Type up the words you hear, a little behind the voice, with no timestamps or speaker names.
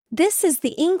This is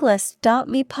the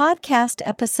Englist.me podcast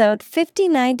episode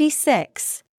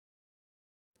 5096.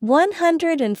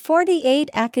 148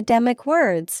 academic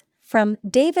words from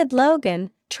David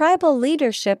Logan, Tribal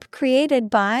Leadership created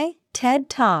by TED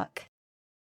Talk.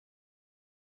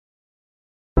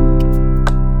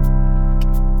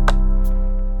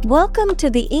 Welcome to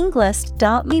the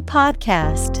Englist.me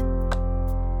podcast.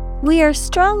 We are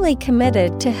strongly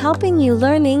committed to helping you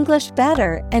learn English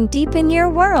better and deepen your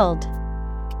world.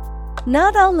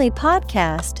 Not only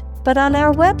podcast, but on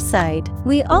our website,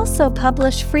 we also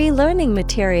publish free learning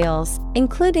materials,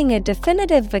 including a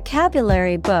definitive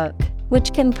vocabulary book,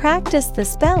 which can practice the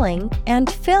spelling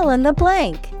and fill in the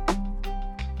blank.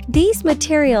 These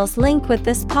materials link with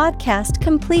this podcast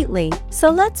completely, so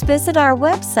let's visit our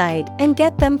website and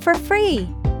get them for free.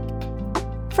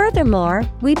 Furthermore,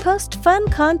 we post fun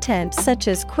content such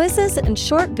as quizzes and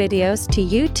short videos to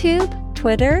YouTube,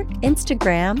 Twitter,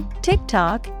 Instagram,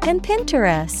 TikTok, and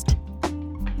Pinterest.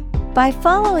 By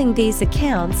following these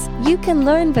accounts, you can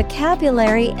learn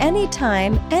vocabulary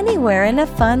anytime, anywhere in a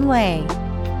fun way.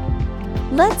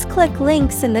 Let's click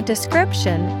links in the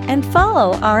description and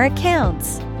follow our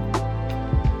accounts.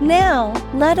 Now,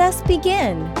 let us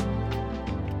begin.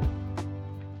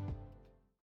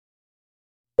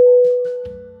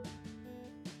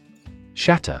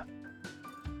 Shatter.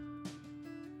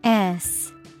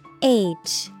 S-H-A-T-T-E-R.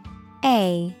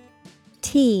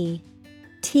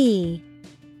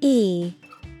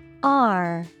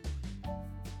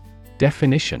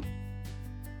 Definition: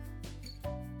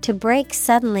 To break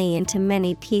suddenly into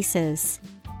many pieces.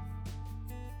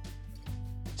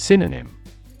 Synonym: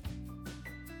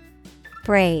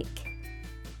 Break,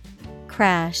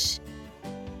 crash,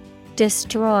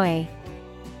 destroy.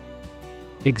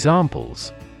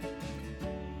 Examples: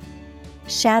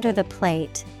 Shatter the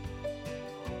plate.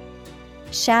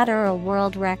 Shatter a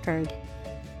world record.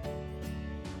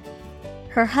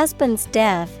 Her husband's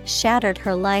death shattered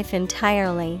her life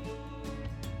entirely.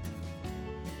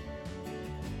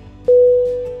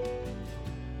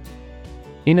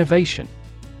 Innovation.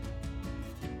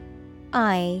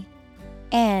 I-N-N-O-V-A-T-I-O-N.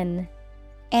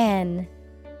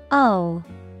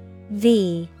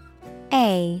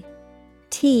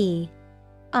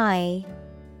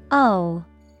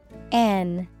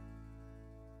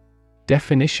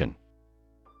 Definition: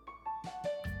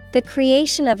 The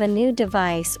creation of a new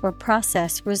device or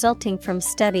process resulting from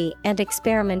study and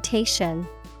experimentation.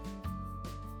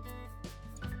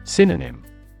 Synonym: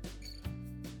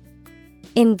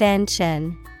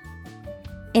 Invention,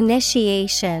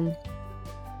 initiation,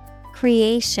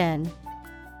 creation.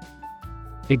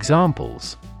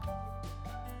 Examples: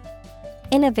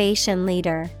 Innovation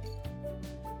leader.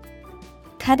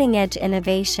 Cutting-edge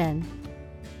innovation.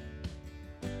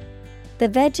 The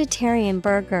vegetarian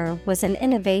burger was an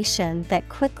innovation that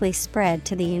quickly spread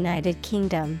to the United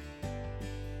Kingdom.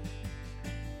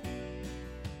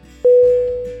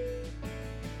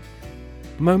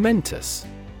 Momentous.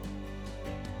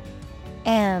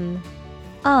 M-O-M-E-N-T-O-U-S.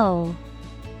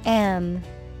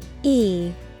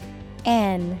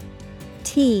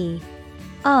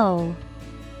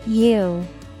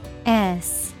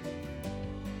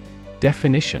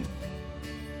 Definition: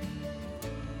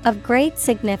 Of great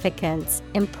significance,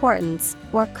 importance,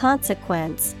 or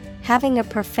consequence, having a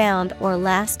profound or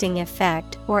lasting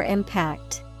effect or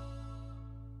impact.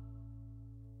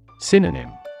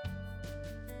 Synonym: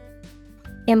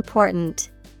 Important,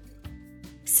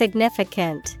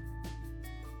 significant,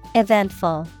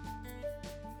 eventful.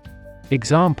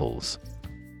 Examples: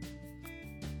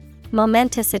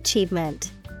 Momentous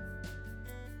achievement.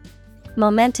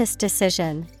 Momentous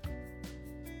decision.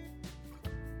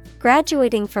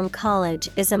 Graduating from college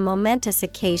is a momentous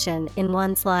occasion in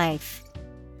one's life.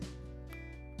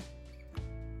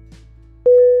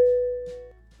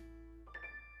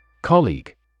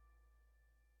 Colleague.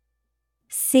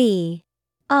 C-O-L-L-E-A-G-U-E.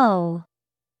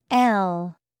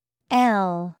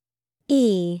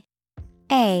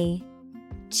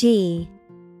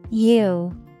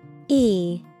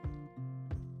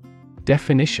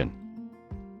 Definition: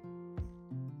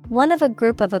 One of a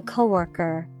group of a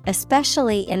coworker,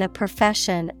 especially in a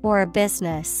profession or a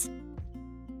business.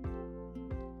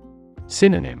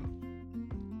 Synonym: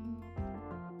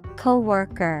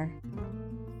 Coworker,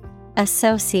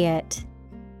 associate,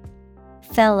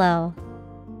 fellow.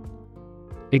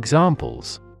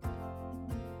 Examples: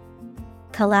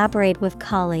 Collaborate with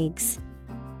colleagues.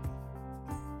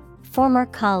 Former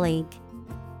colleague.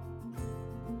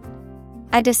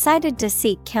 I decided to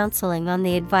seek counseling on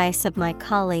the advice of my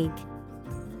colleague.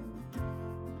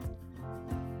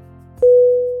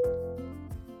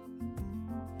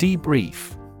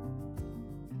 Debrief.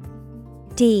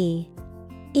 D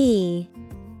E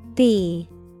B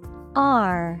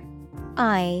R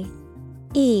I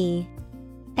E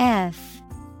F.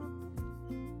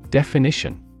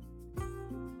 Definition: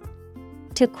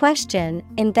 To question,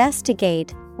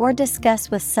 investigate, or discuss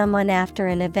with someone after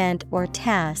an event or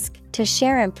task, to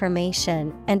share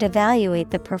information and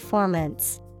evaluate the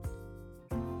performance.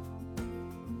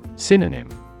 Synonym: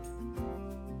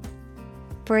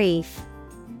 Brief,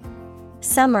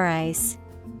 summarize,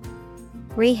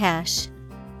 rehash.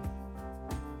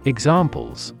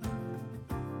 Examples: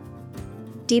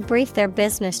 Debrief their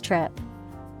business trip.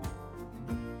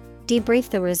 Debrief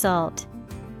the result.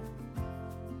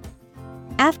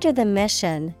 After the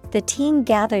mission, the team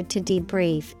gathered to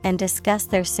debrief and discuss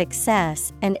their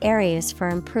success and areas for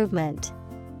improvement.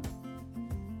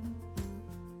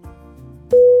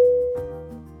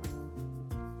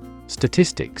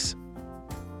 Statistics.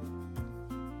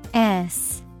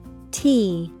 S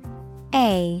T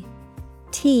A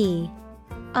T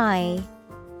I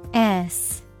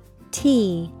S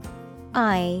T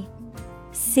I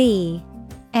C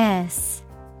S.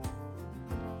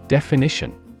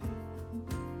 Definition: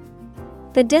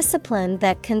 The discipline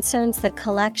that concerns the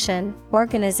collection,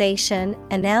 organization,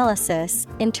 analysis,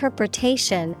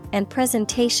 interpretation, and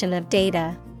presentation of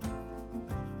data.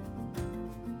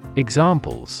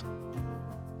 Examples: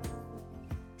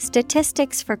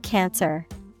 Statistics for cancer.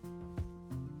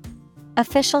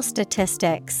 Official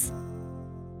statistics.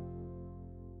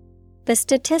 The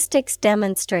statistics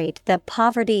demonstrate that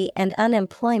poverty and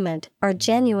unemployment are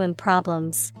genuine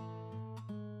problems.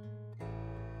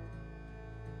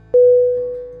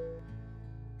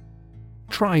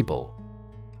 Tribal.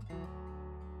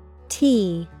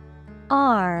 T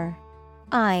R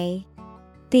I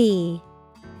B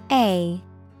A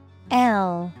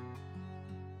L.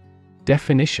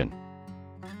 Definition: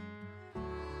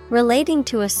 Relating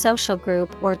to a social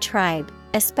group or tribe,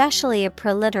 especially a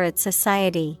preliterate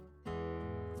society.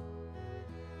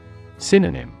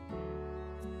 Synonym: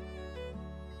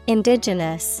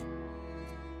 Indigenous,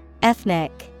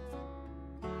 ethnic,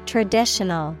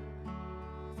 traditional.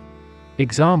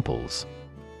 Examples: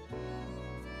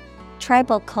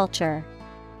 Tribal culture.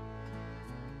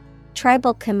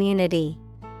 Tribal community.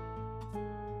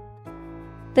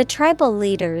 The tribal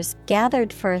leaders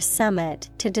gathered for a summit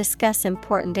to discuss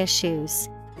important issues.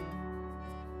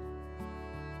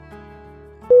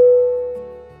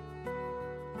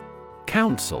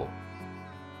 Council.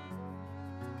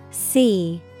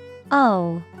 C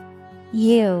O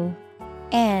U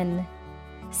N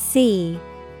C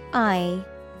I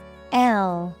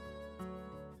L.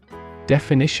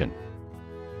 Definition: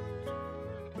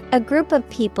 A group of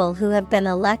people who have been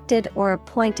elected or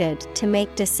appointed to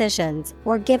make decisions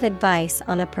or give advice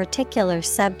on a particular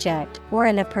subject or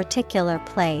in a particular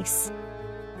place.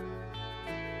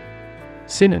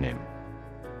 Synonym: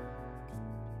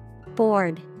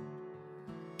 Board,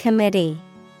 committee,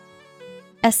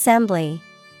 assembly.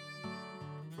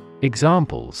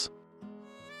 Examples: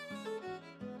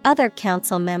 Other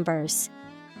council members.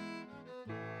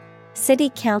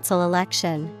 City council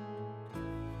election.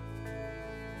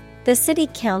 The city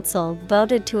council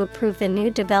voted to approve a new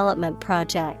development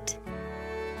project.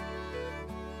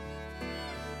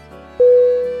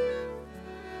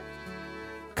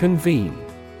 Convene.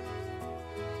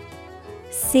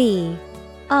 C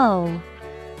O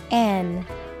N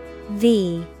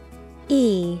V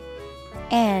E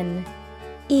N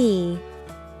E.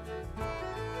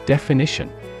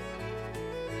 Definition: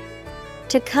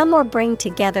 To come or bring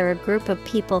together a group of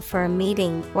people for a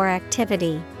meeting or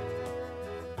activity.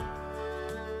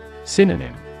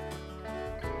 Synonym: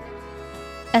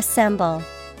 Assemble,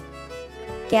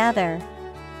 gather,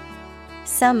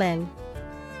 summon.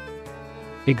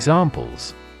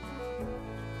 Examples: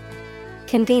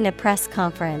 Convene a press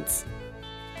conference.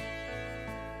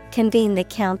 Convene the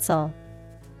council.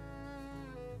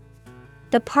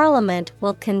 The Parliament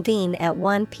will convene at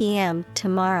 1 p.m.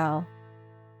 tomorrow.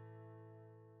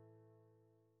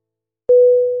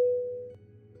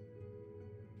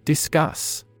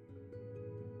 Discuss.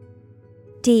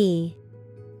 D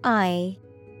I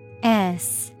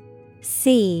S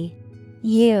C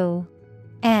U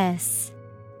S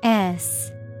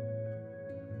S.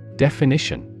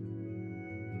 Definition: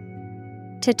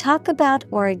 To talk about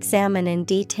or examine in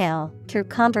detail, through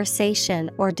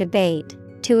conversation or debate,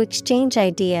 to exchange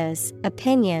ideas,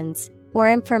 opinions,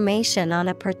 or information on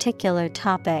a particular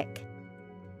topic.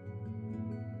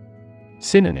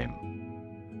 Synonym: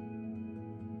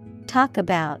 Talk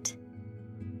about,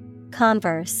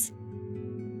 converse,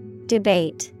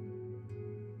 debate.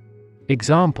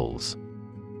 Examples: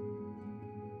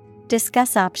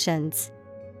 Discuss options.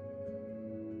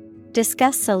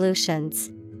 Discuss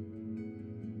solutions.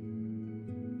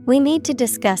 We need to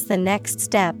discuss the next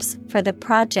steps for the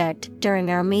project during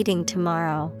our meeting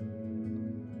tomorrow.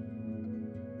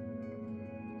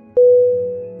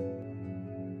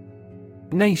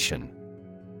 Nation.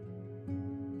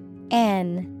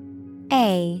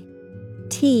 N-A-T-I-O-N.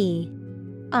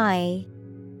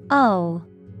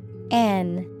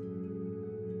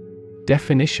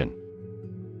 Definition.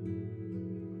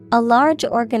 A large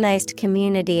organized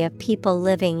community of people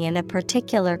living in a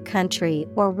particular country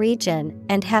or region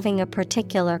and having a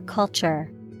particular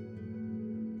culture.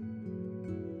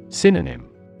 Synonym.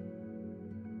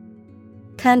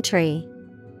 Country,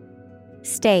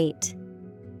 state,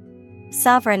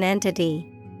 sovereign entity.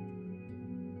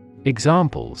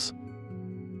 Examples.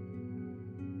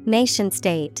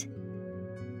 Nation-state.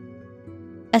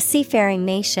 A seafaring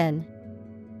nation.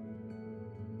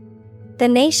 The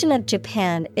nation of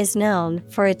Japan is known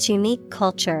for its unique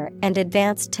culture and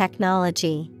advanced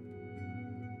technology.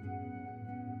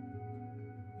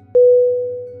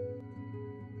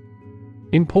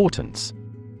 Importance.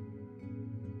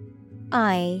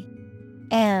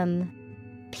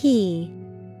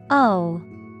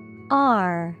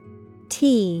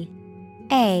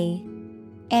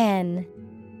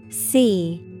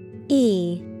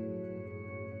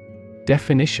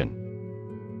 Definition.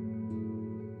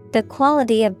 The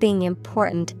quality of being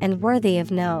important and worthy of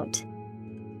note.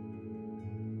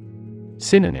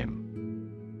 Synonym.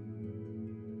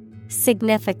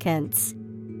 Significance,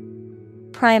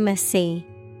 primacy,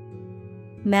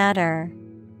 matter.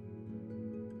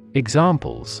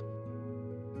 Examples.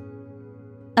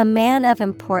 A man of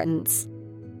importance.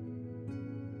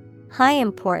 High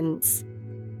importance.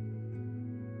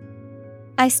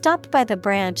 I stopped by the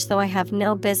branch though I have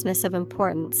no business of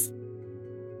importance.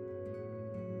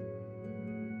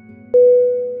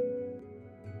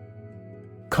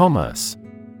 Commerce.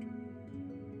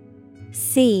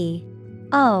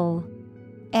 C-O-M-M-E-R-C-E.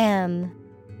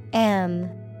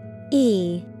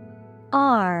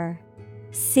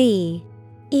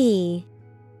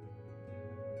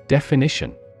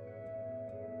 Definition.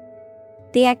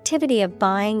 The activity of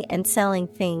buying and selling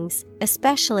things,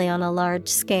 especially on a large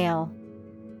scale.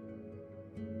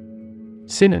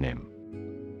 Synonym.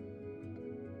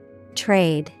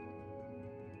 Trade,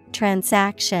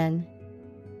 transaction,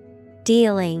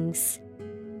 dealings.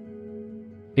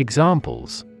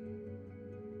 Examples.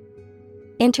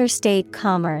 Interstate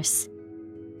commerce.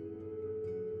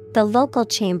 The local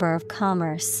chamber of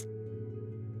commerce.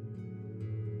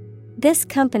 This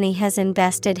company has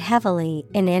invested heavily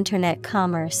in internet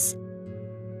commerce.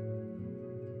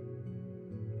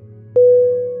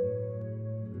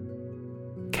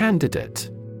 Candidate.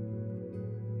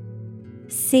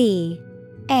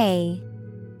 C-A-N-D-I-D-A-T-E.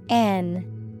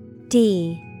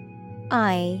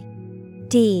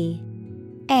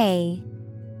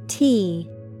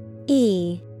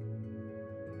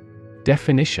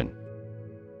 Definition.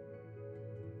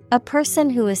 A person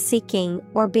who is seeking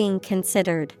or being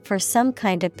considered for some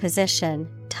kind of position,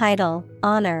 title,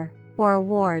 honor, or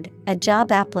award, a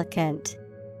job applicant.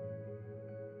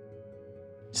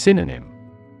 Synonym.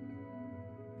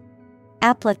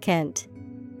 Applicant,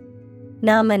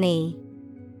 nominee,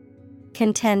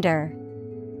 contender.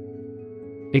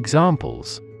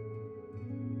 Examples.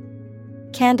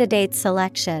 Candidate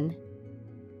selection.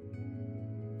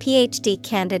 PhD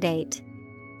candidate.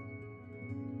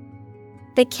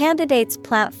 The candidate's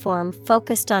platform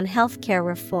focused on healthcare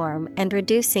reform and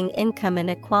reducing income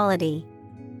inequality.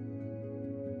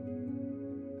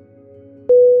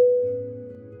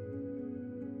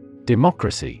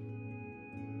 Democracy.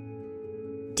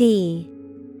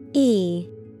 D-E-M-O-C-R-A-C-Y.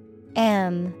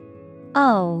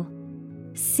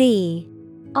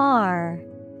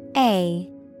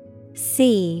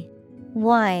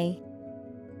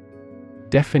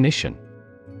 Definition.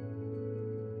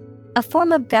 A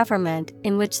form of government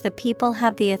in which the people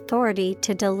have the authority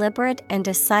to deliberate and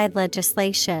decide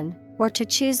legislation, or to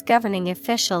choose governing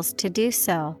officials to do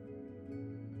so.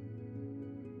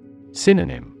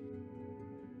 Synonym.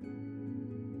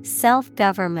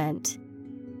 Self-government,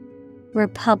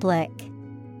 republic,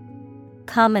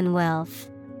 commonwealth.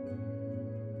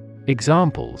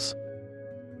 Examples.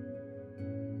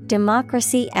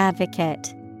 Democracy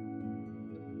advocate.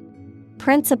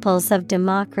 Principles of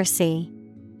democracy.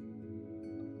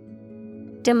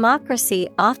 Democracy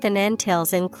often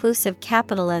entails inclusive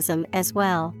capitalism as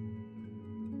well.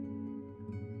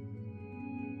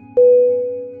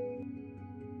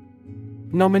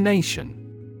 Nomination.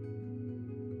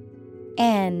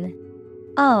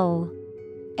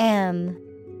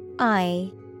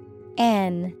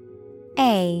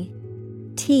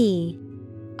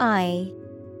 N-O-M-I-N-A-T-I-O-N.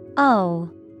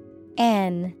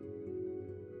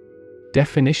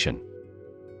 Definition: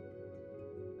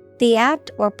 the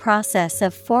act or process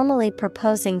of formally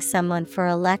proposing someone for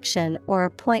election or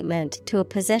appointment to a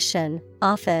position,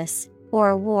 office, or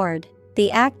award.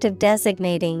 The act of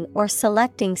designating or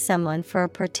selecting someone for a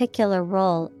particular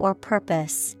role or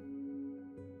purpose.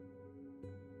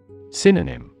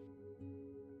 Synonym: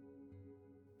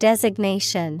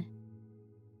 designation,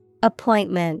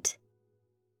 appointment,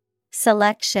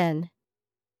 selection.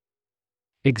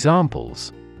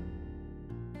 Examples: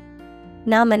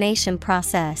 nomination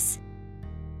process,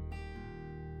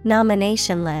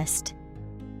 nomination list.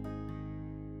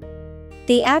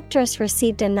 The actress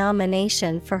received a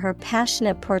nomination for her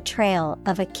passionate portrayal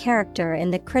of a character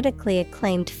in the critically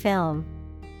acclaimed film.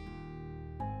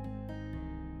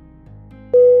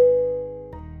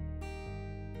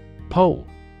 Poll.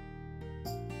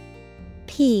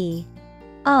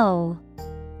 P-O-L-L.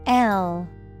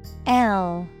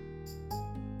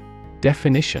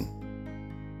 Definition: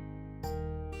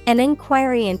 an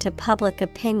inquiry into public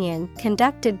opinion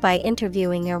conducted by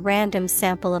interviewing a random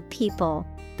sample of people,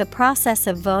 the process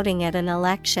of voting at an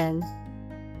election.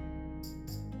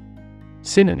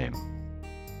 Synonym: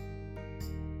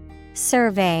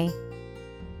 survey,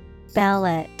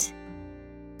 ballot,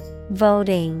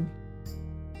 voting.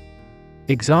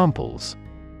 Examples: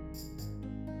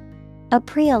 a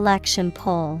pre-election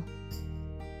poll,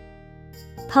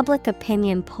 public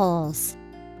opinion polls.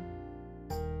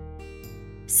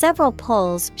 Several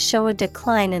polls show a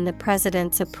decline in the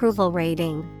president's approval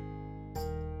rating.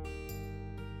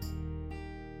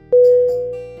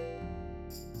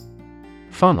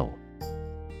 Funnel.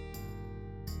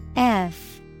 F-U-N-N-E-L.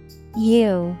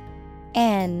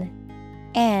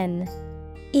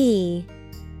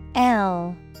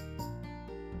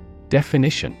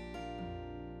 Definition: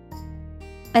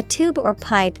 a tube or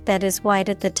pipe that is wide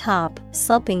at the top,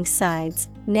 sloping sides,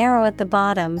 narrow at the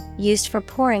bottom, used for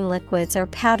pouring liquids or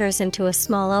powders into a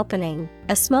small opening,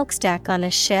 a smokestack on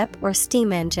a ship or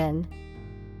steam engine.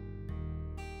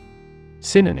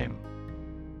 Synonym: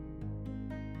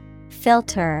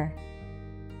 filter,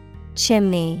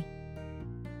 chimney.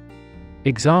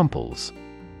 Examples: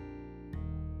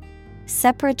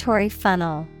 separatory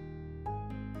funnel,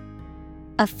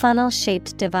 a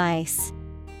funnel-shaped device.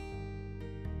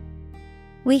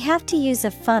 We have to use a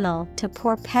funnel to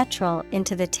pour petrol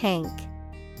into the tank.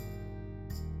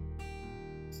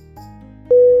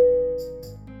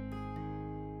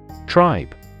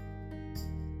 Tribe.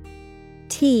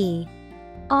 T-R-I-B-E.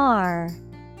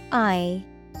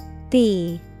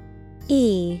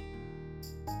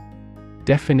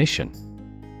 Definition: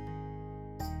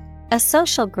 a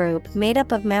social group made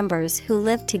up of members who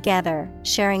live together,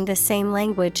 sharing the same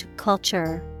language,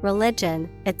 culture, religion,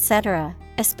 etc.,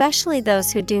 especially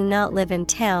those who do not live in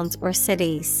towns or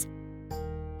cities.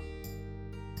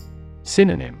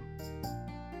 Synonym: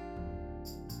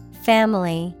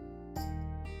 family,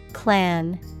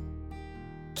 clan,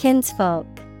 kinsfolk.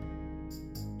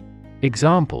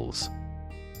 Examples: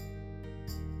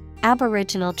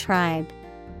 Aboriginal tribe,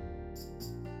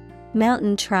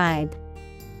 mountain tribe.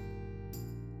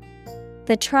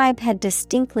 The tribe had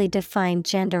distinctly defined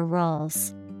gender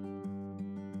roles.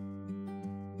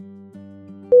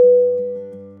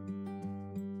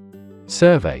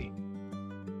 Survey.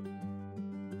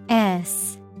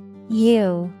 S-U-R-V-E-Y.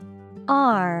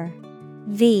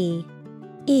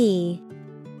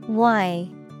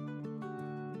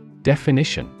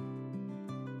 Definition: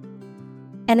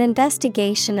 an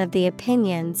investigation of the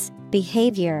opinions,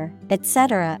 behavior,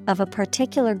 etc. of a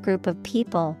particular group of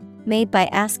people, made by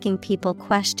asking people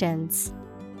questions.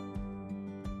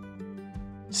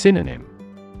 Synonym: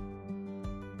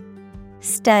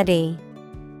 study,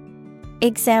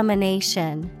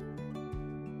 examination,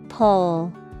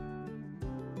 poll.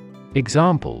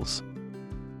 Examples: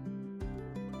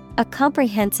 a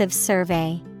comprehensive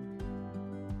survey,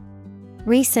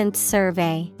 recent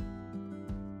survey.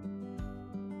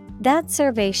 That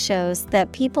survey shows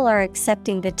that people are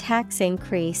accepting the tax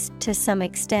increase to some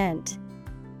extent.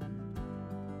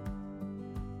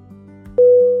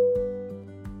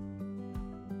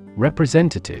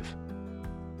 Representative.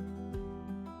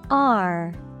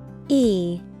 R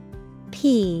E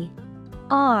P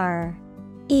R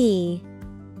E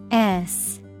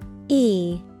S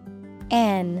E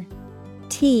N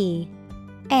T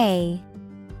A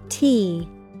T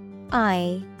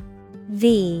I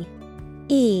V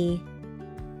E.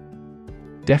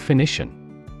 Definition: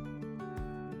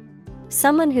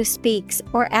 someone who speaks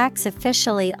or acts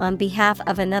officially on behalf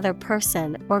of another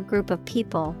person or group of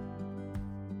people.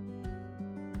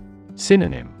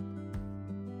 Synonym: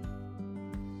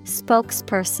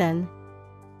 spokesperson,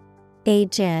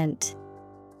 agent,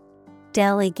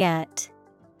 delegate.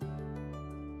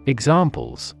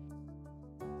 Examples: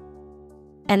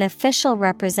 An official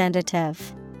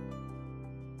representative,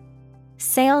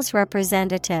 sales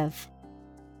representative.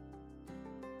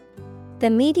 The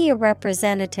media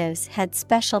representatives had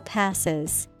special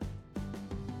passes.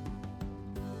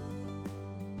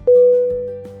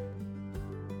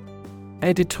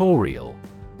 Editorial.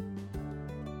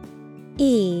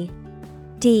 Editorial.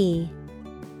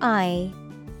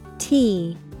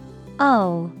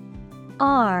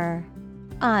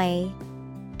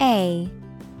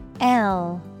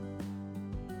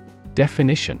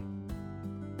 Definition: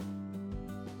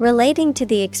 Relating to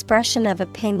the expression of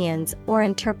opinions or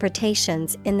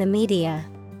interpretations in the media.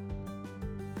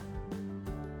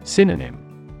 Synonym: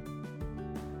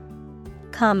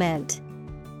 Comment,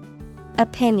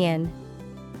 opinion,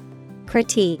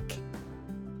 critique.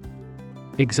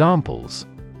 Examples: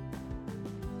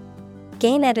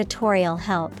 Gain editorial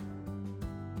help.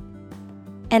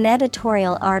 An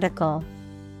editorial article.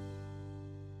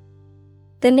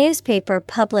 The newspaper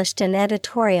published an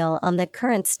editorial on the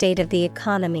current state of the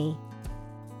economy.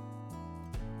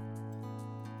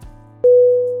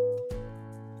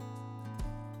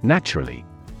 Naturally.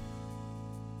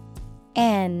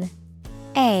 Naturally.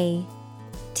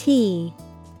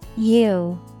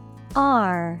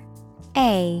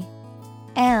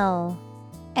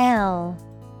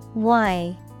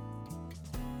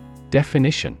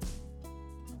 Definition: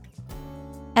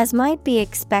 As might be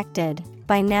expected,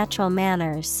 by natural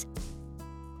manners.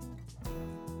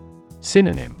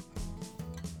 Synonym: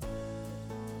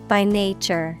 By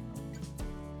nature,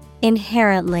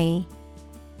 inherently,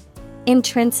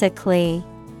 intrinsically.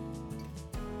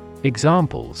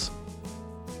 Examples: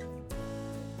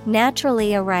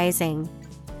 Naturally arising,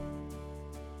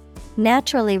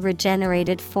 naturally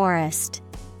regenerated forest.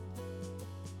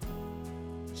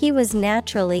 He was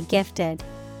naturally gifted.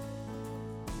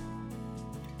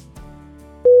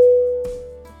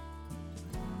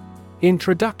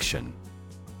 Introduction.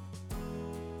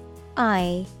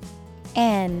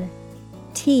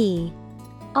 Introduction.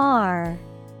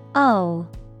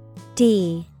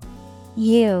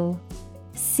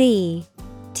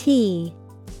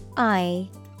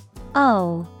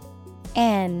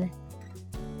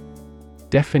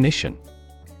 Definition: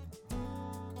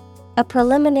 A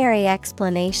preliminary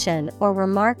explanation or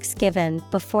remarks given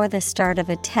before the start of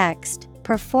a text,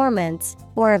 performance,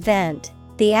 or event.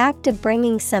 The act of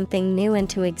bringing something new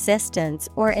into existence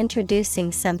or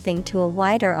introducing something to a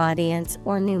wider audience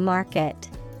or new market.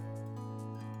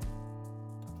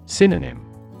 Synonym: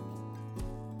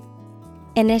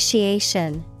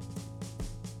 Initiation,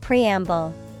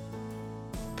 preamble,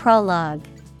 prologue.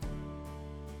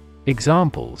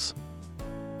 Examples: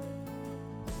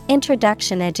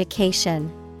 Introduction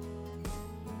education,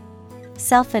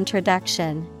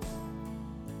 self-introduction.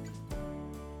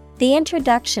 The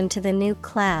introduction to the new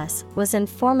class was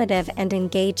informative and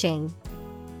engaging.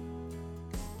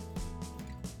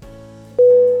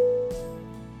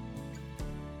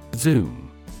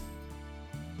 Zoom.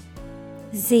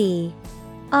 Z-O-O-M.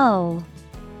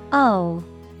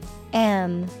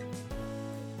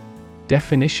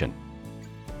 Definition: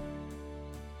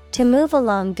 To move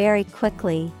along very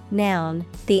quickly. Noun,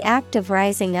 the act of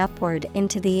rising upward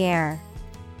into the air.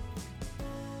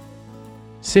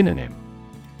 Synonym: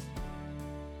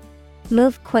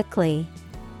 Move quickly,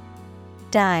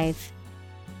 dive,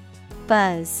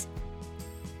 buzz.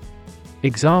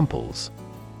 Examples: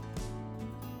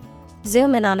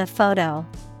 Zoom in on a photo,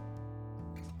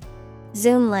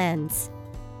 zoom lens.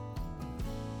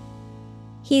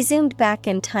 He zoomed back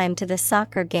in time to the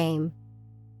soccer game.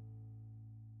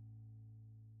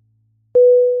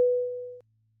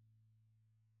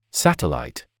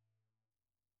 Satellite.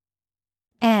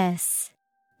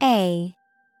 S-A-T-E-L-L-I-T-E.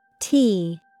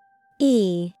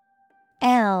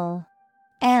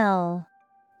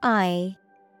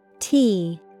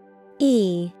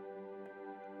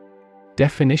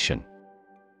 Definition: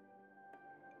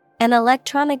 An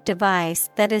electronic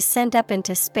device that is sent up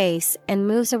into space and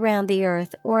moves around the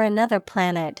Earth or another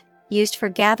planet, used for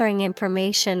gathering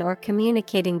information or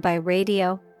communicating by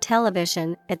radio,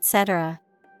 television, etc.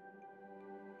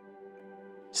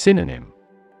 Synonym: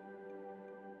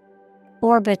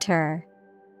 Orbiter,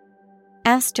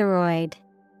 asteroid,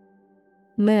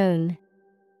 moon.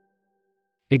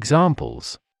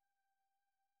 Examples: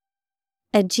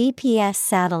 A GPS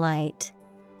satellite,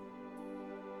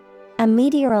 a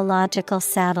meteorological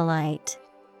satellite.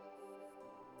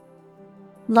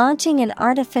 Launching an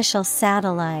artificial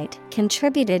satellite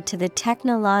contributed to the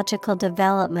technological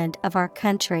development of our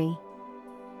country.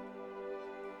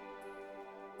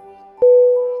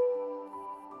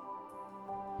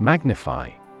 Magnify.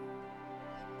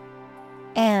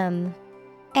 MAGNIFY.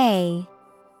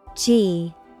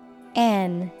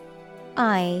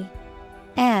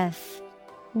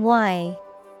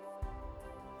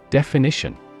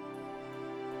 Definition.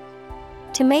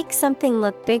 To make something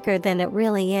look bigger than it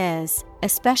really is,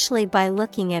 especially by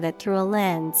looking at it through a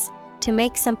lens. To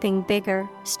make something bigger,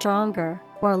 stronger,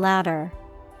 or louder.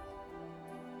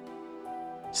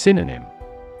 Synonym.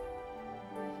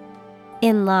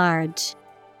 Enlarge,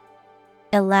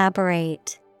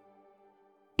 elaborate,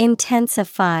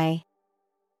 intensify.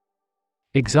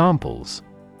 Examples.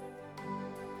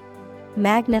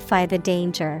 Magnify the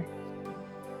danger.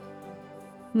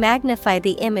 Magnify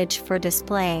the image for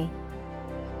display.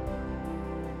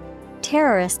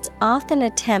 Terrorists often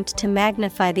attempt to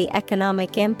magnify the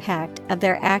economic impact of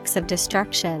their acts of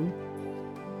destruction.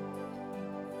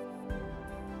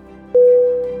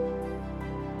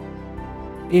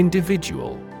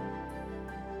 Individual.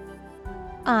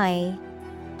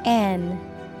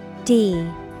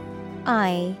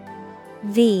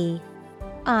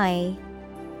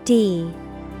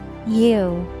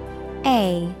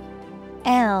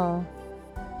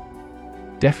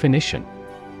 Definition.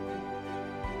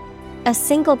 A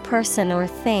single person or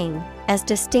thing, as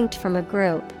distinct from a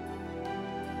group.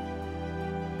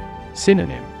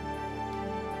 Synonym.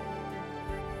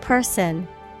 Person,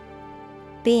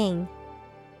 being,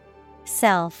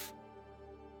 self.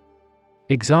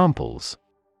 Examples.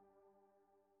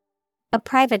 A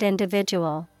private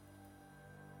individual.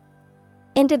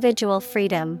 Individual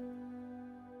freedom.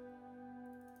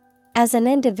 As an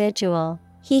individual,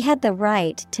 he had the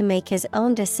right to make his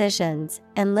own decisions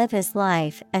and live his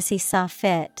life as he saw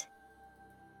fit.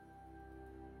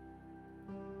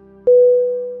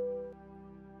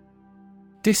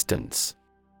 Distance.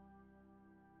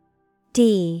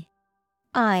 DISTANCE.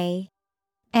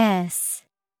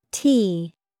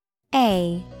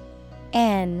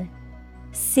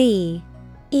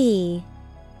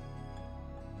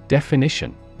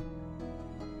 Definition.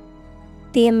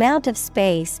 The amount of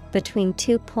space between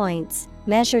 2 points,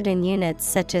 measured in units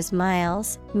such as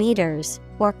miles, meters,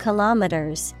 or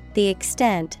kilometers, the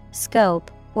extent, scope,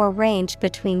 or range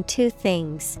between two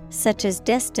things, such as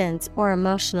distance or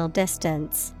emotional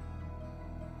distance.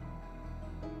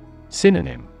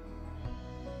 Synonym.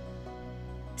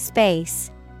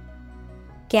 Space,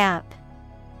 gap,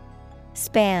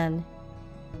 span.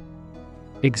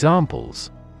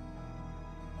 Examples.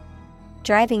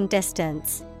 Driving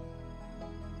distance.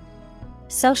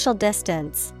 Social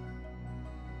distance.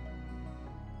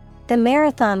 The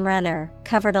marathon runner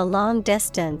covered a long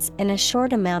distance in a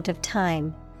short amount of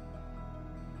time.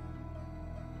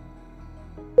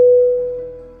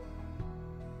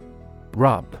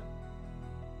 Rub.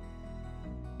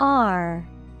 RUB.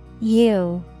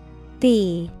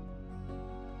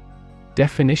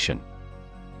 Definition.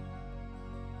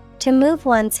 To move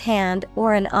one's hand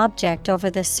or an object over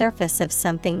the surface of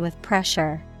something with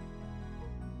pressure.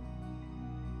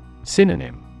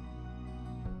 Synonym.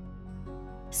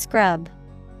 Scrub,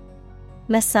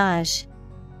 massage,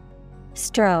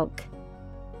 stroke.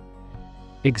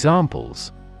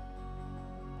 Examples.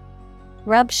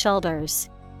 Rub shoulders.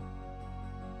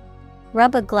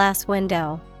 Rub a glass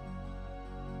window.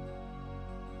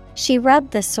 She rubbed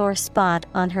the sore spot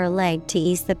on her leg to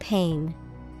ease the pain.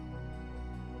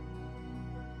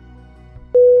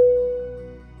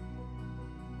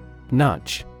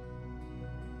 Nudge.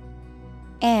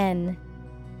 NUDGE.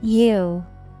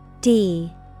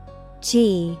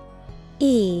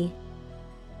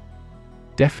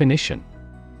 Definition.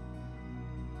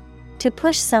 To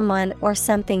push someone or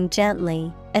something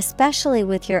gently, especially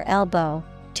with your elbow,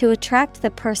 to attract the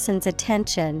person's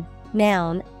attention.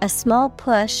 Noun, a small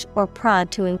push or prod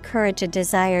to encourage a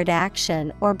desired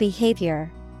action or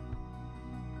behavior.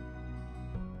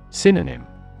 Synonym.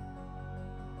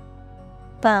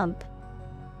 Bump,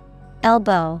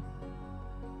 elbow.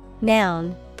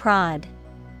 Noun, prod.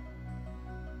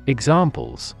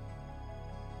 Examples.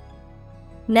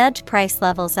 Nudge price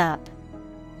levels up.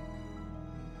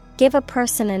 Give a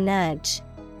person a nudge.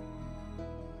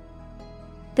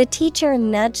 The teacher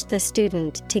nudged the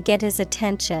student to get his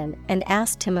attention and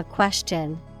asked him a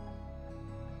question.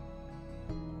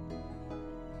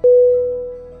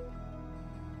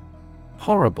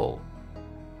 Horrible.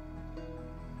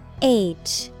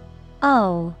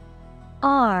 HORRIBLE.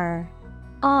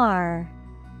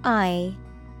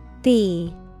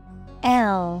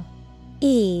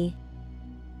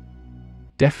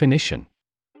 Definition.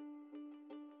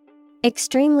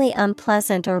 Extremely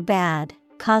unpleasant or bad,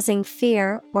 causing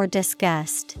fear or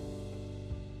disgust.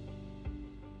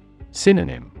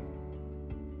 Synonym.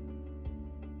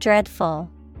 Dreadful,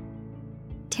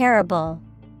 terrible,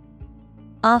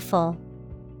 awful.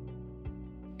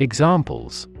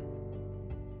 Examples: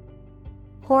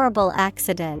 Horrible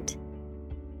accident,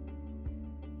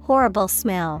 horrible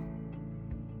smell.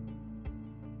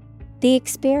 The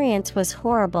experience was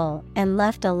horrible and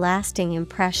left a lasting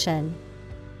impression.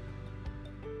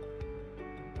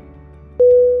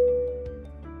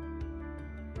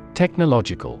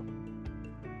 Technological.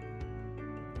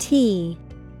 T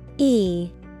E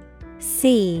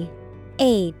C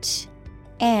H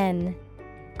N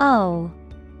O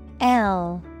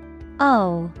L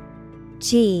O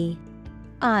G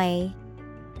I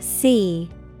C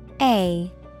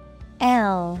A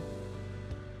L.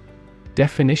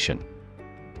 Definition: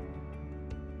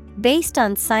 Based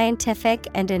on scientific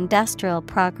and industrial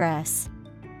progress.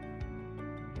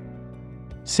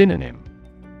 Synonym: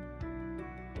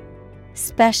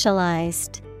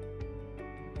 Specialized,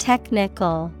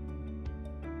 technical.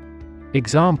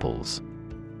 Examples: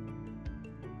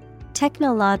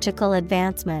 Technological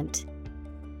advancement,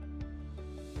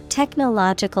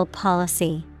 technological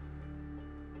policy.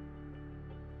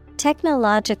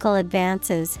 Technological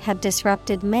advances have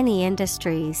disrupted many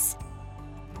industries.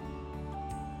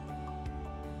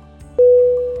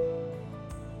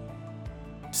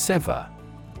 Sever.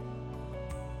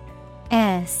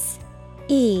 S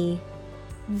E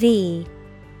V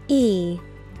E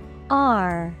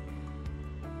R.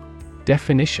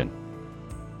 Definition: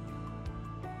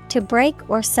 To break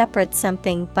or separate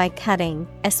something by cutting,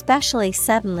 especially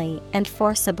suddenly and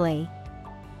forcibly.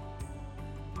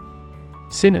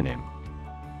 Synonym: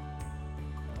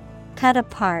 Cut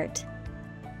apart,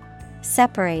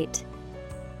 separate,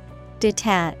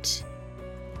 detach.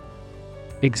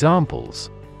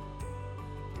 Examples: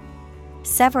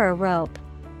 Sever a rope,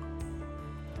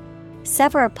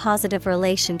 sever a positive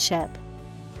relationship.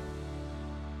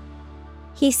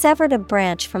 He severed a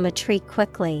branch from a tree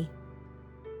quickly.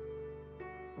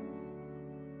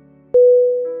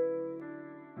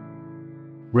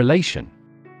 Relation.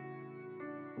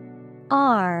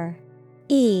 R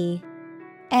E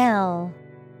L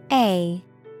A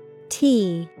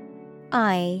T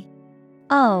I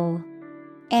O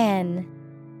N.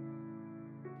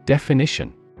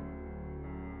 Definition: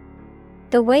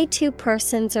 The way two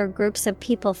persons or groups of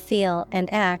people feel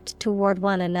and act toward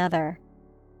one another.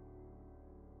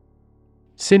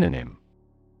 Synonym: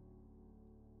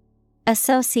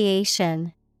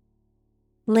 Association,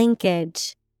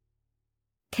 linkage,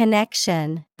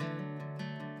 connection.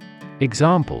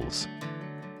 Examples: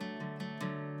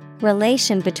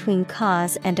 Relation between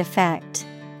cause and effect.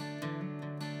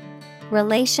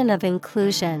 Relation of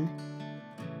inclusion.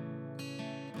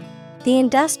 The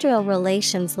industrial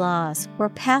relations laws were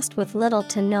passed with little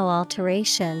to no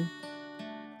alteration.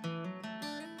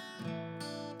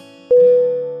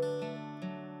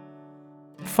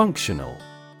 Functional.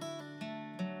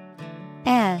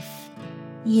 F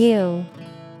U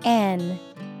N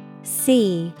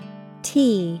C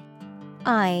T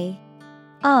I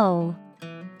O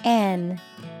N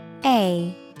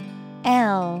A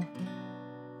L.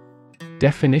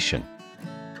 Definition: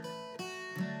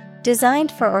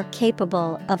 Designed for or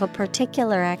capable of a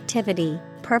particular activity,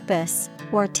 purpose,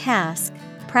 or task,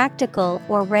 practical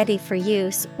or ready for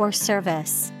use or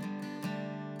service.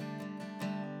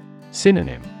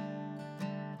 Synonym: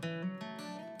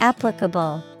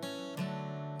 Applicable,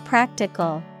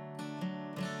 practical,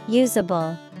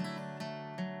 usable.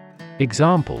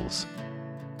 Examples: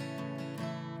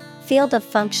 Field of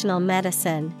functional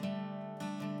medicine.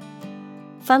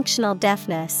 Functional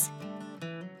deafness.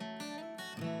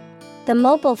 The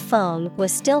mobile phone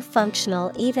was still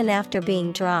functional even after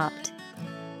being dropped.,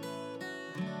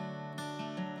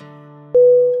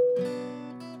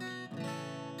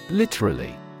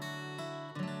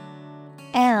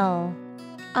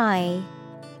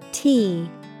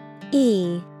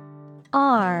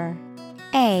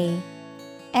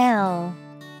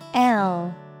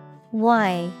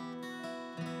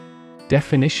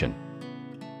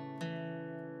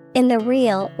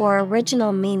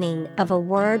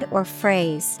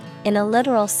 in a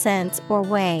literal sense or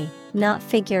way, not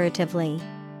figuratively.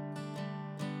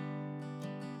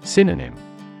 Synonym: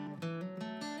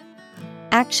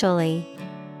 Actually,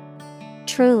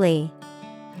 truly,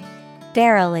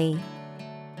 verily.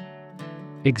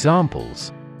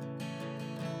 Examples: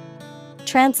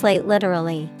 Translate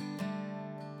literally.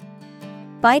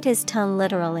 Bite his tongue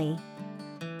literally.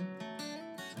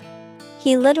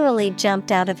 He literally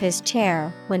jumped out of his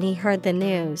chair when he heard the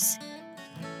news.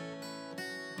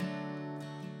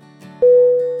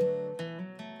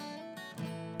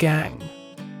 Gang.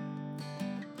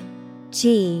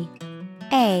 G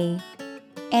A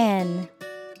N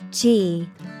G.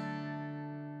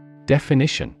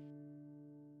 Definition.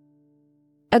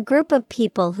 A group of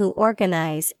people who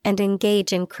organize and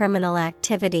engage in criminal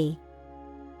activity.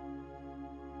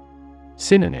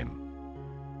 Synonym.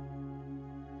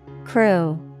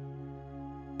 Crew,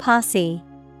 posse,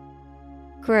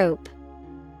 group.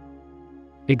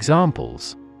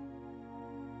 Examples.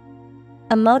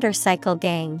 A motorcycle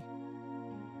gang.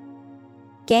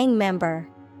 Gang member.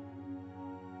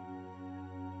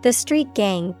 The street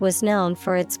gang was known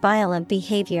for its violent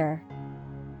behavior.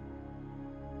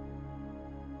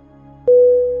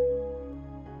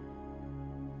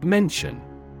 Mention.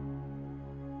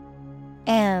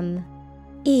 M-E-N-T-I-O-N.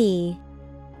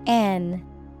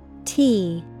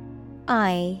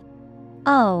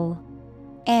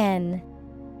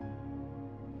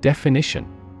 Definition.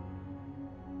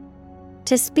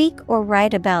 To speak or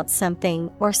write about something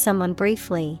or someone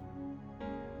briefly.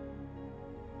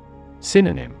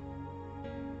 Synonym.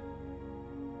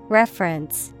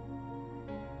 Reference,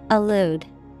 allude,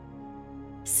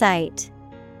 cite.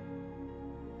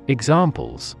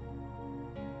 Examples.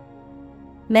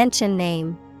 Mention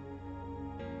name.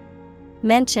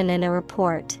 Mention in a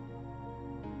report.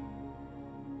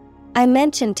 I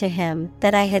mentioned to him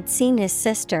that I had seen his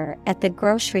sister at the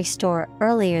grocery store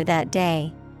earlier that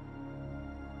day.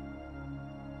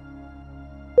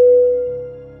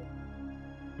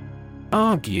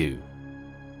 Argue.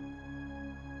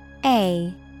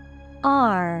 A-R-G-U-E.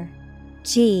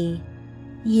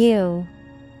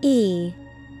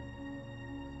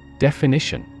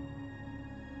 Definition.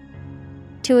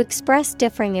 To express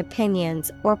differing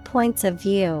opinions or points of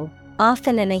view,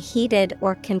 often in a heated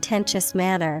or contentious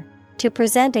manner, to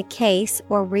present a case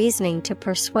or reasoning to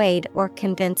persuade or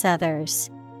convince others.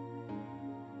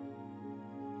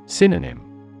 Synonym.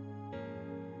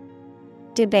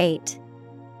 Debate,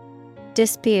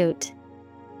 dispute,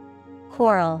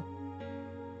 quarrel.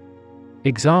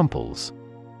 Examples.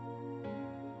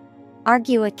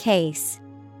 Argue a case.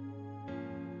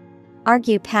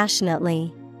 Argue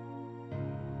passionately.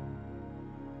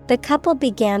 The couple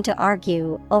began to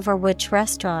argue over which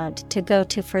restaurant to go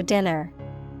to for dinner.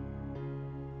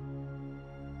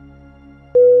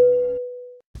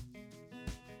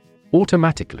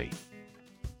 Automatically.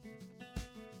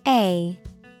 A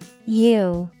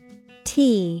U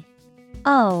T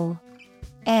O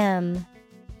M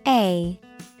A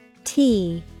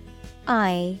T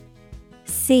I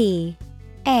C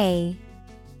A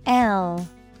L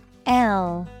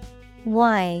L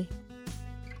Y.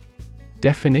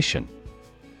 Definition.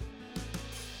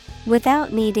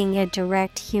 Without needing a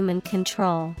direct human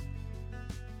control.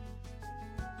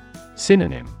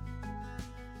 Synonym.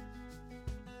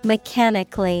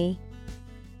 Mechanically,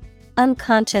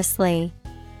 unconsciously,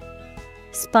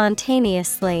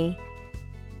 spontaneously.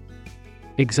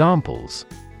 Examples.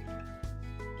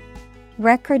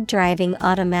 Record driving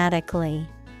automatically.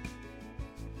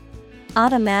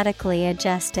 Automatically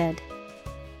adjusted.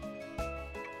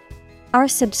 Our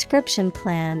subscription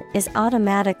plan is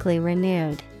automatically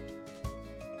renewed.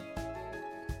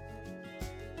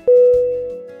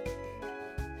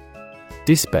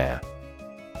 Despair.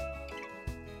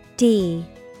 D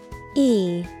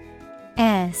E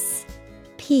S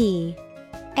P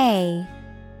A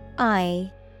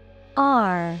I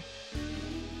R.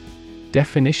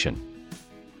 Definition.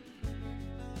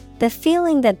 The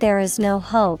feeling that there is no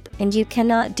hope and you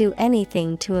cannot do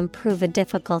anything to improve a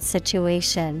difficult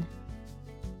situation.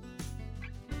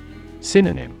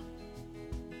 Synonym.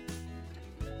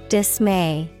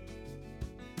 Dismay,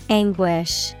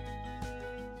 anguish,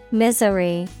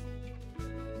 misery.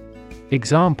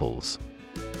 Examples.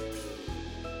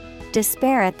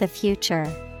 Despair at the future.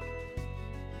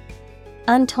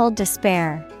 Untold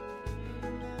despair.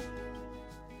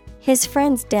 His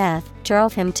friend's death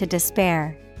drove him to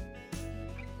despair.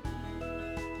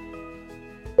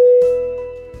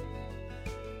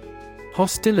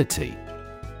 Hostility.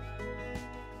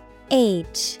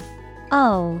 H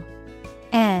O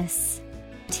S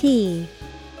T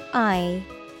I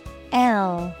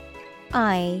L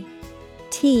I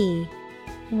T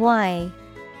Y.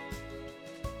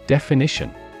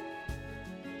 Definition.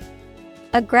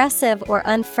 Aggressive or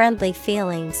unfriendly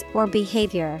feelings or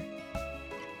behavior.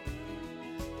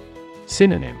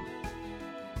 Synonym.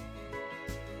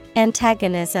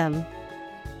 Antagonism,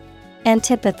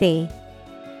 antipathy,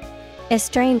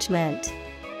 estrangement.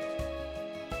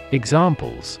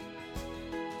 Examples.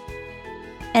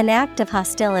 An act of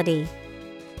hostility.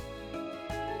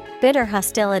 Bitter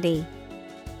hostility.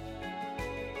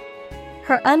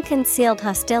 Her unconcealed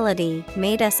hostility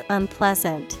made us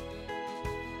unpleasant.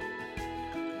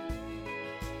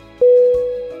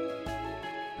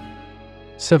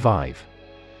 Survive.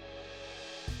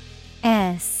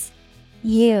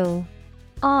 U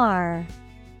R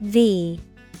V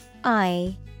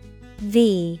I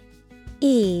V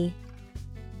E.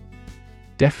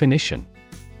 Definition: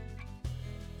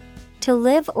 To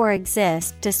live or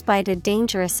exist despite a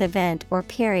dangerous event or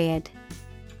period.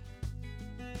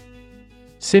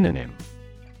 Synonym: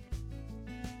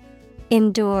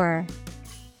 Endure,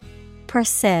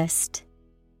 persist,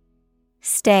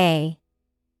 stay.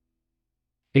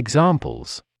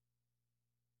 Examples: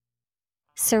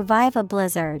 Survive a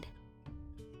blizzard.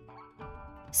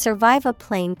 Survive a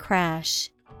plane crash.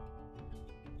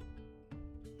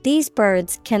 These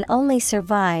birds can only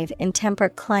survive in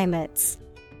temperate climates.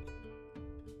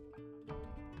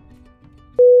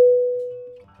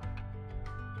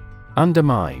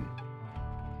 Undermine.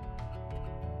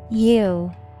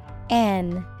 U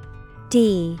N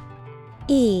D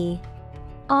E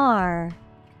R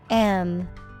M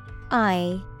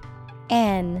I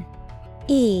N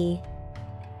E.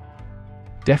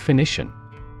 Definition: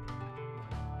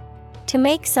 To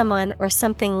make someone or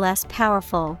something less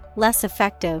powerful, less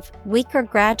effective, weaker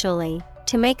gradually,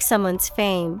 to make someone's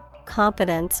fame,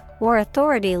 competence, or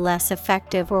authority less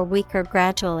effective or weaker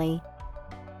gradually.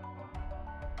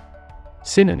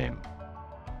 Synonym: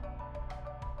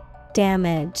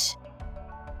 Damage,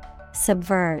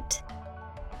 subvert,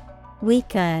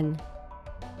 weaken.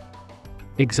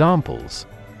 Examples: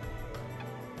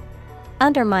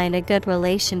 Undermine a good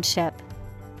relationship.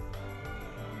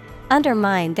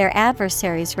 Undermine their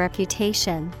adversary's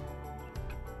reputation.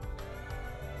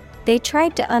 They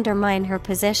tried to undermine her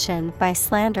position by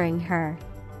slandering her.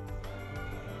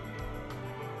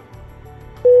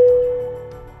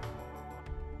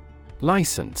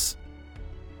 License.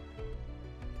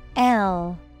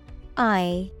 L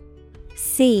I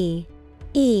C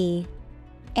E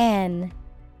N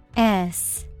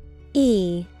S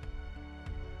E.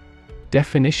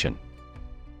 Definition: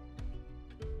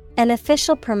 An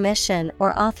official permission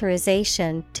or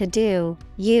authorization to do,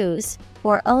 use,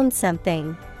 or own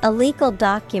something, a legal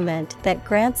document that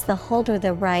grants the holder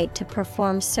the right to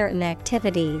perform certain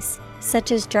activities,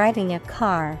 such as driving a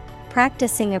car,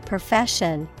 practicing a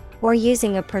profession, or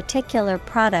using a particular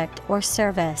product or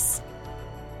service.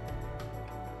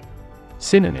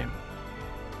 Synonym: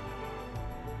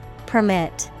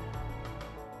 Permit,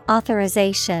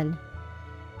 authorization,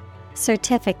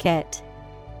 certificate.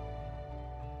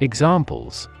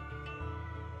 Examples: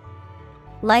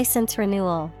 License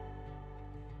renewal.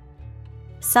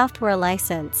 Software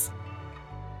license.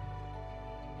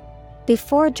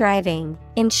 Before driving,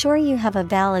 ensure you have a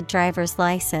valid driver's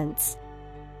license.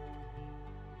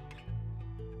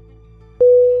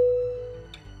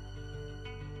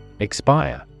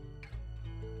 Expire.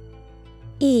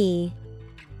 E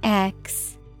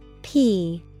X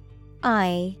P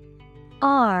I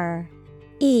R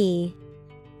E.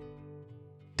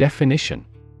 Definition: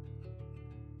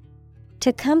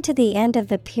 To come to the end of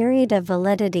the period of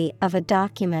validity of a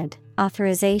document,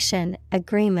 authorization,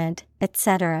 agreement,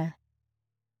 etc.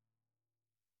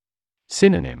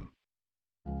 Synonym: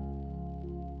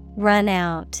 Run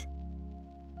out,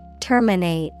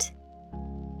 terminate,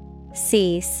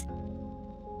 cease.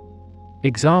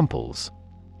 Examples: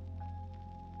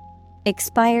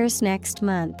 Expires next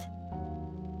month.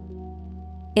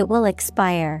 It will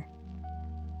expire.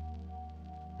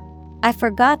 I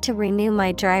forgot to renew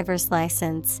my driver's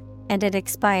license, and it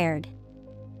expired.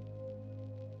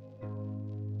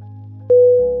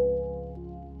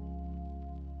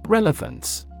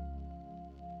 Relevance.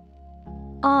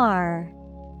 R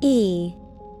E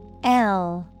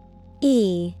L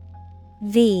E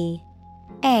V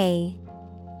A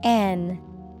N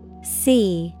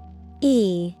C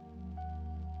E.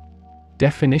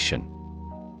 Definition: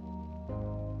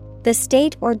 The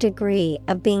state or degree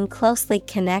of being closely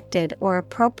connected or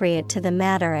appropriate to the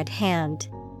matter at hand.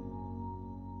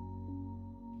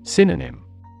 Synonym: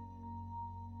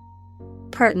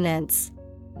 Pertinence,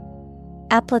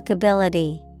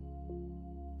 applicability,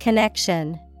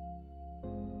 connection.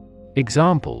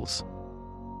 Examples: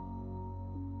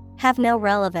 Have no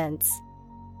relevance.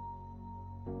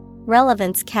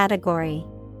 Relevance category.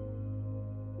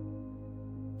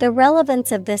 The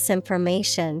relevance of this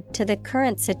information to the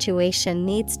current situation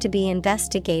needs to be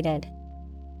investigated.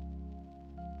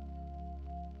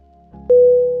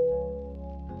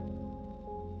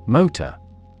 Motor.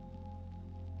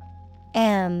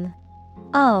 M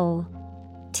O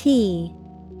T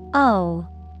O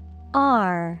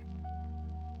R.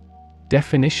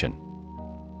 Definition: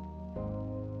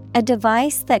 A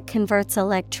device that converts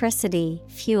electricity,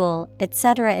 fuel,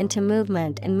 etc. into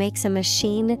movement and makes a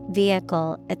machine,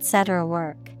 vehicle, etc.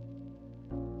 work.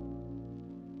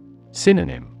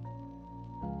 Synonym: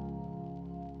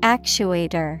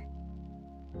 Actuator,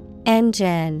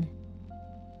 engine,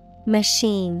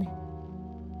 machine.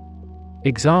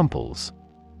 Examples: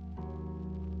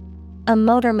 A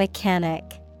motor mechanic,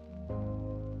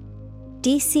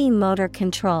 DC motor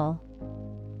control.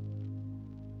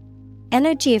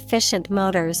 Energy-efficient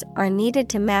motors are needed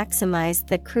to maximize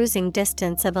the cruising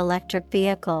distance of electric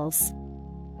vehicles.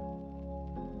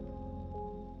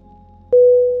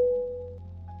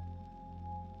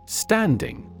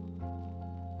 Standing.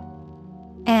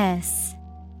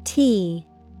 S-T-A-N-D-I-N-G.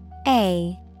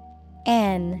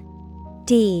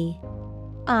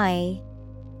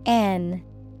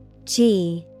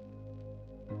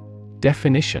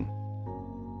 Definition: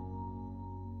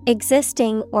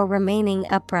 Existing or remaining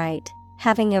upright,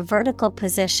 having a vertical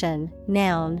position,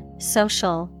 noun,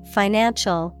 social,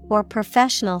 financial, or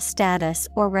professional status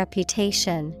or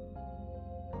reputation.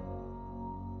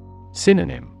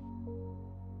 Synonym: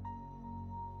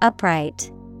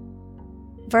 Upright,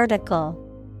 vertical.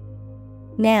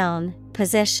 Noun,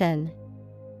 position.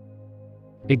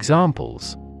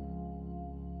 Examples: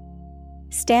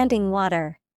 Standing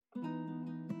water.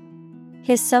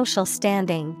 His social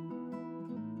standing.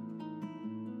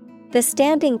 The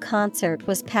standing concert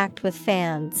was packed with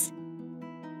fans.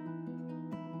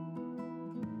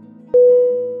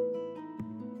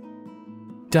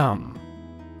 Dumb.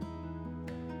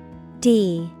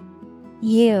 D-U-M-B.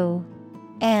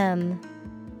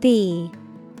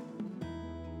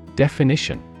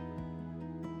 Definition: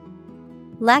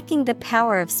 Lacking the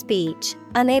power of speech,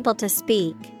 unable to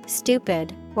speak,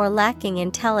 stupid, or lacking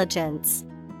intelligence.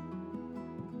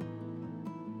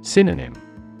 Synonym: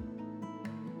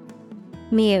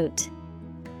 Mute,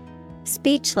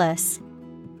 speechless,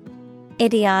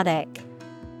 idiotic.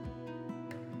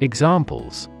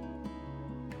 Examples: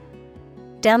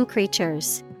 Dumb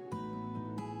creatures.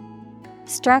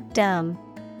 Struck dumb.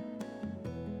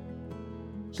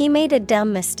 He made a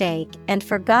dumb mistake and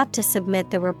forgot to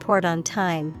submit the report on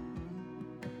time.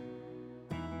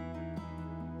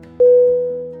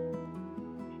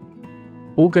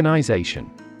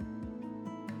 Organization.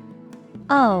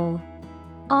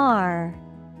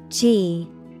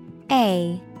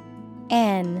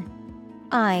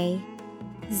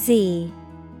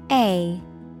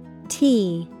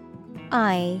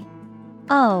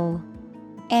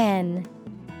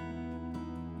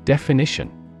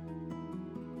 Definition: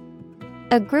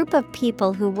 A group of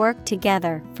people who work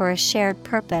together for a shared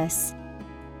purpose.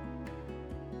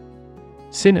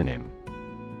 Synonym: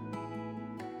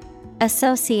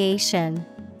 Association,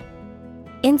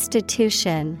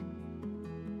 institution,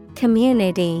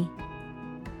 community.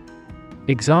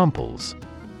 Examples: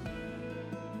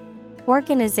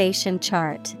 Organization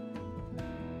chart.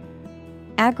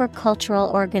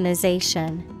 Agricultural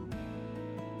organization.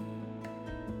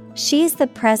 She's the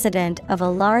president of a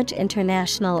large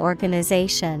international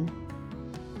organization.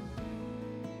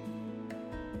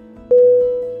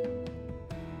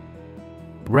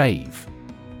 Rave.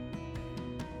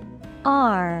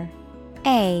 R-A-V-E.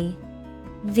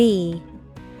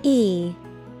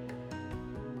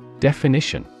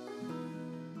 Definition: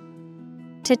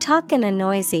 To talk in a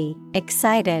noisy,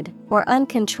 excited, or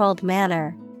uncontrolled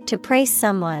manner, to praise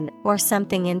someone or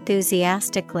something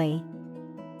enthusiastically.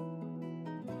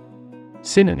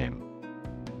 Synonym: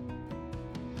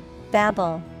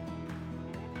 Babble,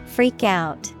 freak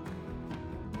out,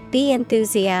 be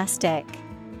enthusiastic.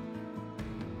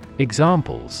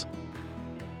 Examples: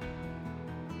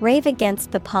 Rave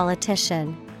against the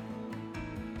politician.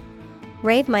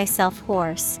 Rave myself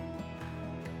hoarse.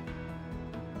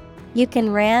 You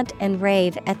can rant and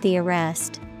rave at the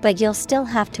arrest, but you'll still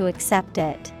have to accept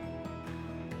it.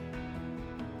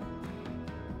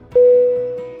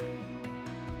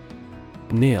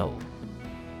 Nil.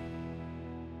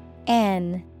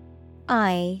 N-I-L.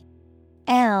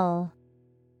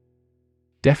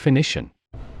 Definition: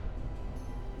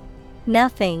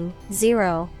 Nothing,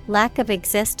 zero, lack of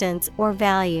existence or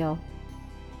value.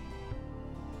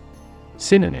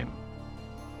 Synonym: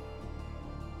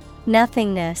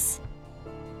 Nothingness,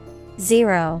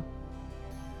 zero,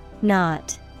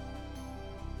 not.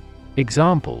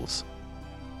 Examples: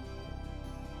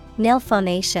 Nil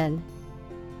phonation.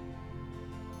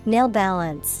 Nil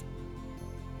balance.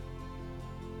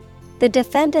 The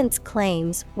defendant's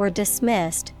claims were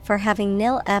dismissed for having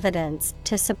nil evidence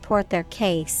to support their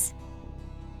case.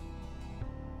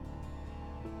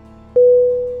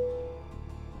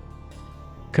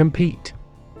 Compete.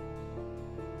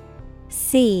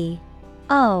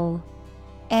 C-O-M-P-E-T-E.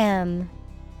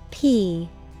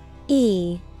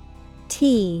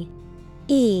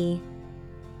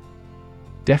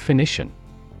 Definition: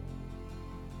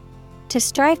 To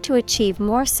strive to achieve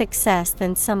more success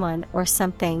than someone or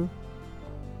something.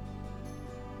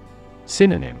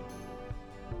 Synonym: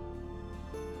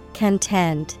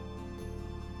 Contend,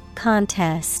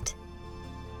 contest,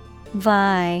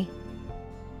 vie.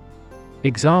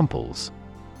 Examples: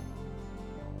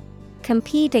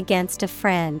 Compete against a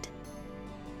friend.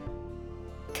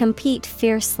 Compete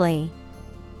fiercely.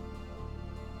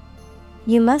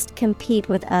 You must compete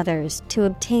with others to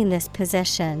obtain this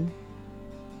position.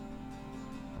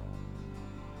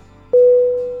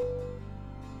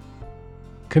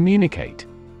 Communicate.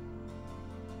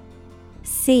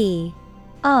 COMMUNICATE.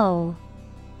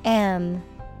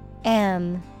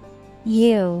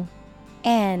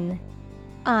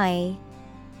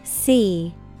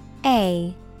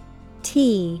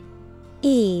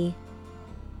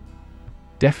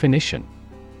 Definition: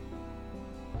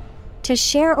 To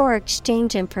share or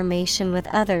exchange information with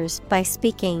others by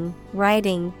speaking,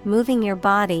 writing, moving your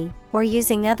body, or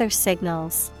using other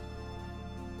signals.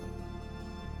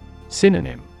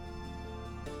 Synonym: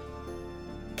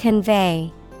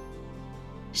 Convey,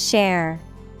 share,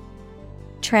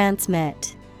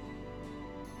 transmit.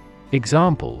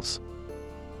 Examples: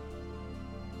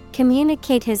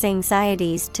 Communicate his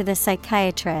anxieties to the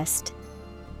psychiatrist.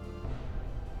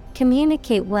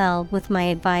 Communicate well with my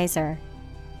advisor.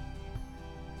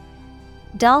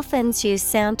 Dolphins use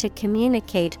sound to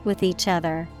communicate with each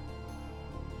other.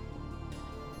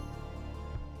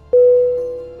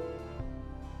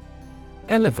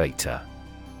 Elevator.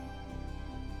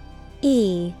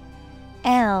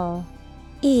 ELEVATOR.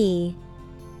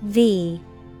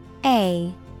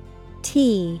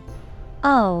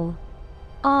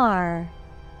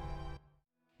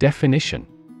 Definition: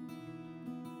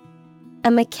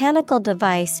 A mechanical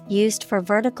device used for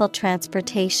vertical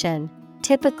transportation,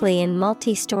 typically in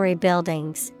multi-story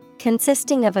buildings,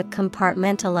 consisting of a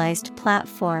compartmentalized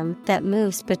platform that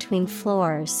moves between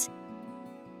floors.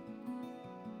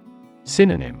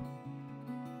 Synonym: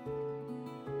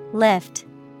 Lift,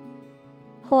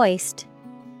 hoist.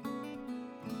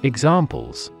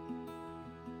 Examples: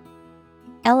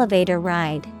 Elevator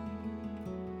ride.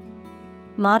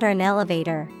 Modern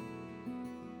elevator.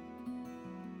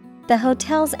 The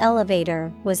hotel's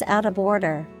elevator was out of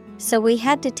order, so we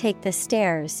had to take the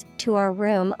stairs to our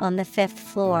room on the 5th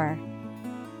floor.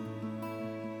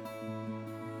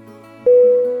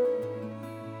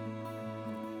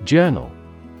 Journal.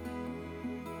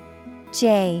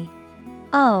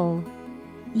 JOURNAL.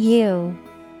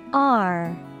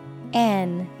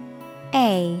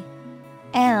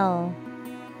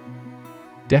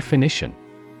 Definition: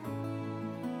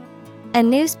 A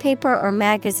newspaper or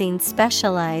magazine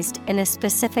specialized in a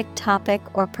specific topic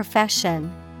or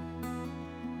profession.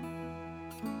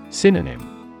 Synonym: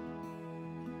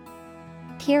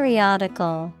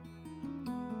 Periodical,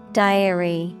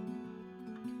 diary,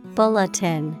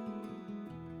 bulletin.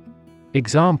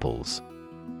 Examples: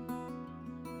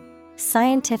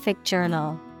 Scientific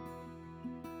journal.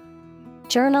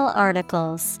 Journal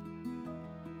articles.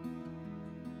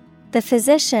 The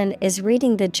physician is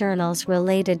reading the journals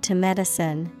related to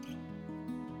medicine.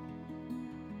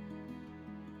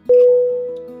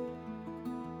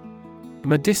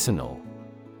 Medicinal.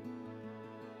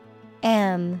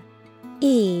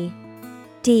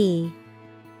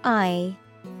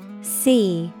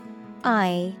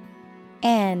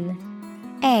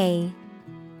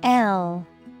 MEDICINAL.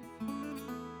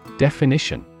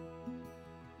 Definition: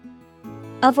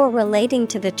 Of or relating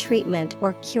to the treatment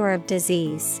or cure of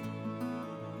disease.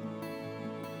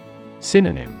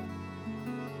 Synonym: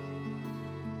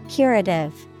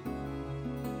 Curative,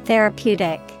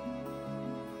 therapeutic,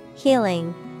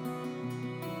 healing.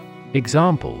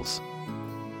 Examples: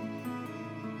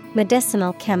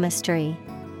 Medicinal chemistry.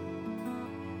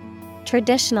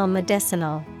 Traditional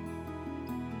medicinal.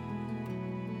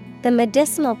 The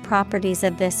medicinal properties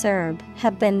of this herb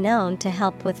have been known to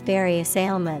help with various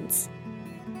ailments.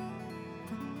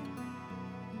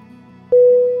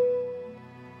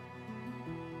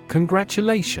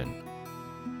 Congratulation.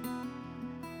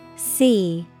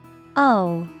 Congratulation.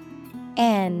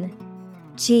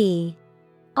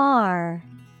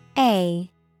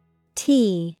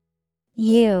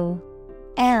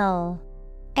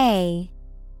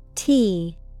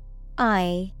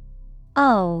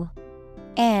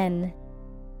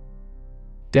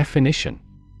 Definition: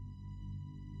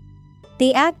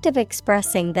 The act of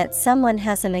expressing that someone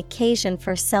has an occasion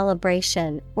for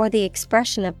celebration or the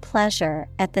expression of pleasure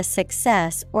at the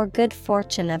success or good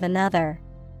fortune of another.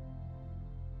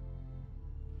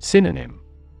 Synonym: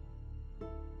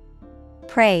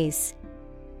 Praise,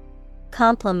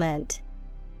 compliment,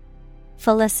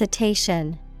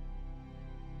 felicitation.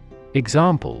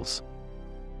 Examples: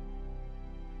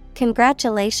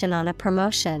 congratulation on a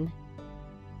promotion.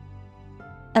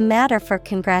 A matter for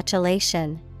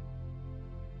congratulation.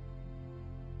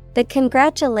 The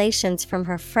congratulations from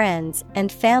her friends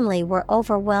and family were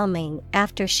overwhelming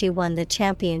after she won the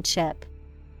championship.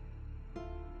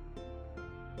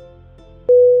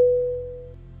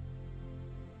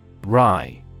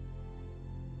 Wry.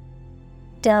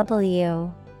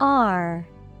 W-R-Y.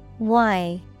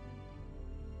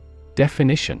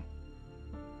 Definition: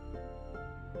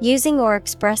 using or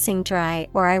expressing dry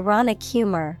or ironic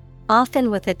humor,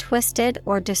 often with a twisted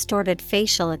or distorted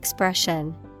facial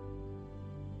expression.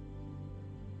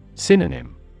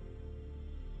 Synonym: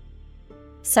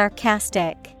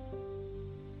 sarcastic,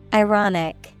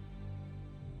 ironic,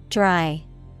 dry.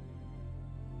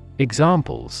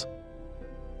 Examples: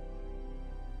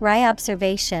 wry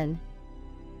observation,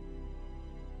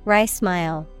 wry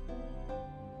smile.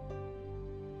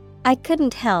 I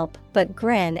couldn't help but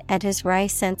grin at his wry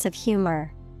sense of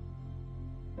humor.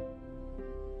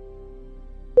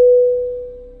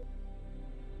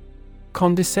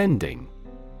 Condescending.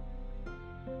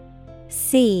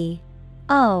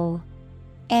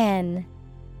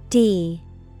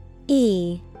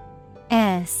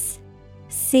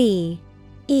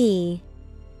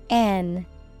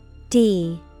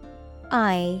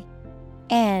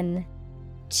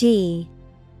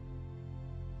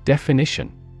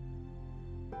 Definition: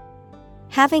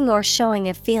 having or showing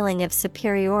a feeling of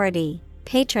superiority,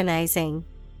 patronizing.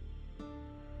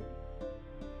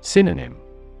 Synonym: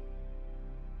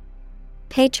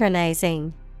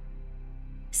 patronizing,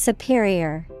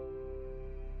 superior,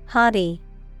 haughty.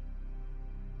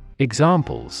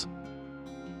 Examples: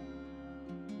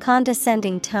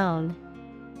 condescending tone,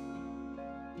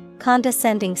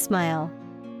 condescending smile.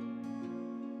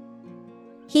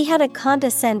 He had a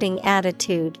condescending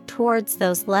attitude towards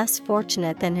those less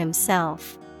fortunate than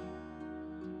himself.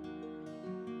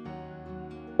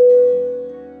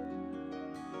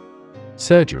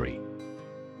 Surgery.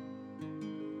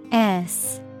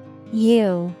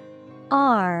 S-U-R-G-E-R-Y.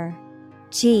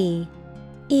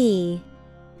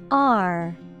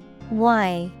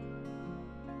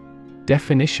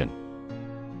 Definition: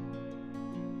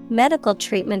 medical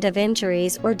treatment of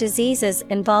injuries or diseases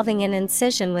involving an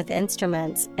incision with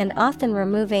instruments and often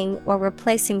removing or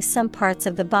replacing some parts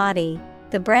of the body,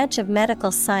 the branch of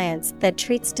medical science that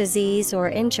treats disease or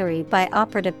injury by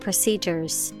operative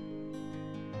procedures.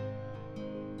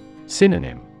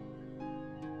 Synonym: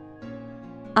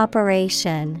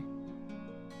 operation,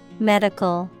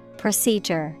 medical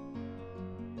procedure.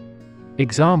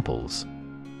 Examples: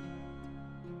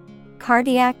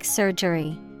 cardiac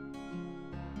surgery,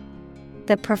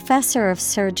 the professor of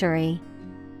surgery.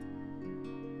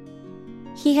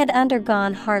 He had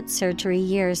undergone heart surgery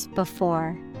years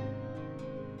before.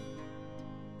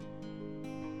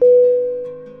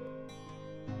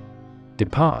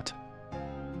 Depart.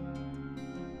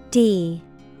 D-E-P-A-R-T.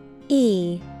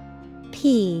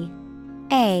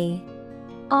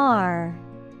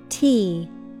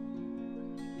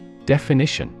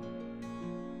 Definition: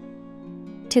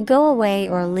 to go away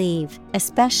or leave,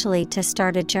 especially to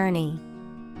start a journey.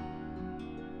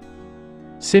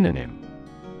 Synonym: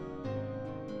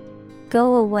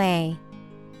 go away,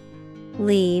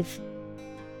 leave,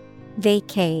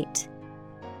 vacate.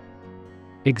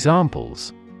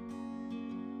 Examples: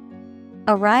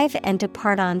 arrive and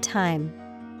depart on time.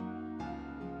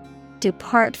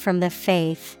 Depart from the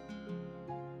faith.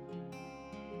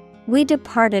 We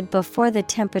departed before the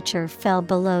temperature fell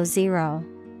below zero.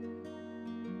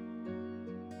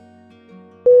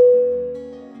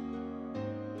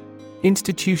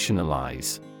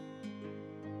 Institutionalize.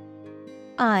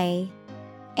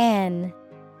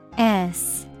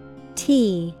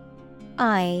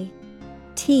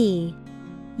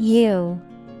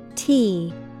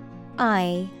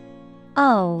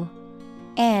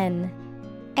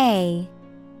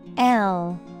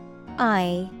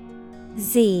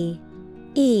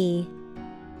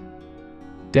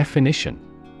 Definition: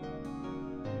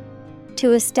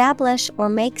 to establish or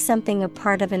make something a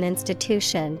part of an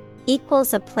institution,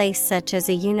 equals a place such as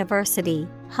a university,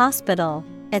 hospital,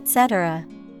 etc.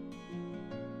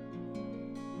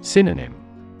 Synonym: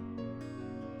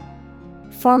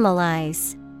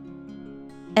 formalize,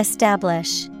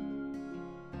 establish,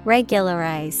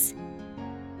 regularize.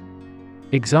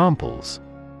 Examples: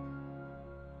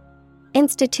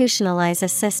 institutionalize a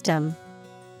system.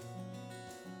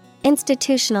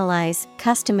 Institutionalize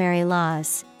customary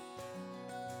laws.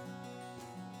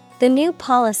 The new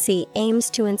policy aims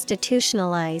to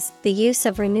institutionalize the use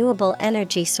of renewable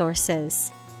energy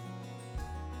sources.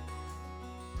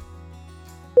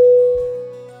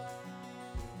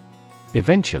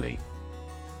 Eventually.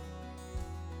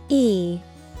 Eventually.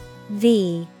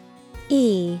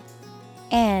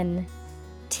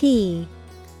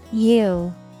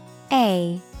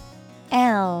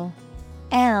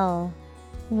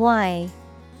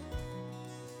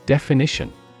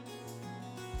 Definition.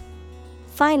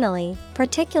 Finally,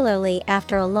 particularly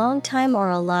after a long time or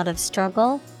a lot of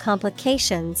struggle,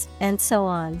 complications, and so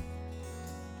on.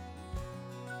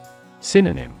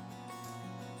 Synonym.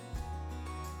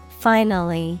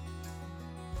 Finally.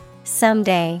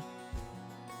 Someday.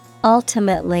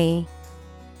 Ultimately.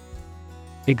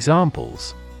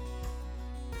 Examples.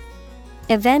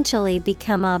 Eventually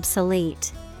become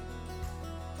obsolete.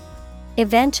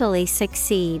 Eventually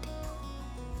succeed.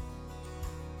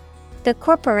 The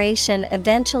corporation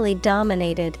eventually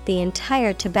dominated the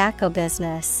entire tobacco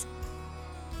business.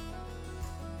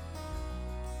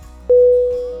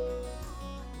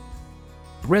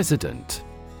 Resident.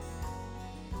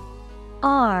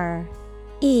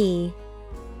 R-E-S-I-D-E-N-T.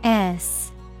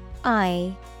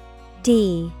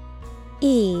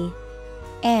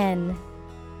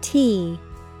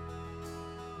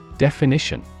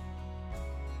 Definition.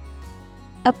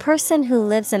 A person who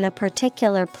lives in a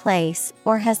particular place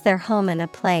or has their home in a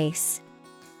place.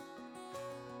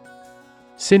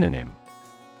 Synonym.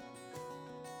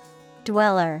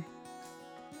 Dweller,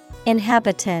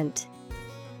 inhabitant,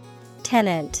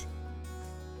 tenant.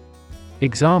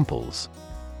 Examples.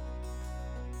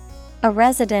 A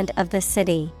resident of the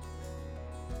city.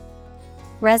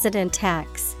 Resident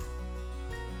tax.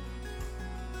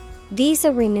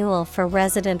 Visa renewal for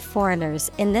resident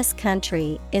foreigners in this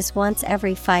country is once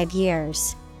every 5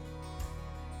 years.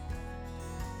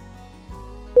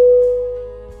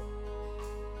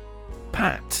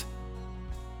 Pat.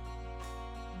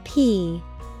 P-A-T.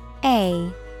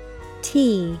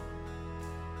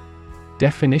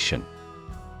 Definition.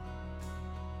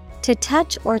 To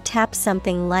touch or tap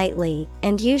something lightly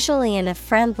and usually in a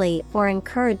friendly or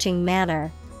encouraging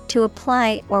manner. To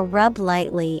apply or rub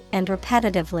lightly and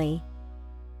repetitively.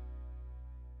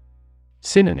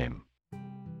 Synonym.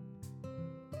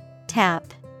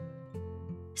 Tap,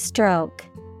 stroke,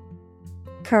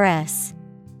 caress.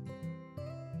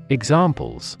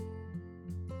 Examples.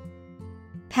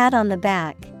 Pat on the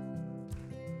back.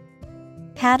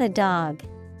 Pat a dog.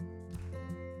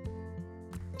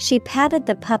 She patted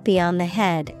the puppy on the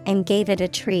head and gave it a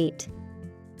treat.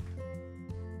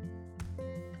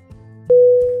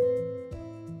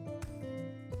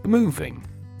 Moving.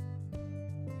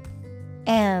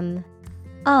 M-O-V-I-N-G.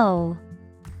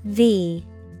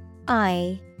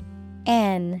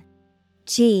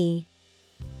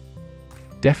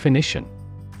 Definition.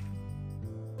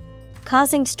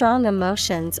 Causing strong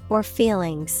emotions or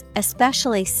feelings,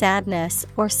 especially sadness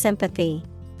or sympathy.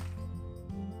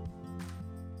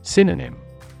 Synonym.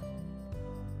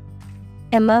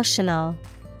 Emotional,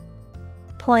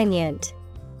 poignant,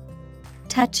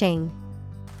 touching.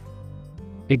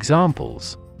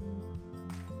 Examples.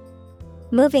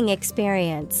 Moving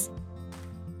experience.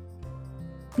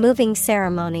 Moving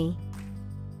ceremony.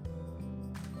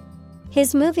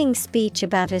 His moving speech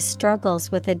about his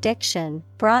struggles with addiction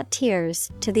brought tears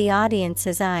to the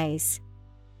audience's eyes.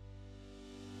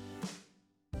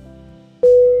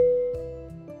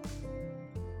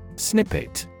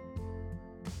 Snippet.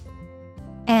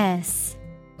 S-N-I-P-P-E-T.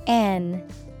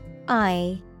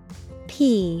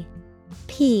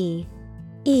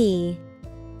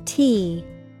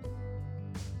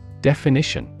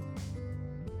 Definition.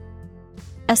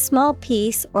 A small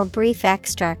piece or brief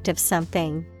extract of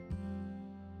something.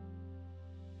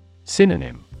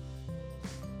 Synonym.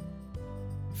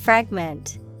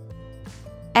 Fragment,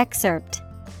 excerpt,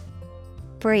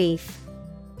 brief.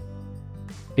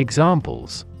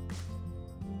 Examples.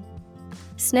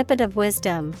 Snippet of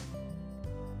wisdom.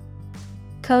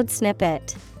 Code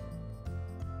snippet.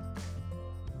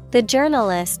 The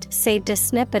journalist saved a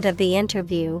snippet of the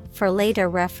interview for later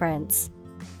reference.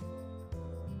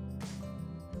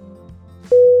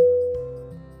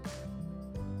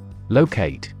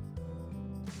 Locate.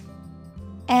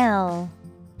 L-O-C-A-T-E.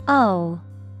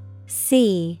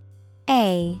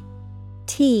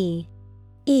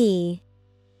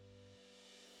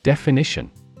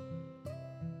 Definition.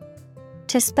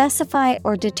 To specify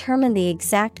or determine the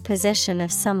exact position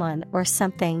of someone or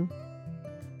something.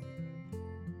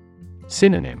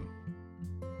 Synonym.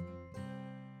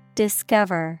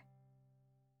 Discover,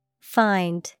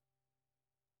 find,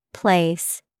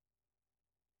 place.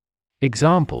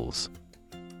 Examples.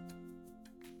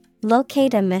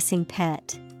 Locate a missing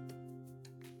pet.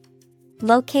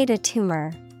 Locate a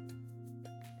tumor.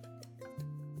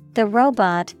 The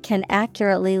robot can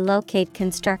accurately locate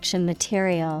construction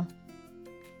material.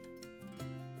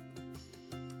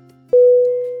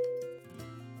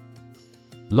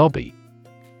 Lobby.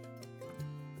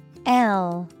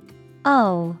 L-O-B-B-Y.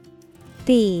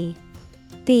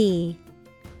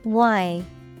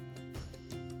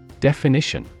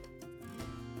 Definition: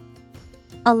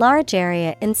 a large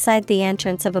area inside the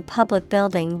entrance of a public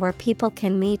building where people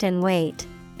can meet and wait.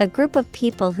 A group of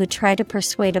people who try to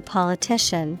persuade a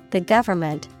politician, the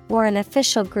government, or an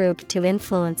official group to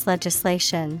influence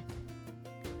legislation.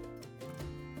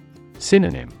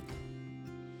 Synonym: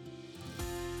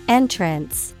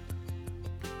 entrance,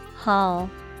 hall,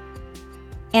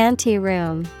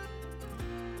 anteroom.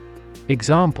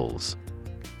 Examples: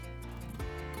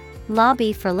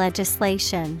 lobby for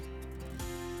legislation,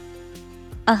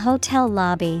 a hotel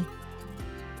lobby.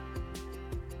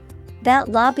 That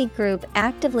lobby group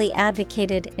actively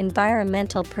advocated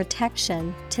environmental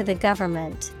protection to the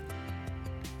government.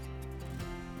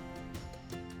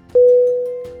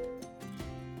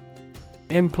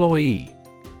 Employee.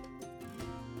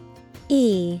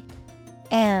 E-M-P-L-O-Y-E.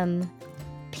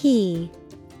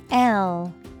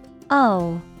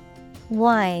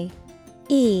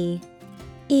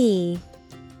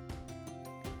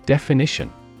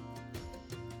 Definition: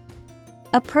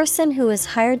 a person who is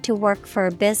hired to work for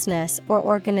a business or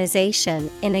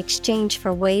organization in exchange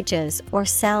for wages or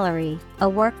salary, a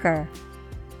worker.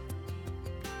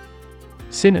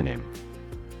 Synonym: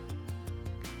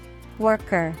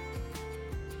 worker,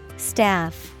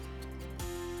 staff,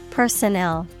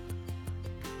 personnel.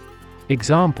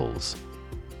 Examples: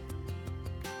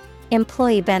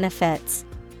 employee benefits,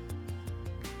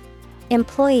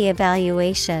 employee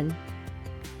evaluation.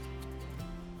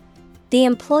 The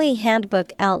employee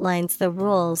handbook outlines the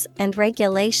rules and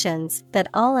regulations that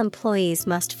all employees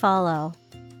must follow.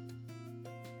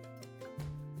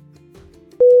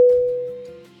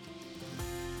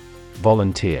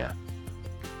 Volunteer.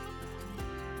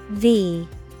 V-O-L-U-N-T-E-E-R.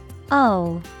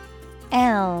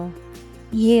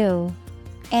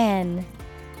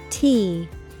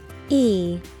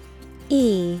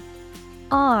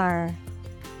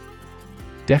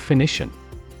 Definition: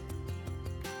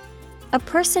 a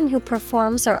person who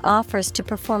performs or offers to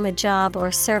perform a job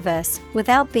or service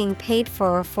without being paid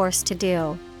for or forced to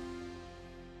do.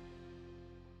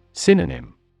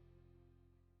 Synonym: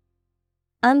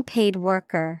 unpaid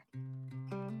worker,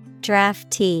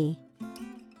 draftee,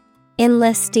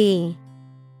 enlistee.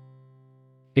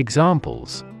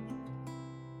 Examples: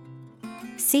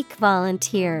 seek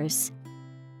volunteers,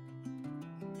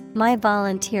 my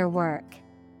volunteer work.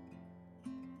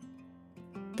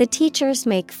 The teachers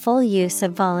make full use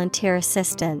of volunteer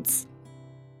assistance.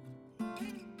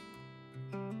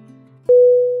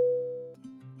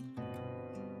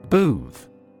 Booth.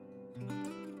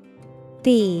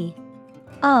 B-O-O-T-H.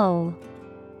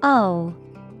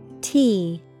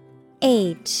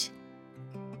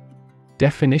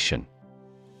 Definition: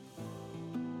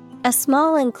 a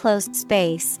small enclosed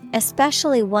space,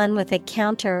 especially one with a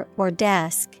counter or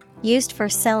desk, used for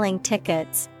selling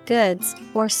tickets, goods,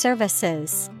 or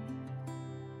services.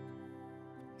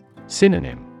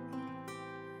 Synonym: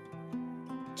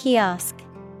 kiosk,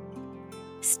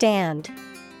 stand,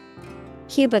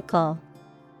 cubicle.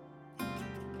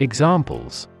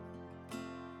 Examples: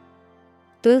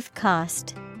 booth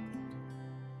cost,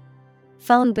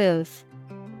 phone booth.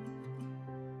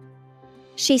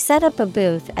 She set up a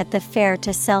booth at the fair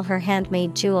to sell her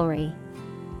handmade jewelry.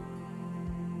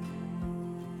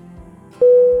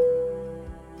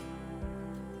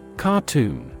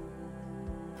 Cartoon.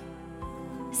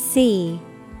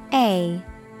 C-A-R-T-O-O-N.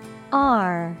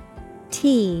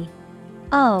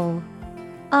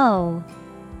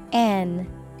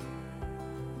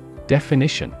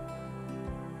 Definition: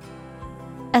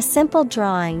 a simple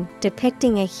drawing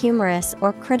depicting a humorous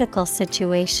or critical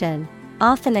situation,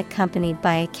 often accompanied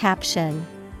by a caption.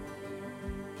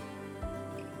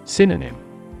 Synonym: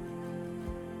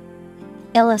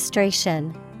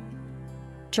 illustration,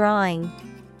 drawing,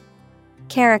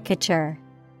 caricature.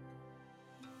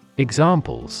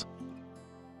 Examples: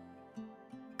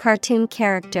 cartoon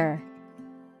character,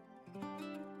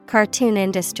 cartoon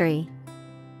industry.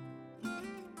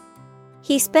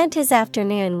 He spent his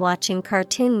afternoon watching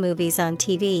cartoon movies on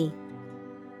TV.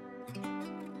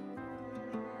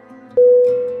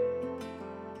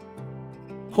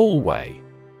 Hallway.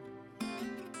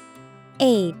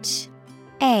 H-A-L-L-W-A-Y.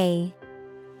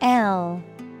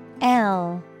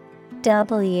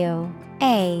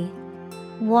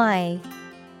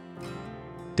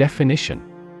 Definition: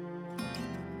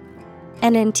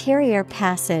 an interior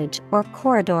passage or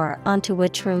corridor onto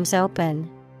which rooms open.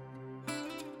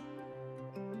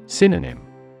 Synonym: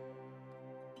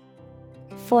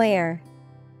 foyer,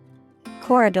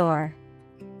 corridor,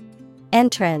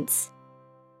 entrance.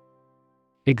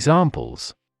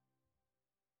 Examples: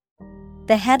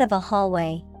 the head of a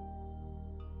hallway.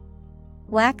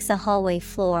 Wax a hallway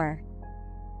floor.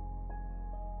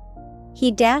 He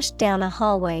dashed down a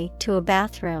hallway to a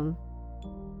bathroom.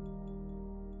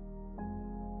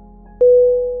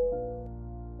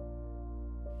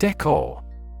 Decor.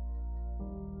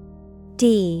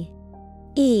 D-E-C-O-R.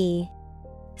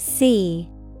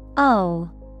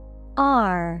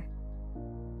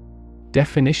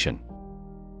 Definition: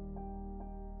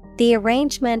 the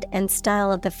arrangement and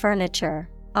style of the furniture,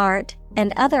 art,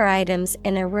 and other items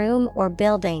in a room or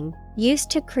building, used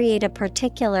to create a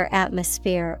particular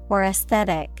atmosphere or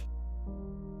aesthetic.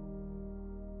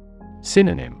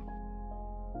 Synonym: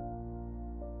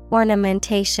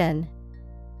 ornamentation,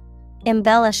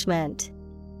 embellishment,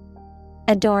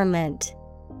 adornment.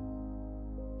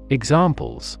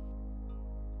 Examples: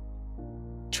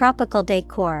 tropical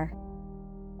decor,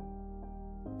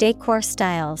 decor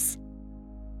styles.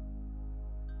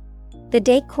 The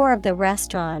decor of the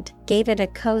restaurant gave it a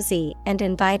cozy and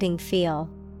inviting feel.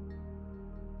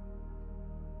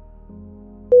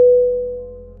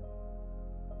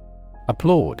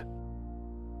 Applaud.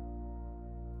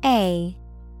 A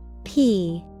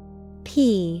P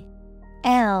P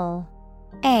L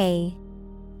A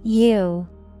U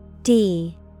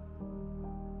D.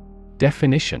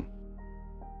 Definition: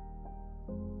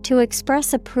 to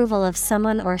express approval of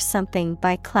someone or something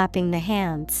by clapping the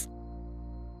hands.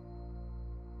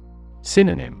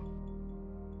 Synonym: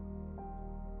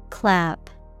 clap,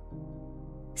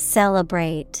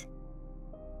 celebrate,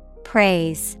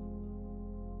 praise.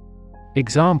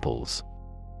 Examples: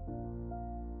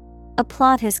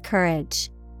 applaud his courage.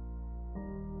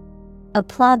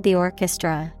 Applaud the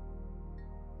orchestra.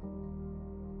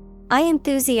 I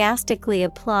enthusiastically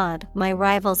applaud my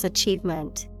rival's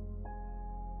achievement.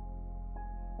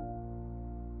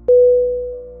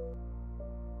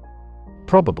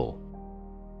 Probable.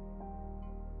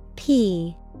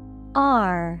 P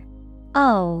R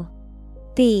O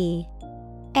B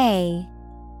A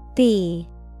B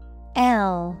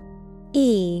L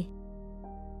E.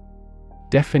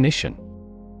 Definition: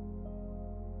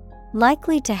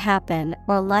 likely to happen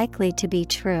or likely to be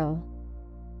true.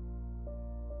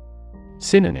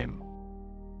 Synonym: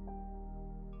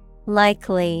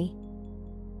 likely,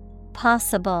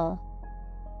 possible,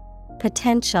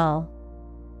 potential.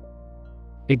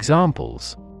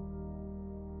 Examples: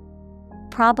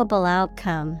 probable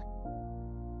outcome,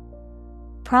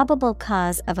 probable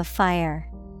cause of a fire.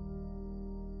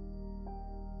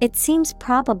 It seems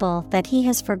probable that he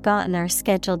has forgotten our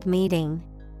scheduled meeting.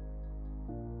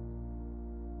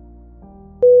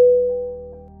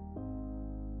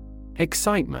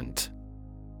 Excitement.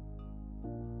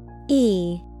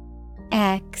 E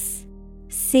X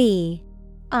C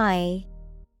I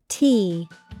T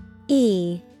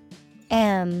E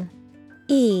M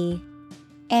E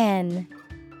N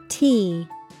T.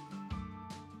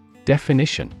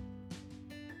 Definition: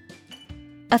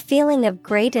 a feeling of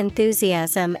great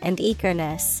enthusiasm and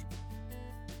eagerness.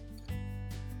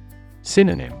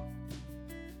 Synonym: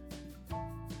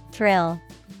 thrill,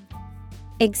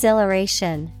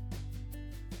 exhilaration,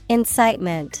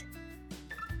 incitement.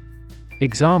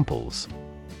 Examples: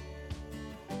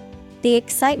 the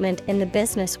excitement in the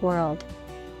business world.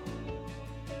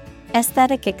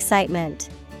 Aesthetic excitement.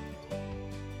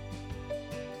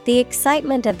 The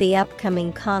excitement of the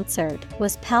upcoming concert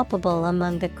was palpable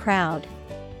among the crowd.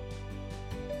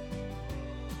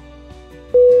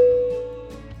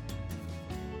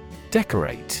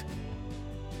 Decorate.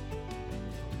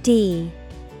 D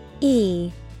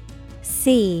E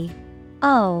C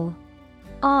O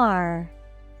R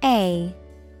A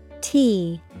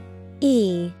T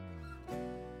E.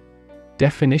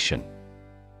 Definition: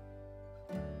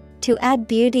 to add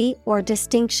beauty or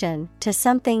distinction to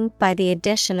something by the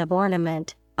addition of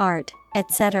ornament, art,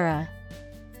 etc.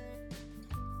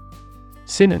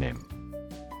 Synonym: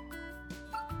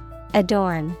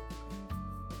 adorn,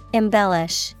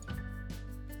 embellish,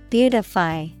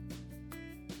 beautify.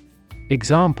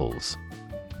 Examples: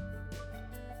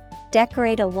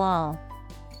 decorate a wall.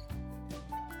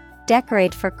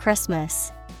 Decorate for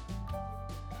Christmas.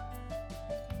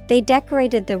 They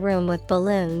decorated the room with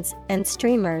balloons and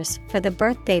streamers for the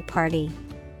birthday party.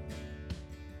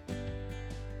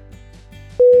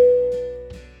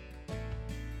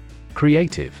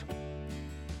 Creative.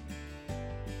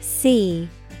 C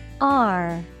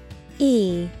R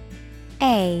E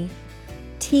A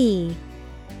T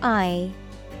I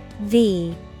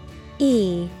V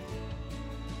E.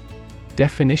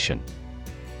 Definition: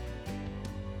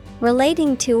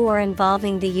 relating to or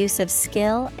involving the use of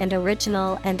skill and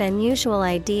original and unusual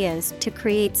ideas to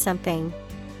create something,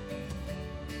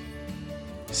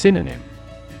 Synonym: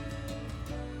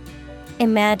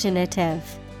 imaginative,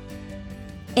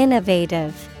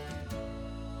 innovative,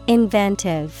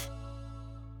 inventive.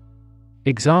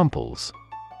 Examples: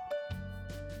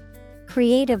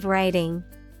 creative writing,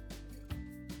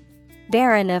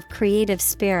 barren of creative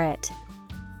spirit.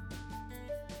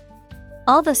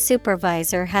 All the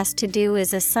supervisor has to do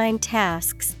is assign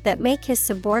tasks that make his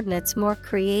subordinates more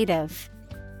creative.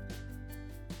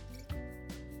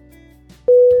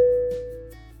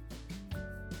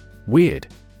 Weird.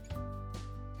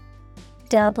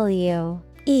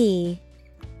 W-E-I-R-D.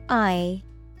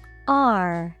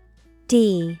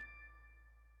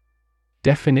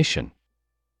 Definition: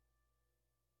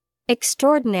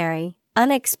 extraordinary,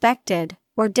 unexpected,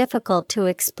 or difficult to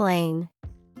explain.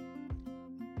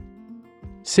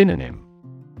 Synonym: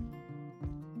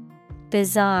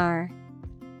 Bizarre,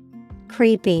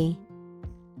 creepy,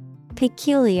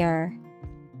 peculiar.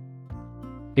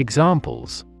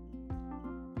 Examples: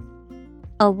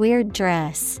 a weird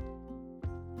dress.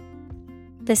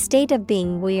 The state of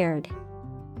being weird.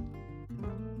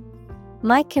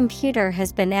 My computer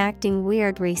has been acting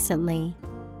weird recently.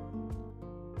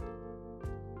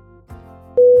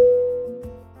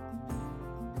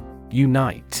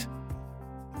 Unite.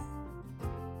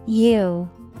 U-N-I-T-E.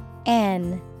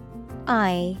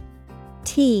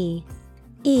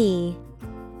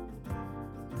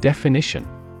 Definition: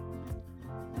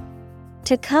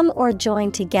 to come or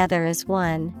join together as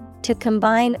one, to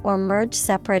combine or merge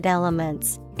separate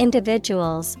elements,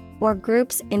 individuals, or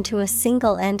groups into a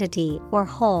single entity or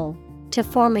whole, to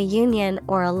form a union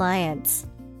or alliance.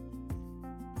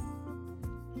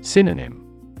 Synonym: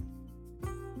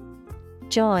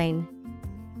 join,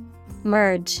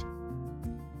 merge,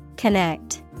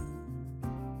 connect.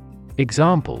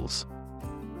 Examples: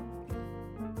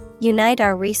 unite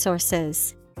our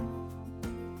resources.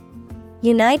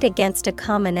 Unite against a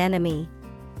common enemy.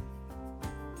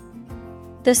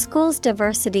 The school's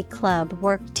diversity club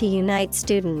worked to unite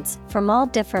students from all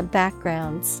different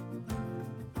backgrounds.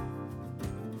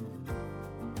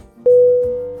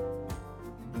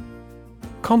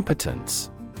 Competence.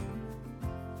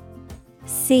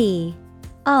 C-O-M-P-E-T-E-N-C-E.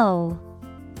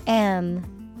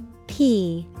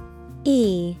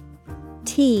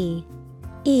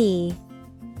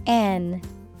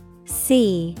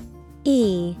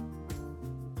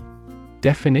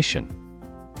 Definition: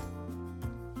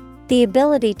 the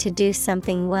ability to do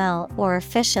something well or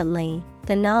efficiently,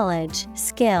 the knowledge,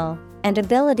 skill, and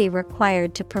ability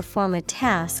required to perform a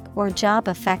task or job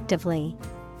effectively.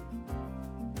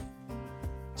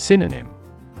 Synonym: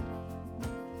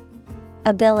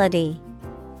 ability,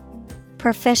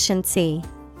 proficiency,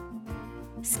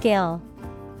 skill.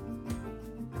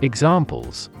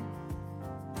 Examples: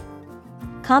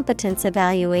 competence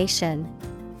evaluation.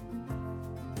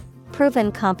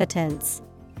 Proven competence.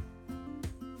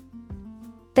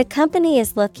 The company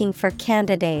is looking for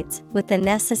candidates with the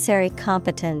necessary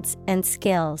competence and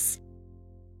skills.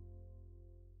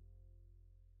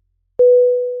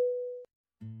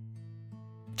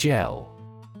 Gel.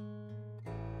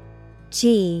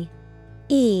 G-E-L.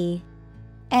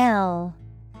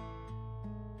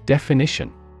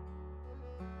 Definition: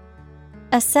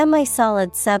 a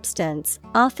semi-solid substance,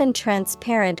 often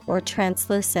transparent or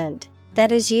translucent, that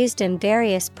is used in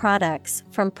various products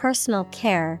from personal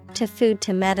care to food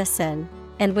to medicine,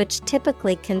 and which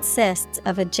typically consists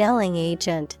of a gelling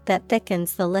agent that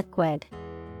thickens the liquid.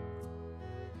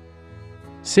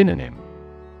 Synonym: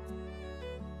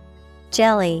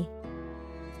 jelly,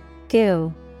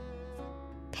 goo,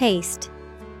 paste.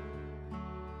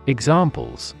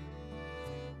 Examples: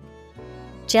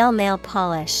 gel nail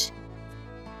polish,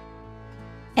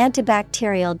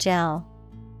 antibacterial gel.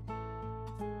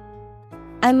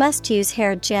 I must use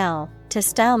hair gel to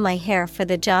style my hair for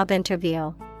the job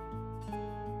interview.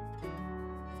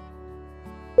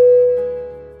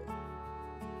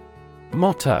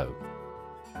 Motto.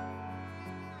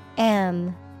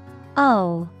 M-O-T-T-O.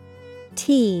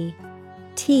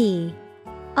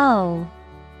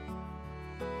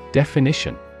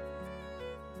 Definition: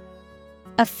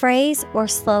 a phrase or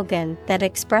slogan that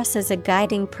expresses a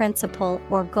guiding principle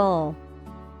or goal.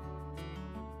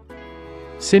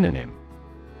 Synonym: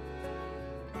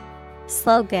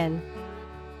 slogan,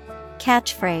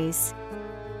 catchphrase,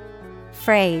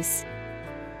 phrase.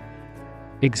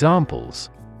 Examples: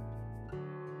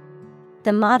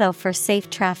 the motto for safe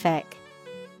traffic.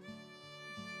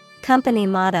 Company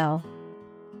motto.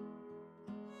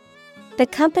 The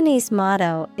company's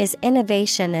motto is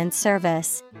innovation and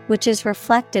service, which is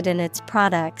reflected in its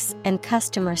products and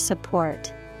customer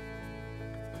support.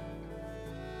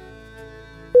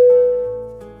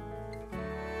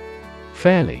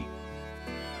 Fairly.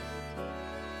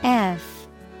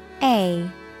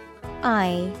 Fairly.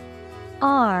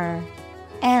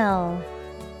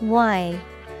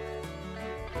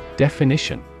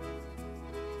 Definition.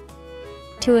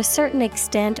 To a certain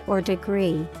extent or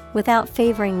degree, without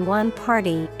favoring one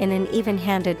party in an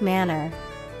even-handed manner.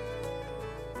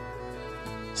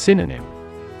 Synonym.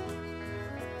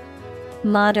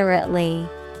 Moderately,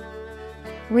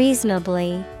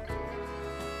 reasonably,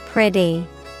 pretty.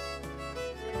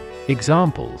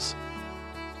 Examples.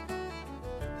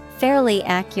 Fairly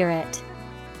accurate.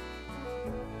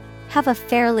 Have a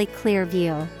fairly clear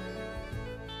view.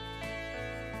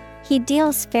 He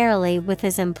deals fairly with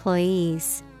his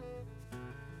employees.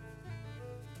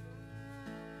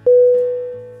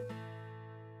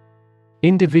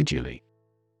 Individually.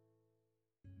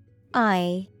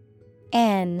 Individually.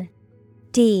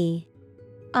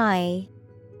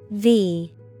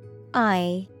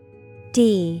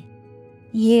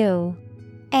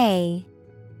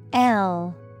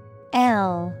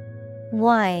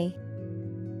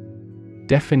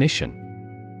 Definition.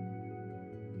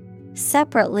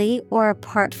 Separately or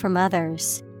apart from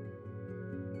others.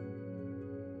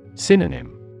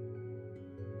 Synonym.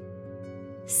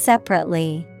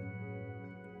 Separately.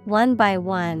 One by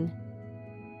one.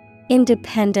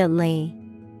 Independently.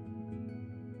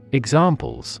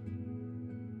 Examples.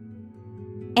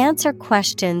 Answer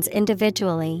questions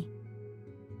individually.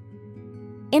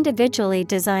 Individually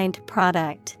designed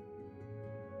product.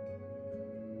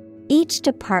 Each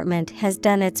department has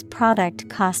done its product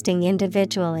costing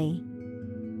individually.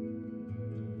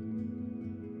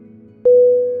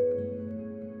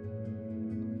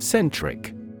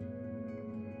 Centric.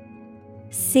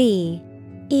 CENTRIC.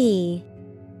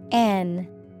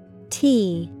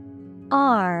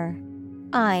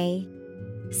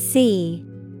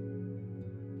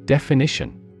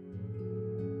 Definition.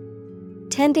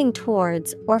 Tending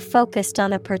towards or focused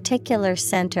on a particular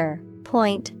center,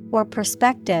 point, or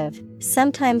perspective,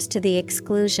 sometimes to the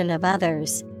exclusion of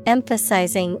others,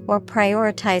 emphasizing or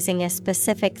prioritizing a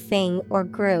specific thing or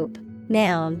group.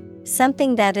 Noun,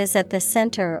 something that is at the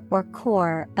center or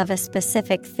core of a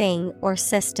specific thing or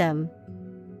system.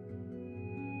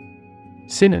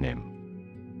 Synonym.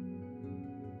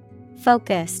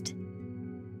 Focused,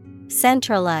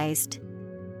 centralized,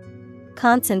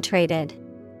 concentrated.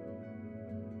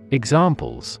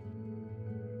 Examples.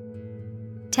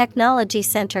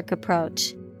 Technology-centric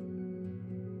approach.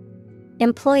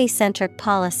 Employee-centric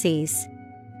policies.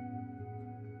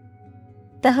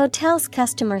 The hotel's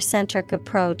customer-centric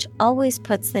approach always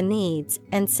puts the needs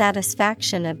and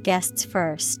satisfaction of guests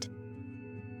first.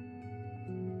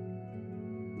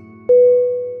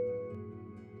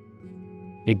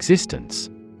 Existence.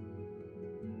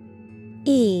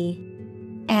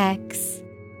 EXISTENCE.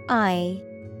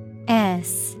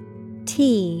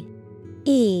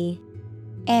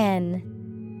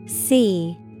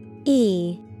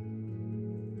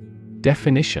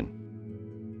 Definition.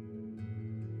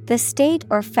 The state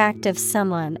or fact of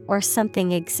someone or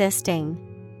something existing.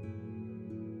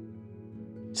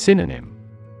 Synonym.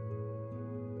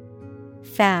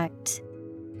 Fact,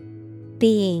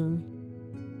 being,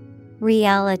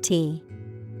 reality.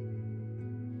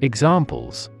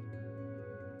 Examples.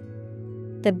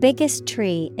 The biggest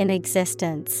tree in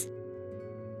existence.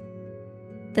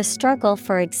 The struggle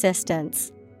for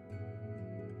existence.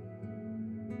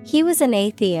 He was an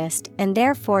atheist and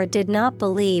therefore did not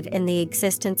believe in the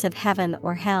existence of heaven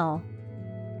or hell.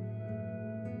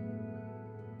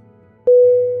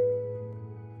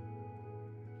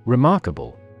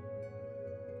 Remarkable.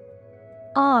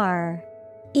 REMARKABLE.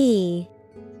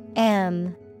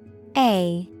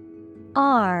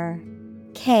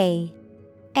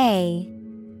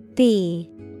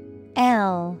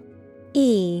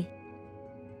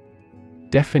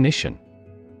 Definition.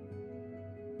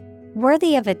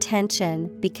 Worthy of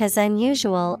attention because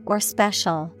unusual or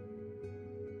special.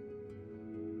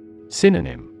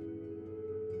 Synonym.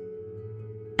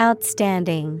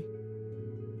 Outstanding,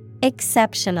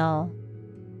 exceptional,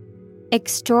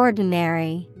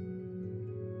 extraordinary.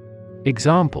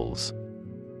 Examples.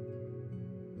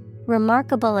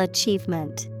 Remarkable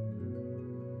achievement.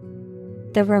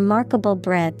 The remarkable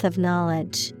breadth of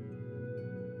knowledge.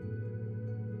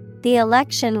 The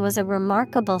election was a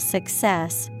remarkable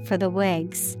success for the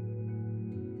Whigs.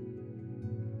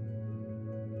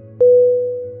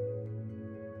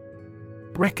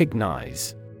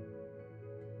 Recognize.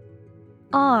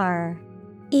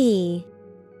 RECOGNIZE.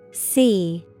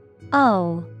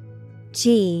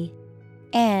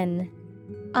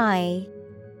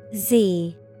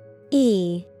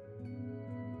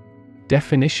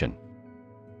 Definition.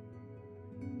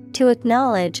 To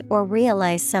acknowledge or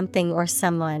realize something or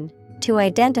someone, to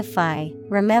identify,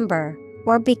 remember,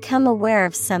 or become aware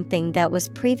of something that was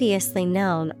previously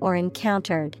known or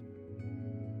encountered.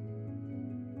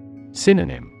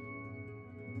 Synonym: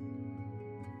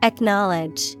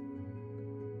 Acknowledge,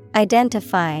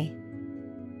 identify,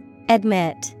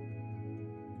 admit.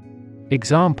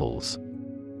 Examples: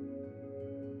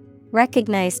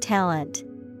 Recognize talent,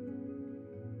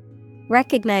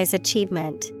 recognize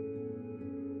achievement.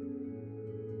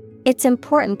 It's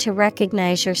important to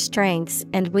recognize your strengths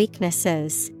and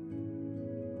weaknesses.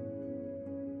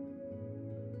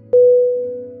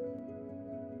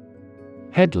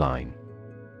 Headline: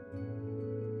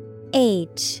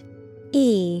 Headline.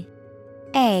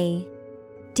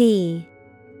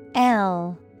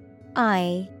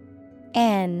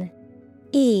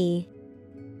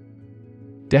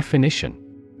 Definition: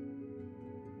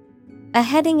 A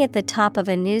heading at the top of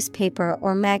a newspaper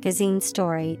or magazine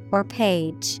story or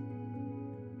page.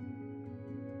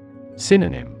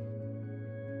 Synonym: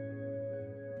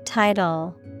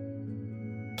 Title,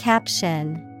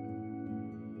 caption.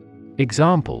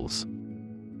 Examples: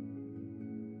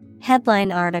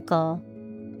 Headline article,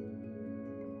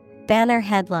 banner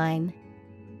headline.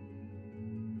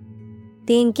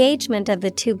 The engagement of the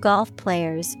two golf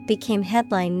players became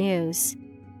headline news.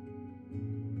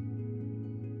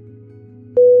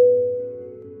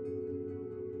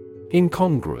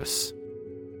 Incongruous.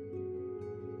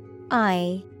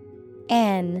 Incongruous.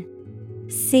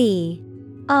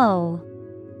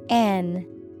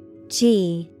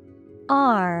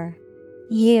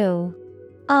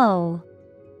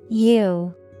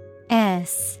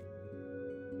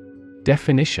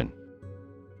 Definition: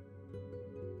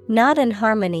 Not in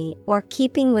harmony or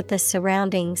keeping with the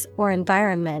surroundings or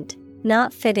environment,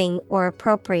 not fitting or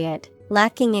appropriate,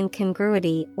 lacking in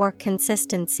congruity or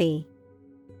consistency.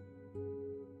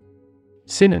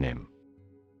 Synonym: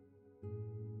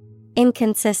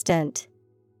 Inconsistent,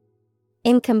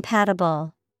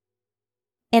 incompatible,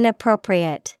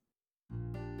 inappropriate.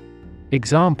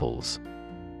 Examples: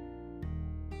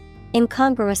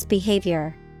 Incongruous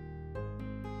behavior,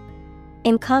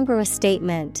 incongruous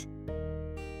statement.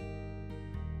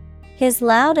 His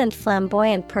loud and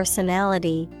flamboyant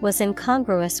personality was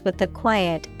incongruous with the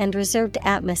quiet and reserved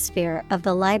atmosphere of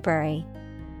the library.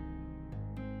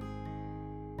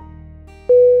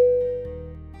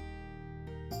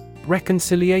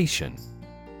 Reconciliation.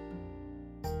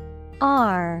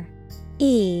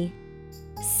 Reconciliation.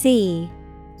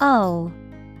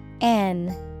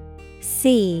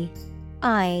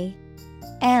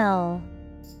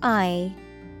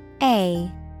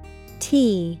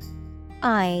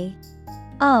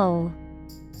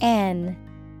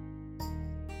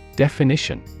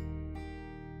 Definition: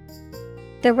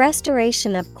 The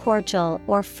restoration of cordial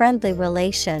or friendly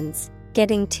relations,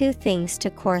 getting two things to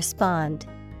correspond.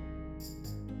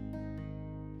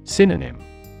 Synonym: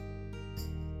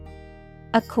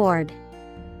 Accord,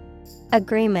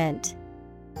 agreement,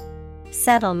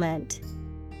 settlement.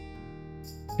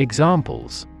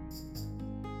 Examples: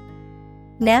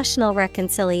 National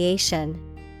reconciliation,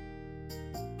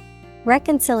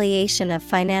 reconciliation of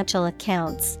financial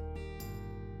accounts.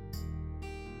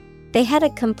 They had a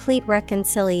complete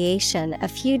reconciliation a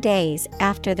few days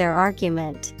after their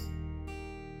argument.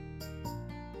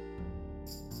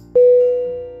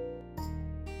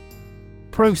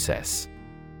 Process.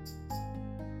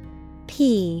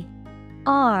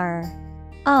 Process.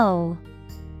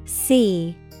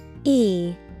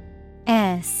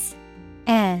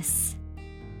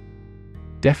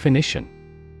 Definition: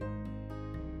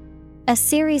 A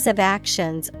series of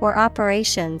actions or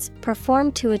operations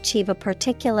performed to achieve a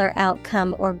particular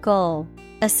outcome or goal,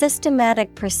 a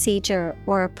systematic procedure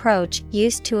or approach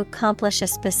used to accomplish a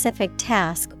specific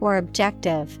task or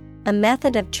objective, a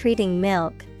method of treating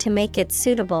milk to make it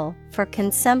suitable for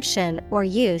consumption or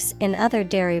use in other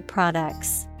dairy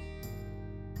products.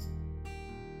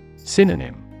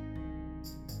 Synonym: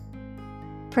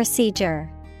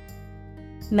 Procedure,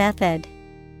 method,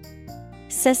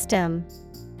 system.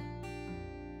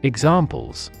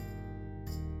 Examples: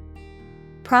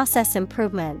 Process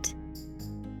improvement,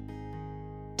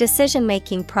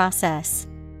 decision-making process.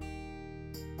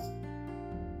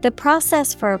 The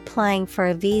process for applying for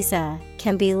a visa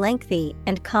can be lengthy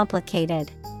and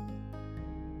complicated.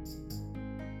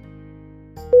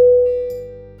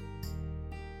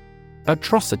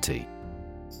 Atrocity.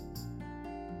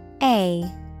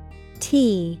 A-T-R-O-C-I-T-Y.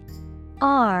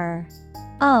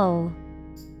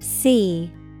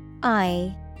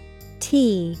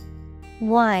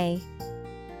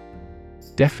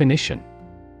 Definition: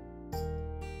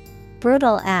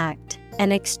 Brutal act,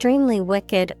 an extremely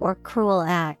wicked or cruel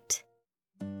act.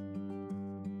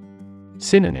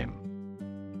 Synonym: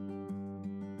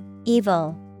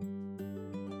 Evil,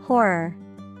 horror,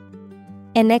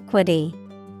 iniquity.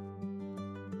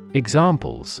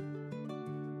 Examples: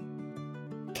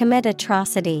 Commit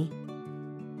atrocity,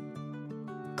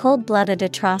 cold-blooded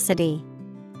atrocity.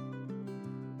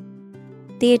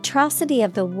 The atrocity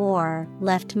of the war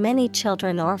left many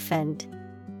children orphaned.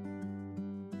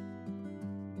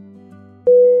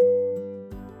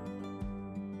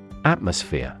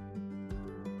 Atmosphere.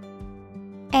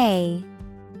 A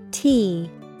T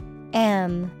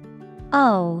M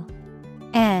O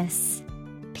S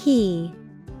P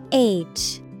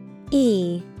H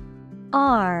E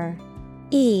R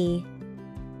E.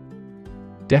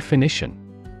 Definition: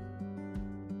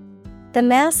 The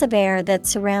mass of air that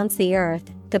surrounds the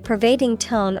earth, the pervading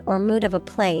tone or mood of a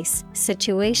place,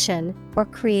 situation, or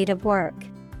creative work.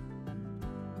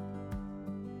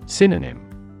 Synonym: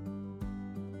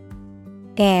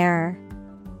 Air,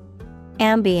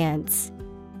 ambience,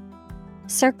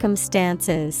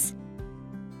 circumstances.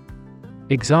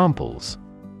 Examples: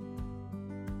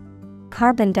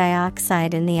 Carbon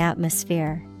dioxide in the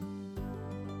atmosphere.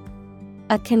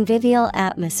 A convivial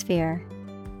atmosphere.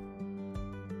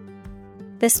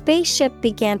 The spaceship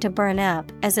began to burn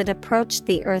up as it approached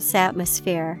the Earth's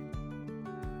atmosphere.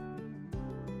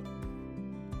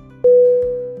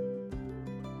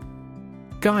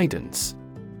 Guidance.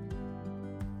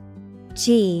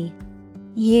 G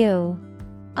U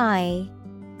I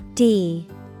D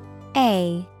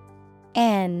A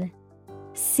N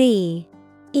C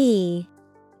E.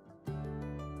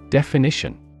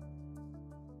 Definition: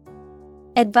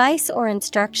 Advice or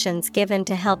instructions given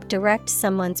to help direct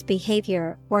someone's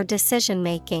behavior or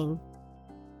decision-making.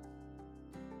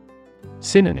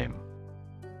 Synonym: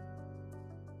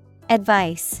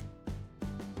 Advice,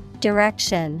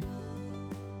 direction,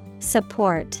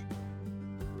 support.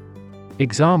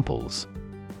 Examples: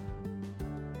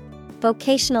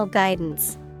 Vocational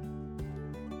guidance,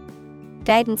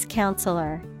 guidance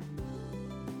counselor.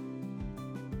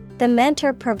 The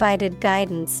mentor provided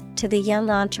guidance to the young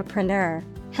entrepreneur,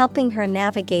 helping her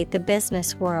navigate the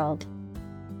business world.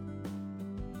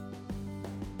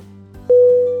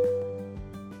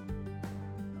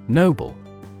 Noble.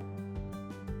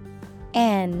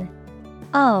 N-O-B-L-E.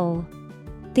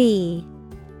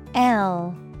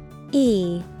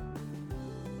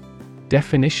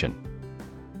 Definition: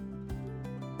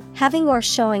 Having or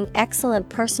showing excellent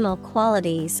personal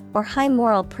qualities or high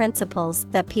moral principles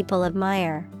that people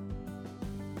admire.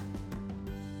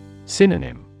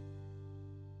 Synonym: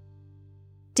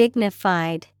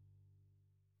 Dignified,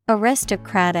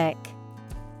 aristocratic,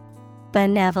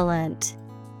 benevolent.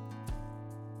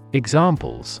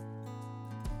 Examples: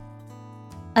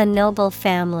 A noble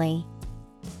family.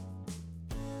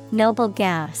 Noble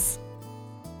gas.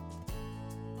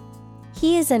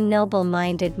 He is a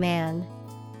noble-minded man.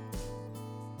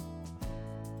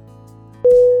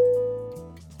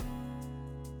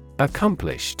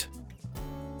 Accomplished.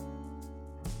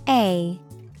 A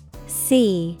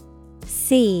C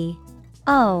C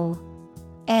O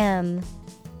M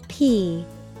P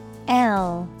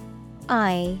L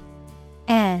I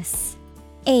S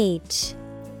H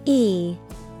E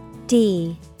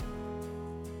D.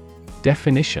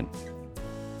 Definition: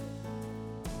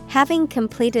 Having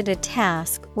completed a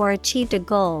task or achieved a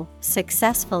goal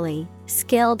successfully,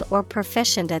 skilled or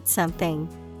proficient at something.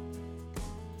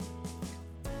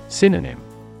 Synonym: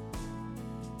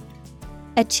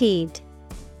 Achieved,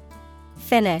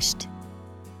 finished,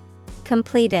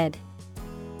 completed.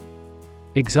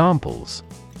 Examples: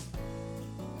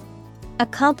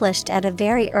 Accomplished at a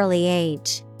very early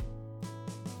age.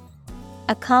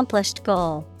 Accomplished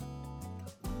goal.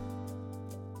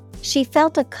 She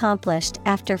felt accomplished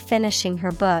after finishing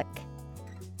her book.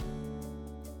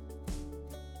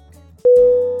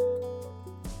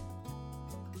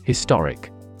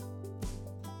 Historic.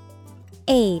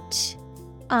 H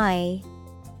I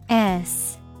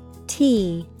S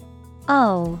T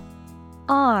O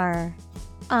R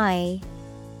I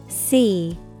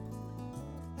C.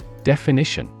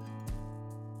 Definition: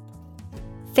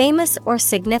 Famous or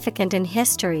significant in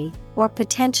history, or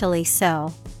potentially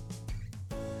so.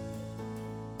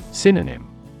 Synonym: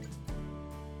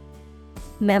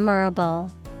 Memorable,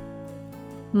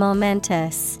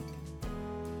 momentous,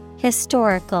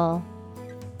 historical.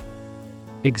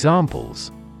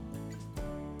 Examples: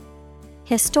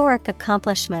 Historic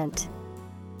accomplishment.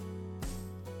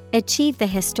 Achieve the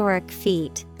historic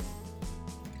feat.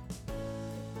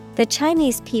 The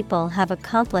Chinese people have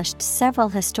accomplished several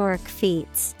historic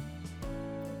feats.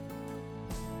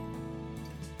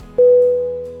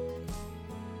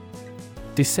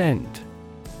 Descend.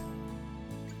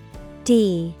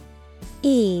 D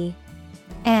E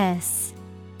S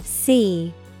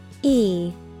C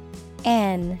E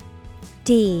N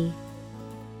D.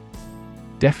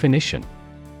 Definition: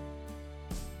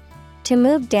 To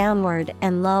move downward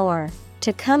and lower,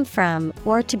 to come from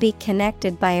or to be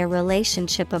connected by a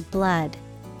relationship of blood.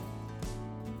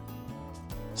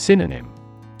 Synonym: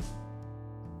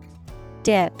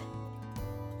 Dip,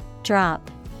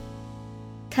 drop,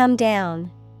 come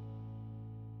down.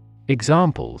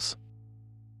 Examples: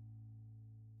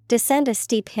 Descend a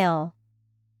steep hill.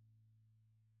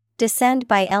 Descend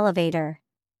by elevator.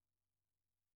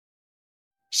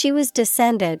 She was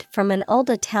descended from an old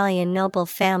Italian noble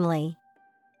family.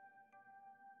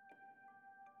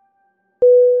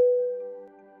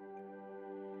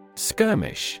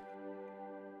 Skirmish.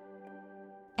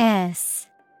 S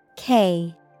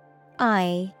K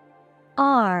I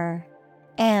R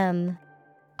M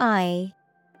I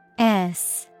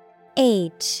S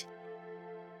H.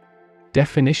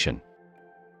 Definition: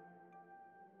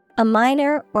 A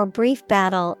minor or brief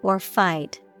battle or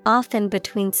fight, often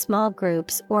between small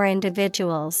groups or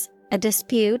individuals, a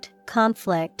dispute,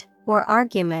 conflict, or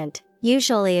argument,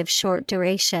 usually of short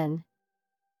duration.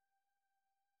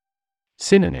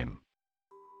 Synonym: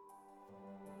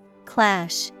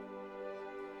 Clash,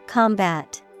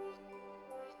 combat,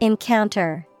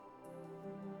 encounter.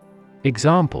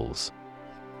 Examples: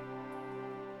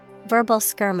 Verbal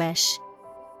skirmish,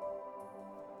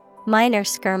 minor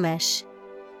skirmish.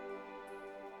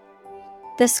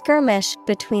 The skirmish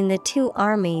between the two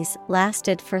armies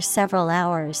lasted for several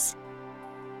hours.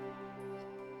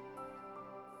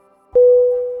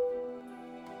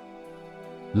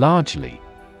 Largely.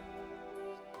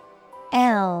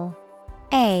 L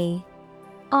A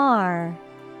R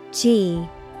G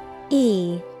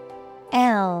E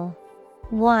L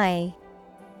Y.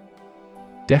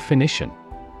 Definition: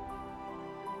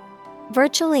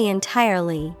 Virtually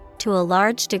entirely, to a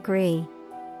large degree.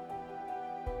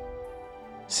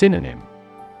 Synonym: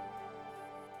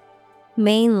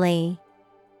 Mainly,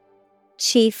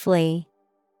 chiefly,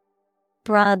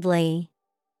 broadly.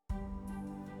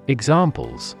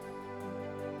 Examples: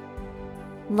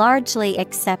 Largely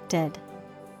accepted.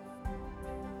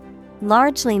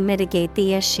 Largely mitigate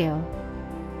the issue.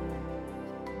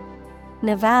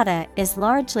 Nevada is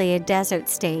largely a desert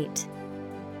state.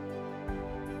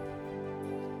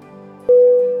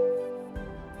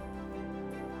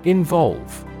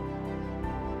 Involve.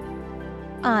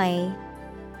 I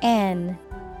N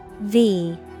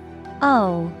V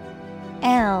O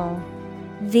L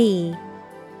V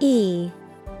E.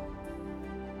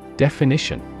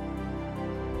 Definition: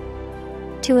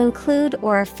 To include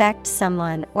or affect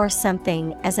someone or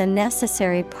something as a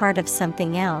necessary part of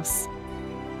something else.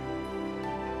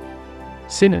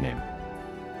 Synonym: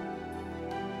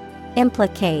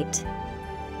 Implicate,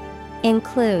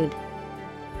 include,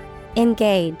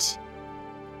 engage.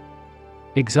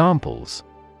 Examples: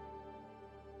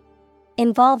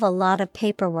 Involve a lot of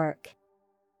paperwork.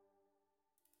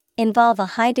 Involve a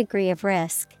high degree of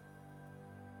risk.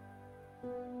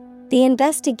 The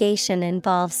investigation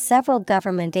involves several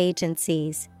government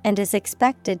agencies and is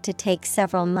expected to take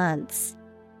several months.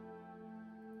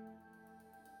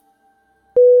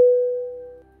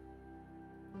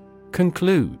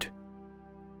 Conclude.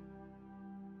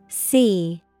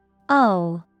 C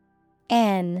O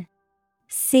N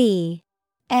C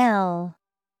L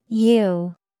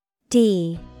U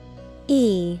D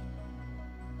E.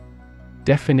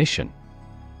 Definition: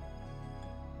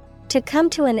 To come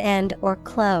to an end or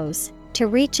close, to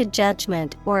reach a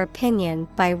judgment or opinion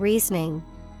by reasoning.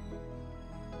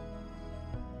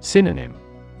 Synonym: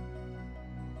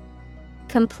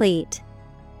 Complete,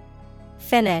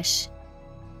 finish,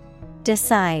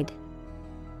 decide.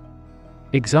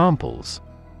 Examples: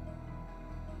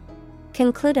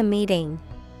 Conclude a meeting.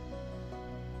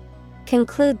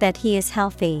 Conclude that he is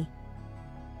healthy.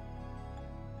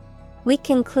 We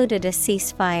concluded a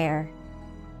ceasefire.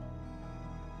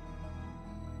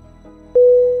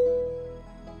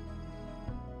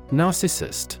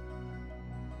 Narcissist.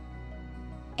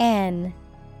 N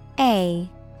A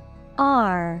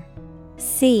R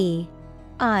C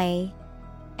I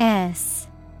S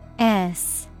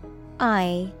S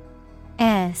I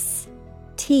S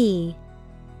T.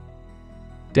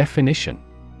 Definition: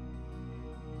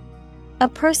 A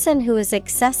person who is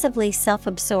excessively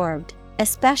self-absorbed,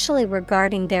 especially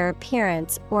regarding their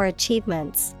appearance or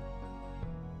achievements.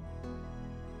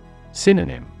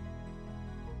 Synonym: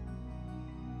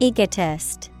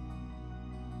 Egotist,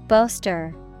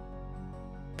 boaster,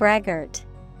 braggart.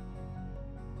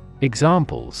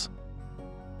 Examples: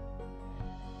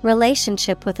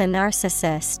 Relationship with a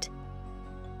narcissist.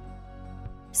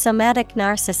 Somatic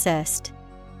narcissist.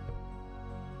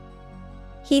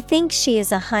 He thinks she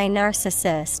is a high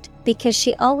narcissist because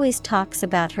she always talks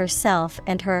about herself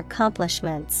and her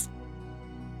accomplishments.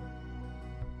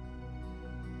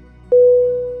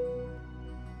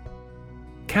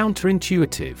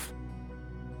 Counterintuitive.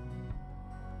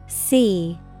 Counterintuitive.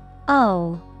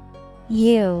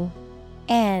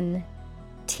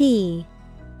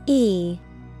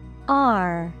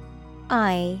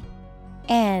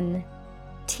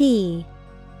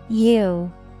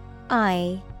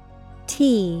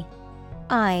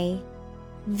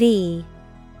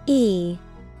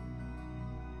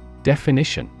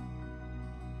 Definition.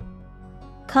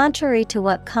 Contrary to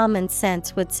what common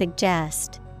sense would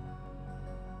suggest.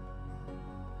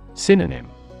 Synonym.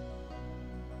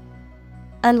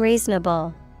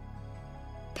 Unreasonable,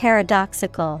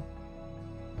 paradoxical,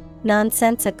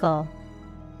 nonsensical.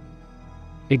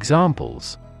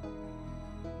 Examples.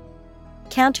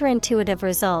 Counterintuitive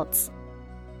results.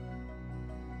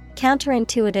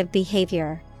 Counterintuitive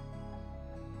behavior.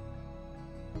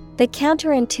 The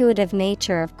counterintuitive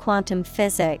nature of quantum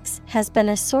physics has been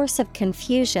a source of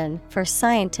confusion for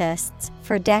scientists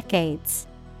for decades.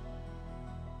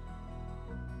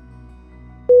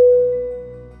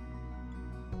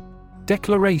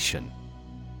 Declaration.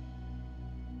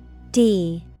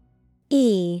 Declaration.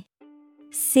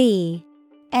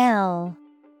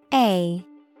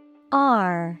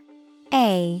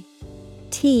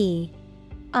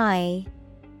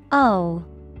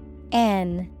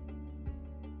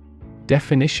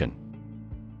 Definition.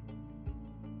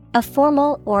 A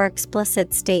formal or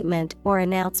explicit statement or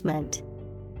announcement.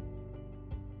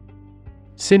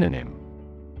 Synonym.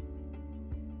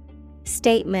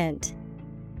 Statement,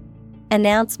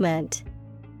 announcement,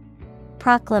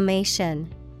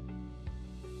 proclamation.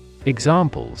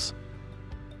 Examples.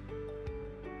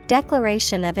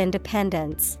 Declaration of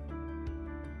Independence.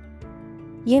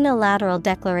 Unilateral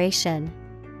declaration.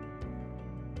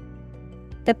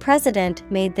 The President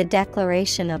made the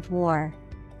declaration of war.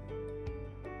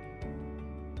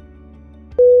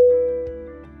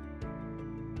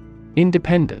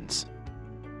 Independence.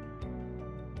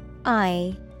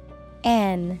 INDEPENDence.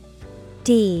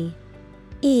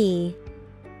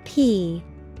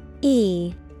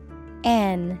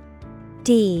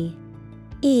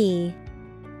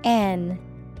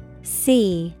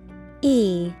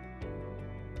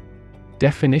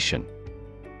 Definition.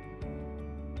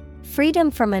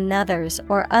 Freedom from another's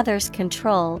or others'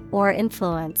 control or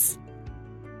influence.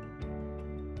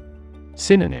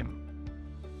 Synonym.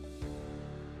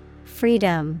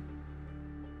 Freedom,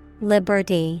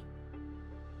 liberty,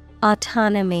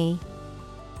 autonomy.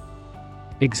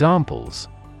 Examples.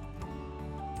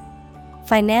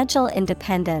 Financial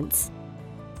independence.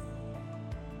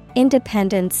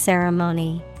 Independence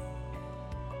ceremony.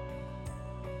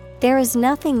 There is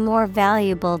nothing more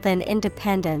valuable than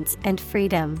independence and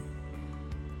freedom.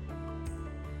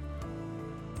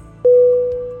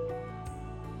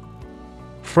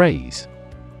 Phrase.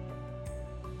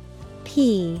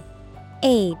 Phrase.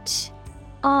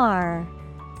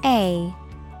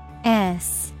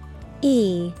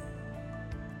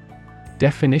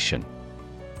 Definition.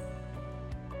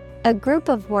 A group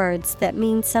of words that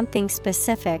mean something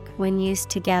specific when used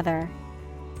together.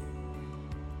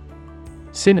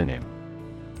 Synonym.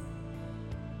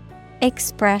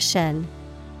 Expression,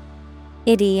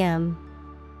 idiom,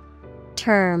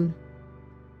 term.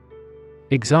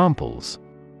 Examples.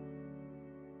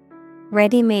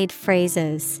 Ready-made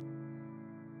phrases.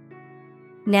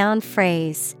 Noun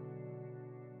phrase.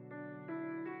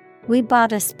 We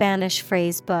bought a Spanish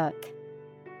phrase book.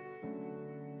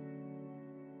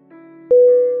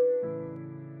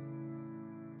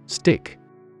 Stick.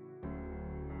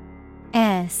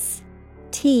 S-T-I-C-K.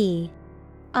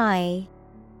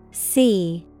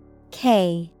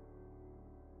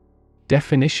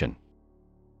 Definition.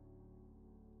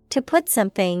 To put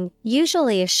something,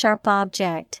 usually a sharp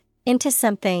object, into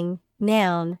something,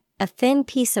 noun, a thin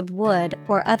piece of wood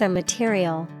or other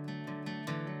material.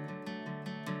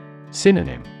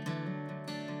 Synonym.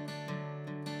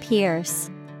 Pierce,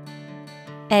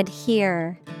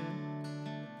 adhere,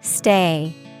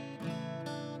 stay.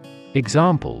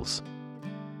 Examples.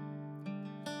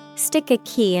 Stick a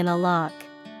key in a lock.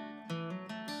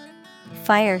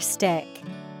 Fire stick.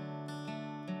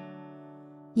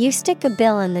 You stick a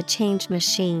bill in the change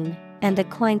machine, and the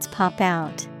coins pop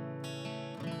out.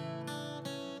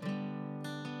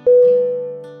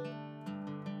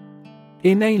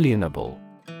 Inalienable.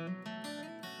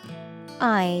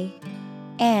 INALIENABLE.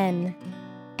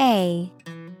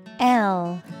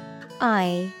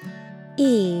 I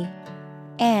E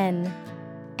N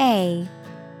A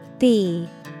B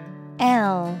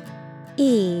L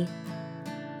E.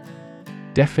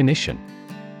 Definition: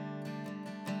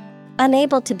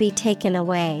 unable to be taken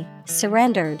away,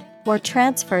 surrendered, or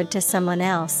transferred to someone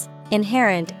else,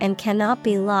 inherent and cannot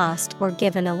be lost or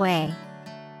given away.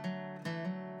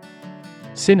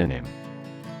 Synonym: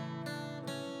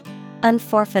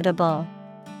 unforfeitable,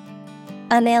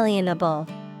 unalienable,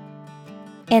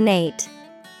 innate.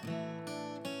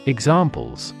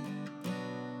 Examples: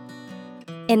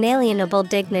 inalienable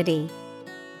dignity,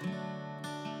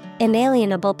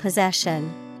 inalienable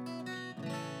possession.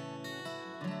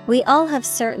 We all have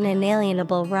certain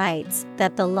inalienable rights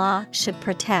that the law should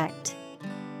protect.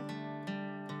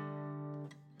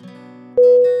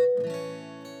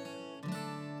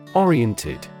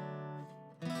 Oriented.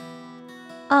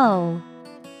 O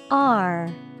R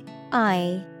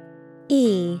I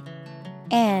E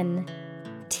N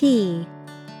T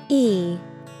E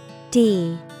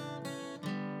D.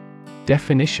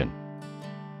 Definition: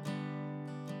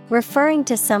 referring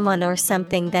to someone or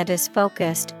something that is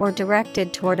focused or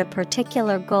directed toward a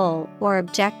particular goal or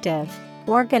objective,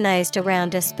 organized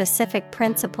around a specific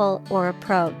principle or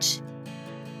approach.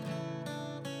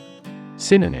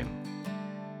 Synonym: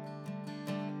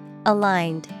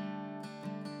 aligned,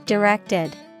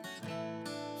 directed,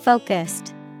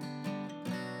 focused.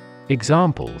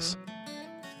 Examples: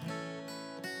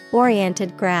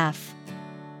 oriented graph,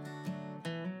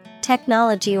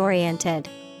 technology oriented.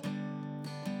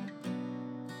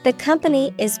 The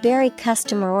company is very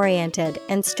customer-oriented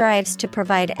and strives to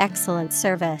provide excellent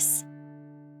service.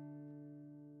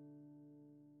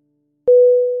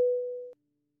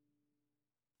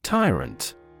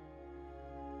 Tyrant.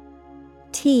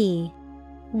 T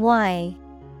Y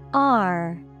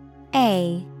R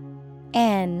A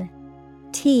N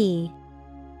T.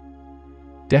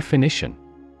 Definition: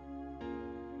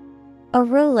 a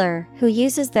ruler who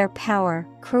uses their power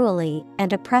cruelly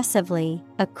and oppressively,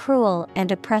 a cruel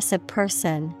and oppressive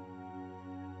person.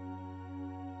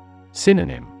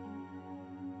 Synonym: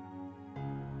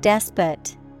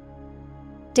 despot,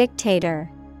 dictator,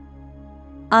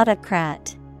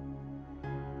 autocrat.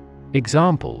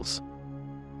 Examples: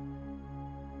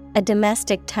 a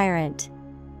domestic tyrant,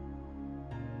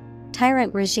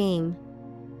 tyrant regime.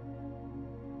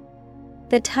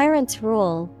 The tyrant's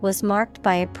rule was marked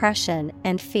by oppression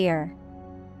and fear.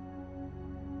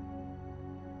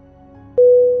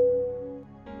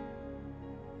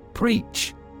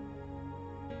 Preach.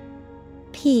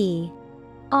 P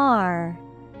R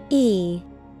E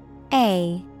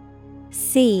A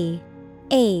C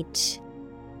H.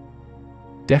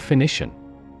 Definition: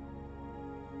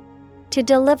 to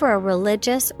deliver a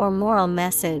religious or moral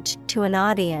message to an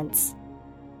audience.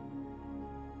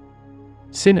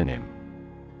 Synonym: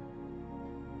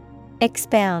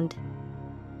 expound,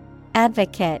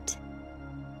 advocate,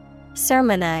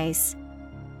 sermonize.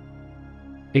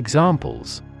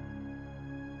 Examples: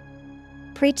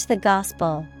 preach the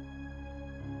gospel,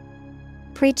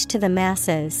 preach to the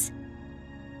masses.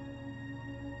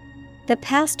 The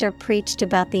pastor preached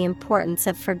about the importance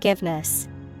of forgiveness.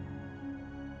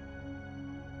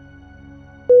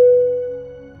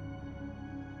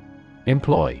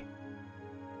 Employ.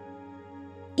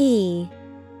 E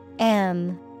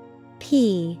M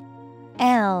P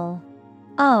L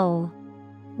O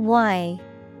Y.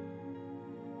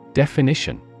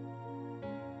 Definition: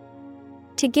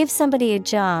 to give somebody a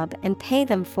job and pay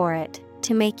them for it,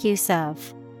 to make use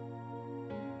of.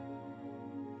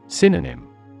 Synonym: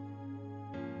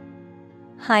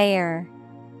 hire,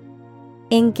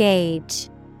 engage,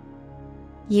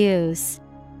 use.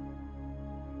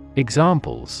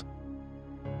 Examples: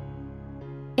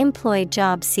 employ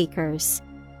job seekers,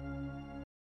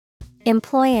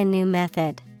 employ a new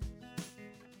method.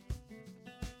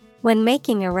 When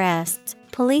making arrests,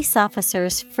 police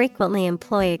officers frequently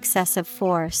employ excessive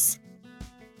force.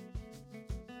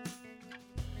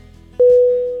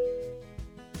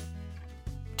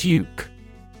 Duke.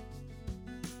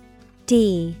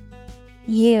 D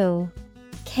U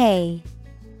K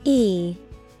E.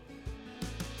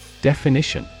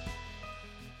 Definition: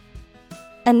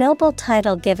 a noble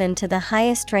title given to the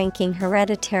highest-ranking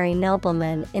hereditary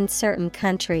nobleman in certain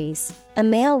countries, a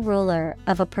male ruler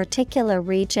of a particular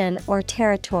region or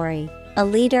territory, a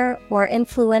leader or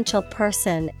influential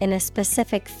person in a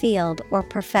specific field or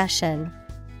profession.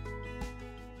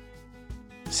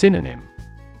 Synonym: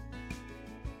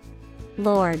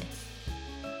 lord,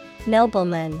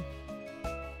 nobleman,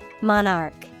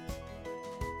 monarch.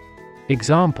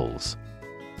 Examples: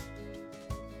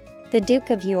 the Duke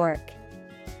of York,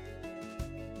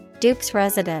 Duke's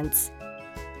residence.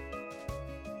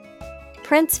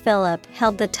 Prince Philip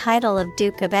held the title of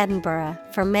Duke of Edinburgh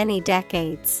for many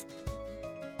decades.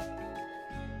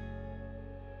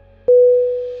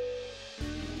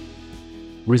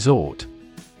 Resort.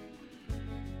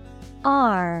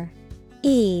 R-E-S-O-R-T.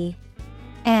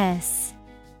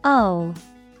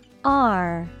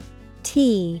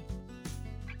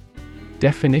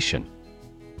 Definition.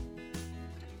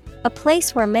 A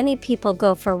place where many people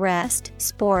go for rest,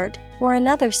 sport, or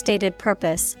another stated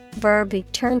purpose. Verb,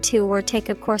 turn to or take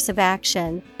a course of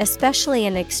action, especially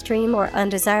an extreme or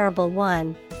undesirable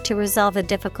one, to resolve a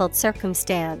difficult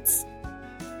circumstance.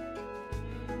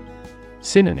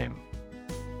 Synonym.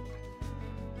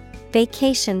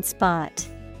 Vacation spot,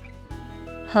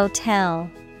 hotel.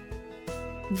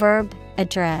 Verb,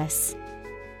 address.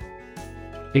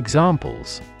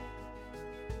 Examples.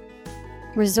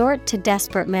 Resort to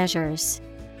desperate measures.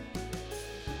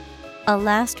 A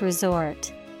last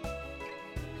resort.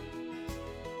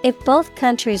 If both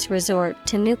countries resort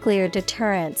to nuclear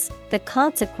deterrence, the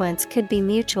consequence could be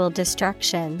mutual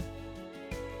destruction.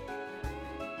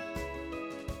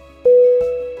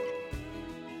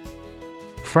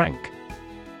 Frank.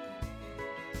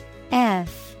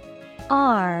 F-R-A-N-K.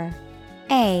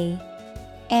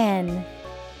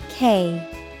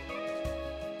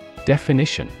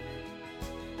 Definition.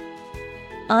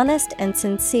 Honest and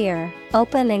sincere,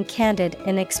 open and candid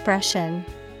in expression.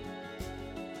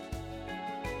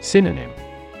 Synonym.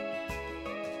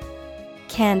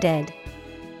 Candid,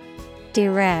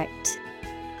 direct,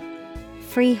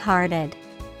 free-hearted.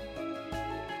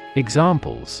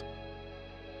 Examples.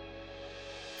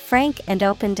 Frank and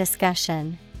open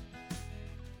discussion.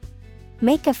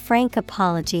 Make a frank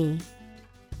apology.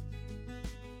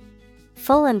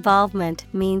 Full involvement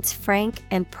means frank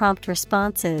and prompt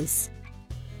responses.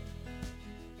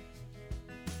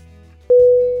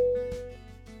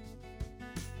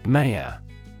 Mayor.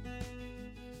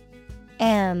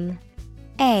 M-A-Y-O-R.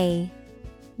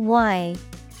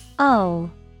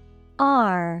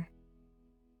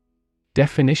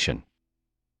 Definition.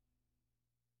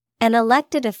 An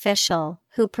elected official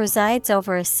who presides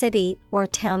over a city or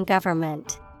town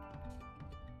government.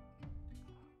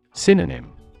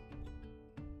 Synonym.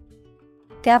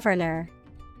 Governor,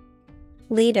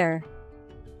 leader,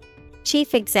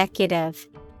 chief executive.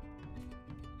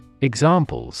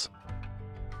 Examples.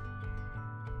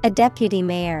 A deputy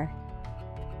mayor.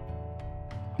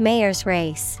 Mayor's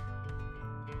race.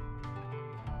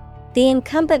 The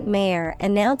incumbent mayor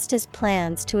announced his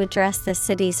plans to address the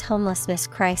city's homelessness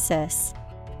crisis.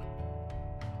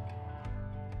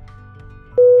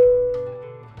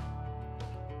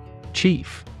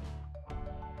 Chief.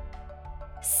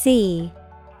 C-H-I-E-F.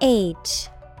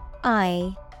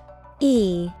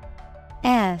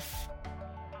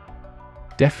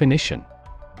 Definition.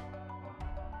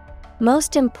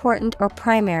 Most important or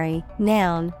primary,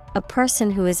 noun, a person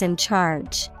who is in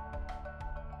charge.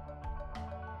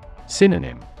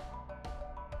 Synonym.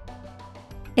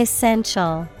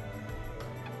 Essential,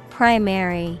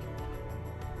 primary,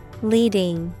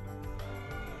 leading.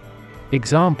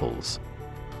 Examples.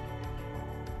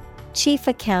 Chief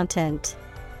accountant.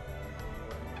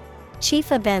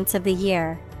 Chief events of the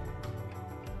year.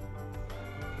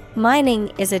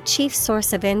 Mining is a chief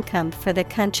source of income for the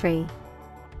country.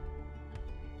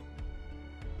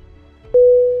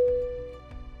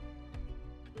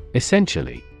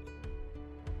 Essentially.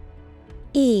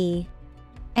 E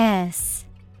S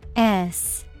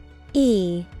S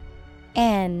E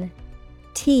N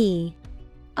T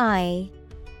I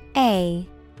A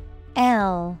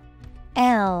L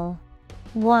L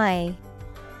Y.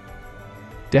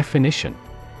 Definition.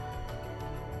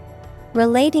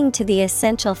 Relating to the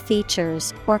essential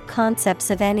features or concepts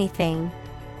of anything.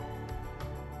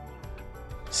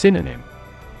 Synonym.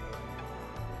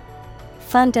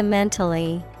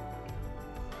 Fundamentally,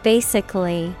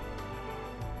 basically,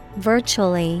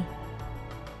 virtually.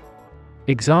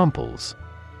 Examples.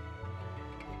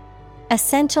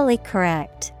 Essentially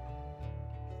correct.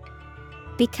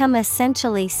 Become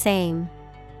essentially same.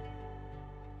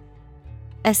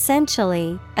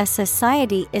 Essentially, a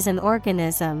society is an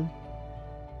organism.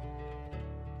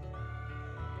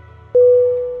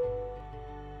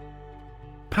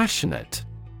 Passionate.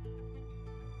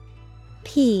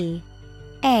 P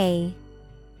A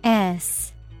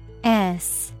S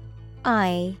S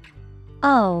I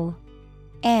O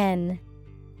N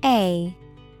A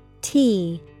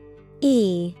T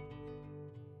E.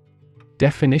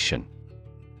 Definition.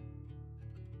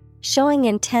 Showing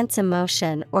intense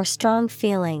emotion or strong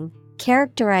feeling,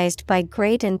 characterized by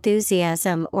great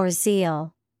enthusiasm or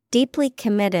zeal. deeply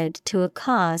committed to a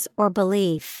cause or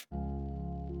belief.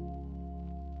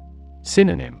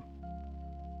 Synonym: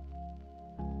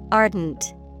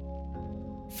 Ardent,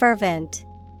 fervent,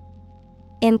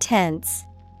 intense.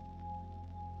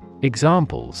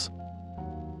 Examples: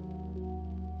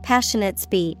 Passionate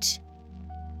speech,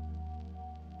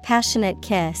 passionate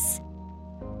kiss.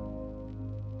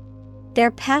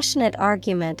 Their passionate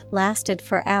argument lasted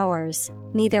for hours,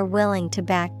 neither willing to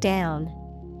back down.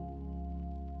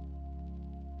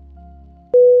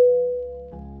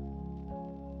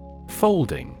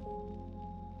 Folding.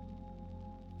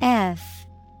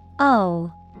 Folding.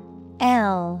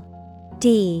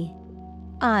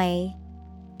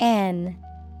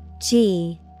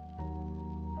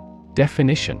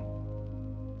 Definition: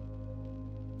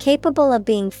 Capable of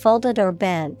being folded or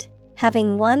bent,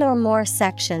 having one or more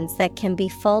sections that can be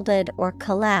folded or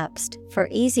collapsed for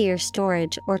easier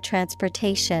storage or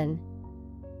transportation.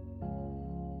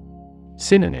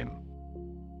 Synonym: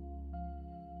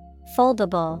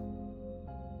 Foldable,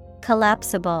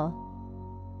 collapsible,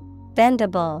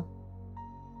 bendable.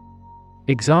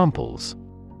 Examples: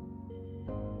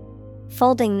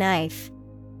 Folding knife,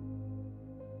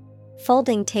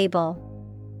 folding table.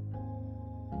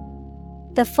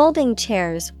 The folding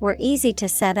chairs were easy to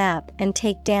set up and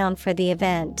take down for the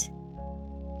event.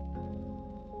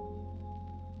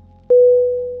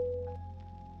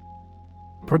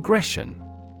 Progression.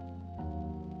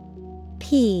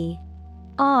 Progression.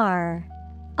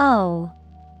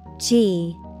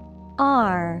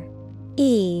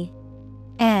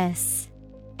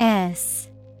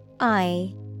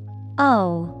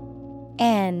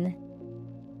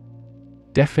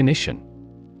 Definition: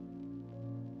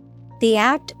 The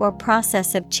act or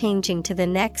process of changing to the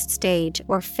next stage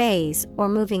or phase or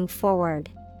moving forward.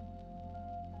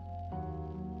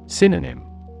 Synonym: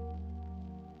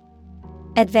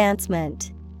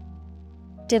 Advancement,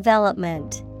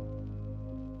 development,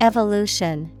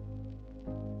 evolution.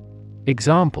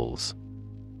 Examples: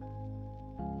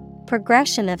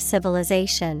 Progression of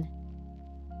civilization,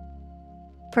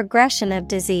 progression of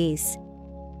disease.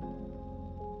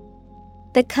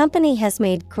 The company has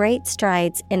made great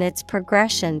strides in its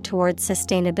progression towards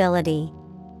sustainability.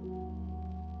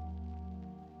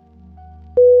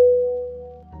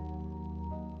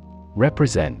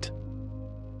 Represent.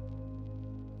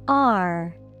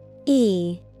 REPRESENT.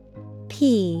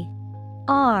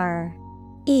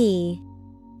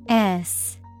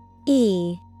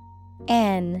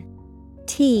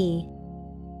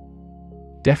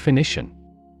 Definition: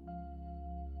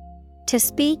 To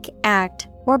speak, act,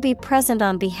 or be present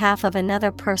on behalf of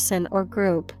another person or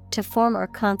group, to form or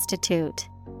constitute.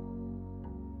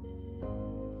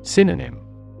 Synonym: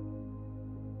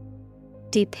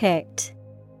 Depict,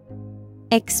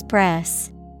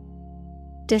 express,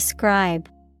 describe.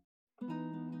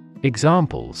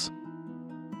 Examples: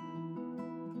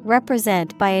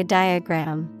 Represent by a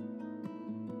diagram.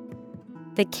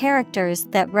 The characters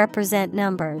that represent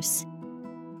numbers.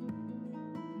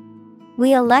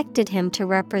 We elected him to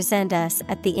represent us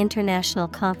at the international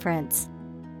conference.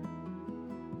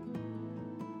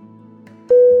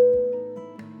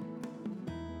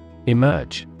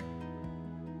 Emerge.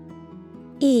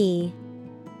 EMERGE.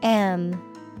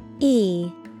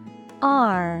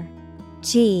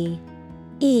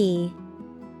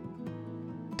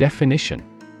 Definition: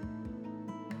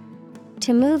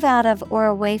 To move out of or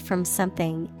away from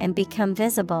something and become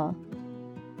visible.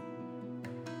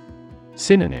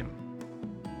 Synonym: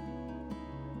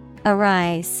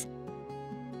 Arise,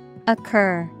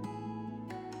 occur,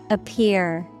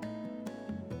 appear.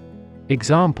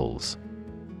 Examples: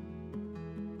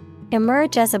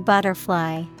 Emerge as a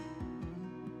butterfly.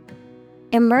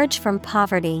 Emerge from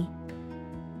poverty.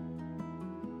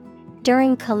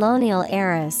 During colonial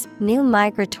eras, new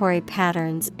migratory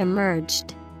patterns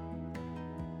emerged.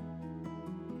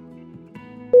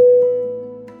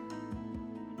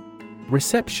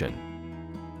 Reception.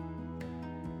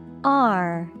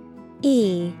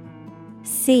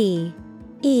 RECEPTION.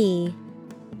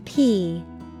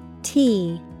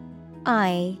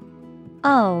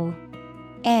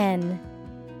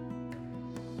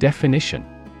 Definition: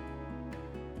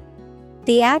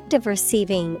 The act of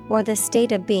receiving or the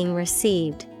state of being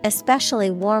received, especially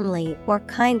warmly or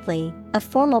kindly, a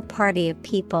formal party of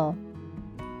people.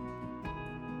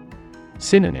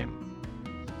 Synonym: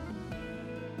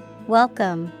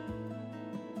 Welcome,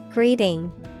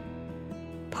 greeting,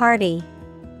 party.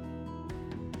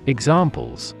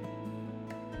 Examples: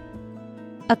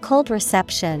 A cold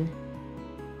reception.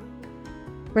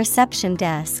 Reception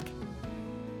desk.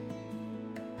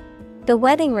 The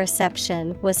wedding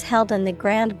reception was held in the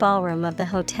grand ballroom of the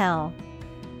hotel.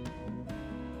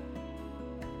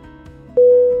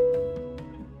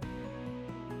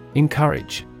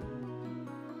 Encourage.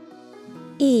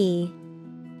 ENCOURAGE.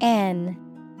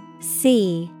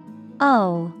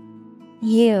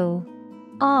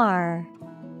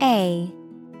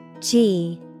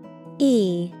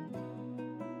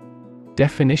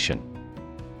 Definition.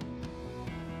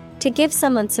 To give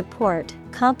someone support,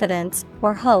 confidence,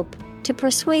 or hope, to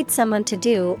persuade someone to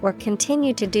do or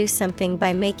continue to do something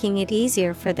by making it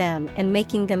easier for them and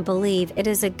making them believe it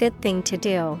is a good thing to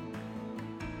do.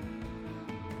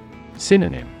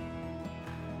 Synonym.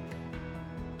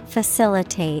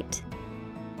 Facilitate,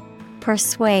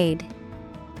 persuade,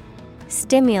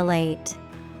 stimulate.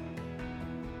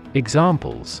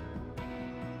 Examples.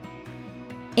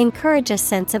 Encourage a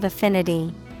sense of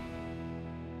affinity.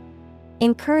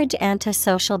 Encourage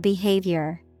antisocial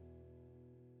behavior.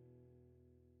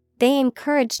 They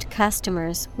encouraged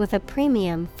customers with a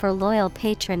premium for loyal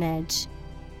patronage.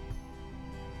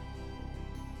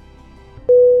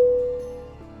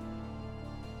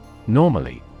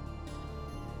 Normally.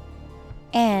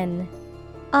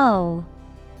 NORMALLY.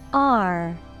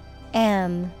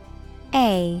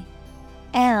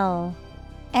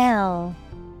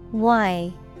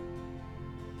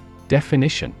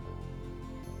 Definition.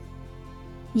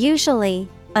 Usually,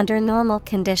 under normal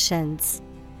conditions.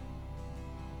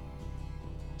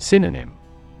 Synonym.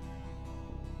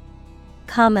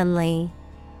 Commonly,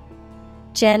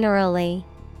 generally,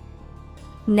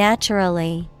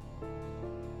 naturally.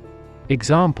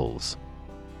 Examples.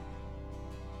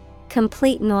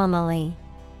 Complete normally.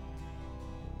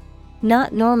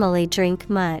 Not normally drink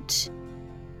much.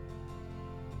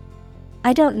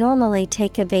 I don't normally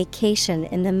take a vacation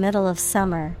in the middle of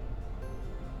summer.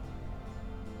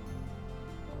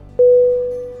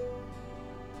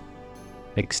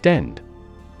 Extend.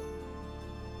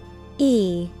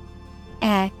 EXTEND.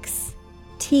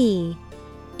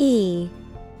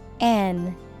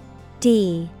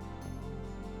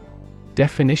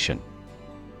 Definition.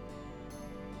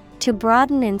 To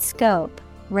broaden in scope,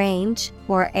 range,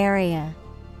 or area.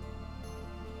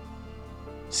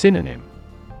 Synonym.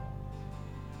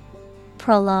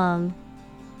 Prolong,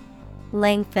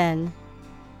 lengthen,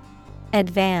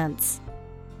 advance.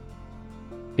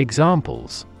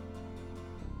 Examples.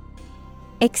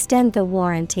 Extend the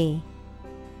warranty.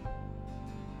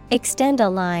 Extend a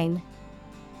line.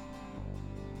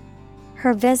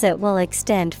 Her visit will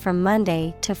extend from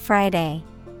Monday to Friday.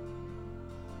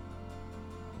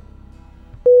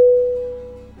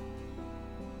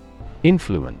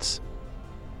 Influence.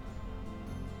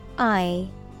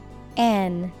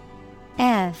 INFLUENCE.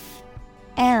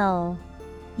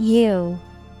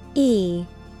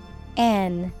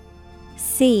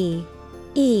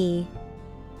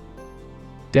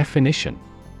 Definition.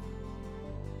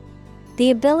 The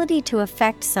ability to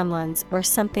affect someone's or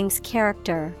something's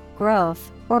character,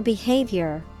 growth, or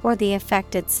behavior, or the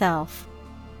effect itself.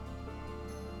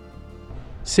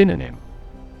 Synonym.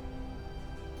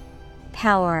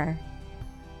 Power,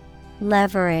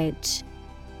 leverage,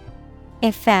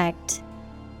 effect.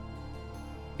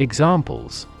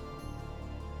 Examples.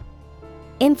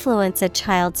 Influence a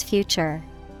child's future.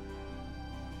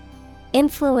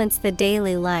 Influence the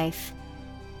daily life.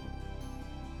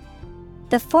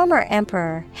 The former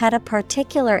emperor had a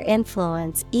particular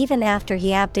influence even after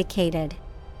he abdicated.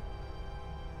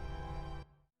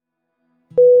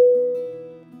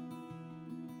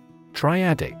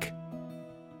 Triadic.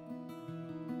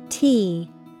 TRIADIC.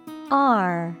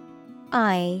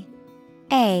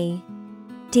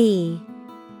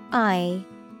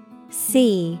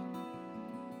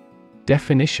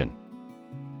 Definition.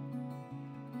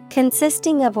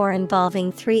 Consisting of or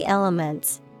involving three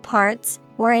elements, parts,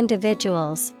 or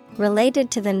individuals,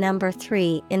 related to the number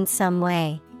three in some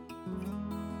way.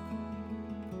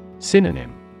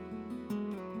 Synonym.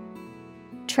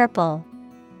 Triple,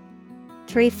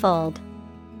 threefold,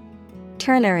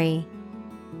 ternary.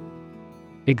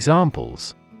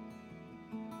 Examples.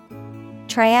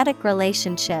 Triadic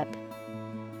relationship.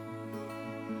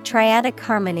 Triadic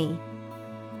harmony.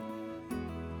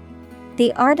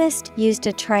 The artist used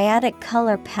a triadic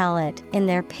color palette in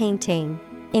their painting,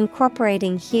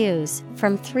 incorporating hues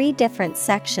from three different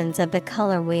sections of the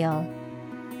color wheel.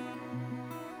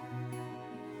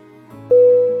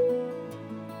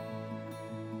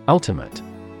 Ultimate.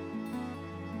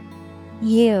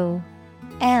 ULTIMATE.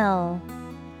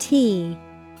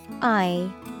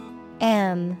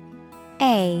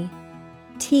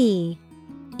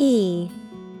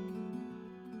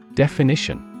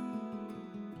 Definition.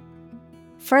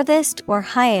 Furthest or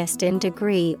highest in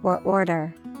degree or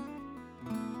order.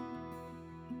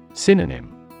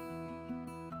 Synonym.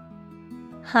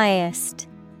 Highest,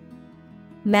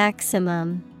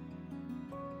 maximum,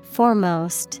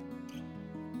 foremost.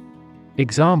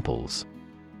 Examples: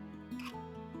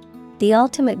 The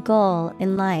ultimate goal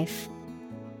in life.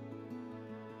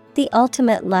 The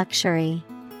ultimate luxury.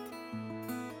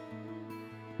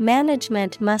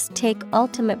 Management must take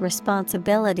ultimate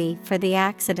responsibility for the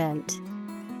accident.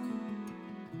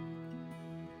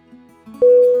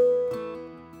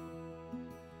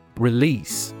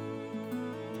 Release.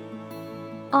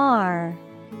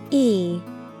 R-E-L-E-A-S-E.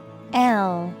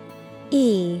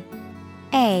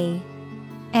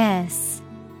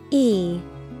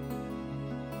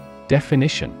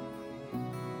 Definition: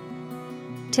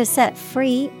 To set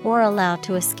free or allow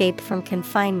to escape from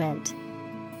confinement.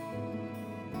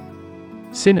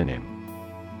 Synonym: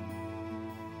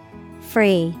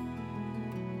 Free,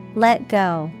 let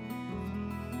go,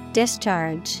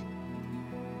 discharge.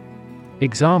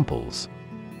 Examples: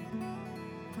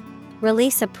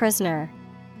 Release a prisoner.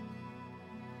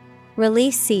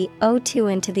 Release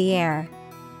CO2 into the air.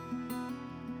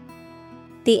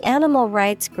 The animal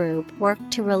rights group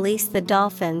worked to release the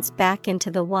dolphins back into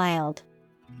the wild.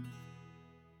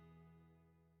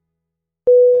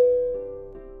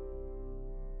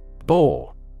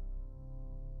 Bore.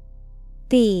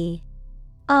 B-O-R-E.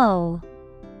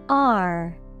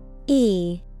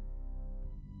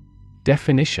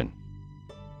 Definition: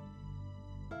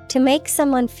 To make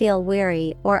someone feel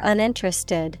weary or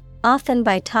uninterested, often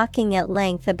by talking at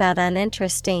length about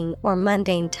uninteresting or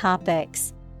mundane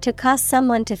topics. To cause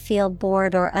someone to feel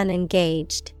bored or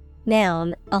unengaged.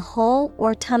 Noun, a hole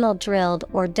or tunnel drilled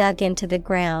or dug into the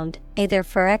ground, either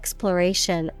for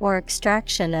exploration or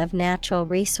extraction of natural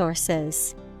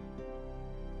resources.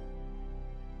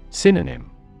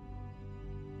 Synonym: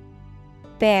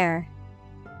 Bare,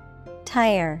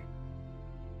 tire,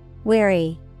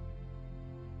 weary.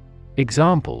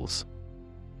 Examples: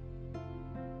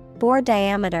 Bore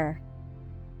diameter.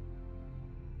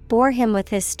 Bore him with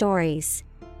his stories.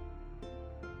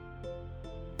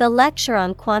 The lecture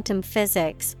on quantum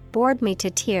physics bored me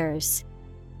to tears.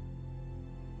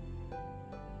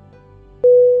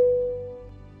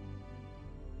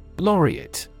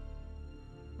 Laureate.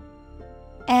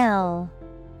 L-A-U-R-E-A-T-E.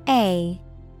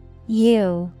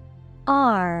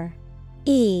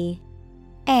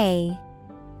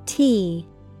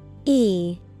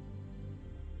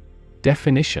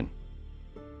 Definition: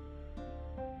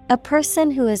 A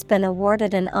person who has been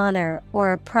awarded an honor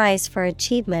or a prize for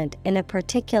achievement in a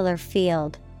particular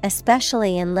field,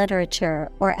 especially in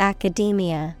literature or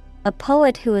academia. A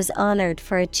poet who is honored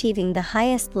for achieving the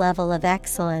highest level of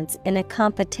excellence in a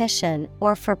competition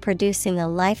or for producing a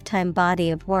lifetime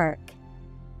body of work.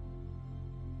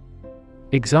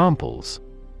 Examples: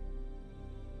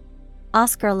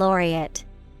 Oscar laureate,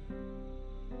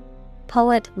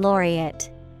 poet laureate.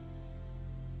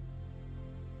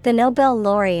 The Nobel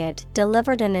laureate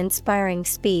delivered an inspiring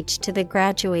speech to the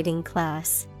graduating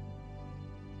class.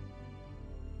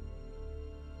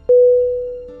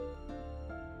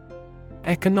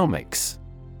 Economics.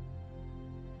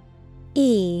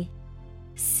 E-C-O-N-O-M-I-C-S.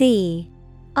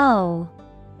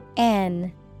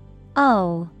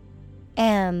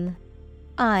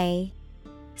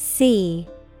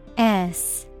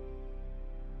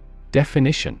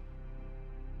 Definition: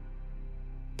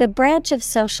 The branch of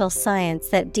social science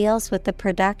that deals with the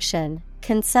production,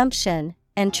 consumption,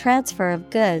 and transfer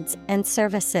of goods and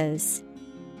services.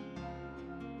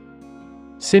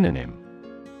 Synonym: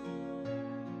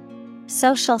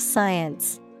 Social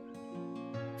science,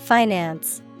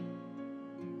 finance,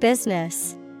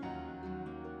 business.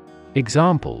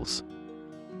 Examples: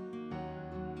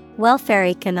 Welfare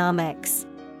economics.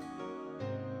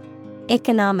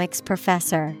 Economics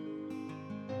professor.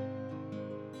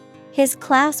 His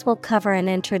class will cover an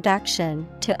introduction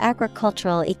to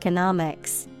agricultural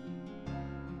economics.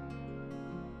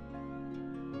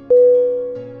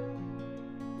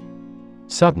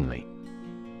 Suddenly.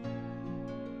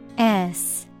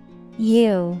 S-U-D-D-E-N-L-Y.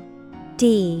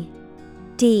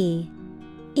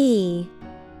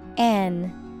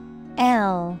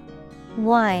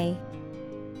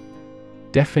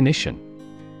 Definition: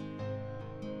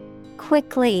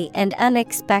 Quickly and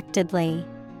unexpectedly.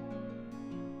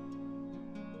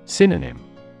 Synonym: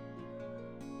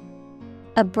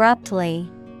 Abruptly,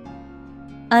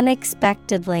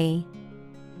 unexpectedly,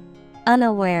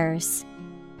 unawares.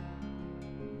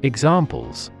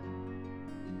 Examples: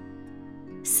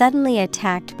 Suddenly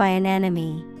attacked by an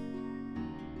enemy.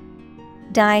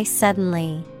 Die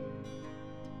suddenly.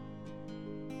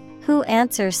 Who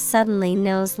answers suddenly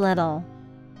knows little.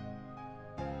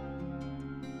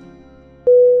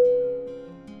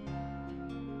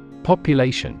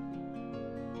 Population.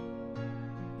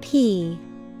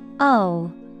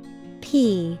 P-O-P-U-L-A-T-I-O-N.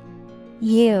 P-U-L-A-T-I-O-N.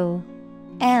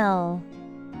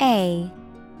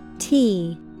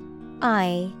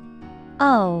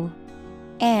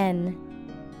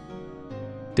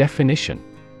 Definition: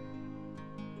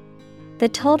 the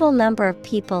total number of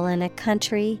people in a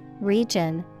country,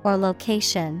 region, or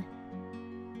location.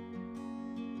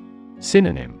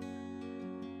 Synonym: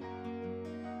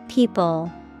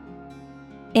 People,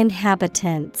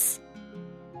 inhabitants,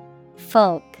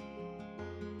 folk.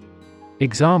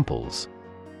 Examples: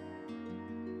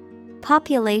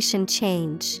 population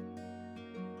change,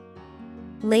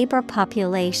 labor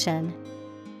population.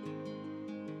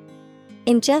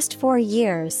 In just 4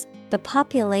 years, the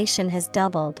population has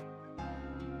doubled.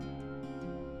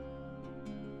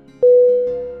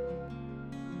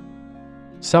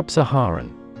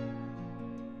 Sub-Saharan.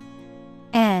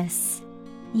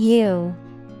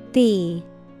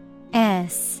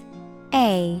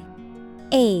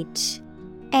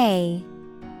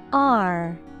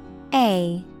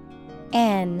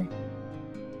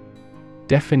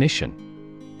 Definition: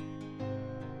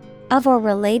 of or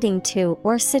relating to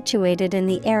or situated in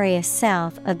the area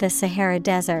south of the Sahara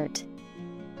Desert.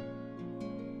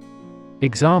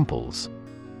 Examples: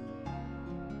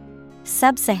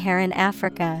 Sub-Saharan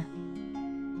Africa,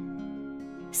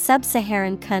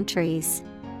 Sub-Saharan countries.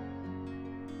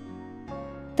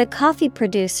 The coffee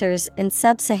producers in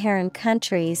sub-Saharan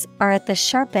countries are at the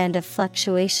sharp end of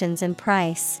fluctuations in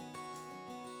price.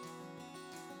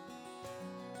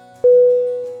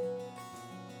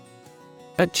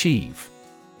 Achieve.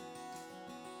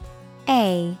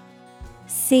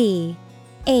 A-C-H-I-E-V-E.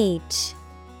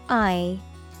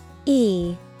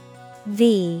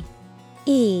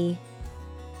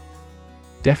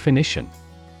 Definition: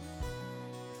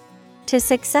 to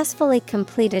successfully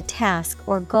complete a task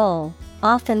or goal,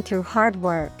 often through hard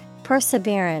work,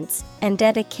 perseverance, and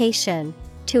dedication,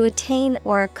 to attain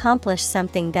or accomplish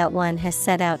something that one has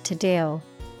set out to do.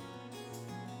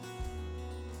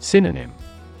 Synonym: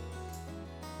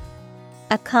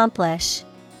 accomplish,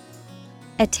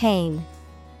 attain,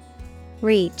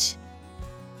 reach.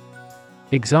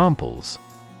 Examples: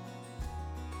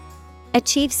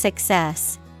 achieve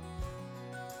success,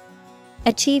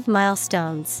 achieve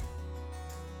milestones.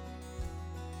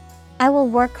 I will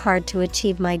work hard to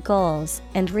achieve my goals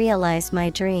and realize my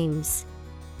dreams.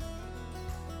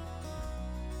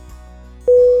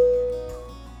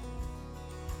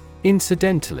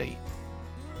 Incidentally.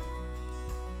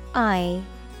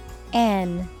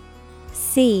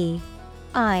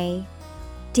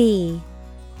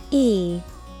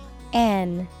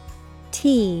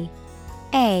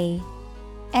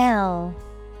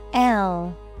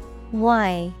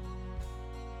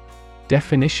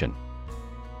 Definition: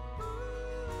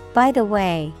 by the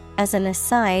way, as an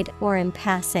aside or in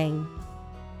passing.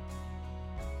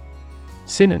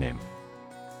 Synonym: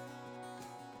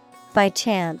 by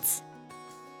chance,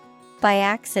 by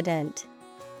accident,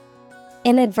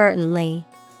 inadvertently.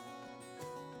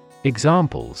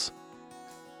 Examples: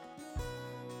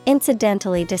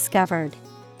 incidentally discovered,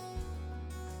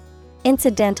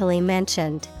 incidentally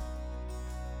mentioned.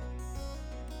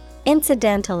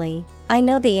 Incidentally, I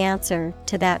know the answer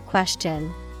to that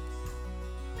question.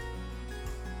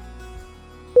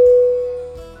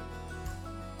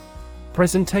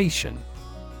 Presentation.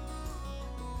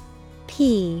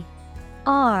 Presentation.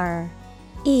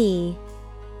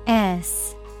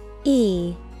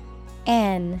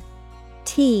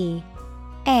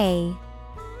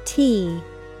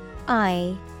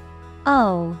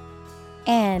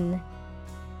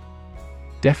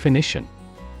 Definition: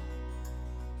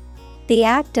 the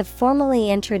act of formally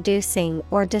introducing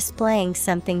or displaying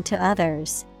something to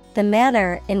others, the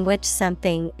manner in which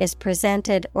something is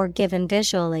presented or given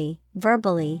visually,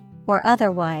 verbally, or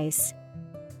otherwise.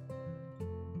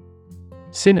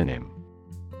 Synonym: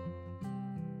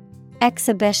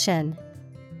 exhibition,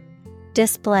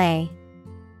 display,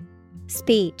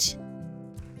 speech.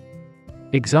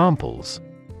 Examples: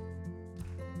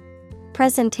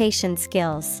 presentation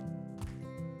skills,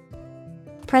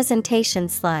 presentation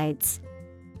slides.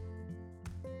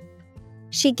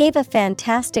 She gave a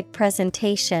fantastic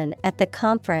presentation at the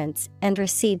conference and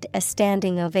received a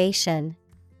standing ovation.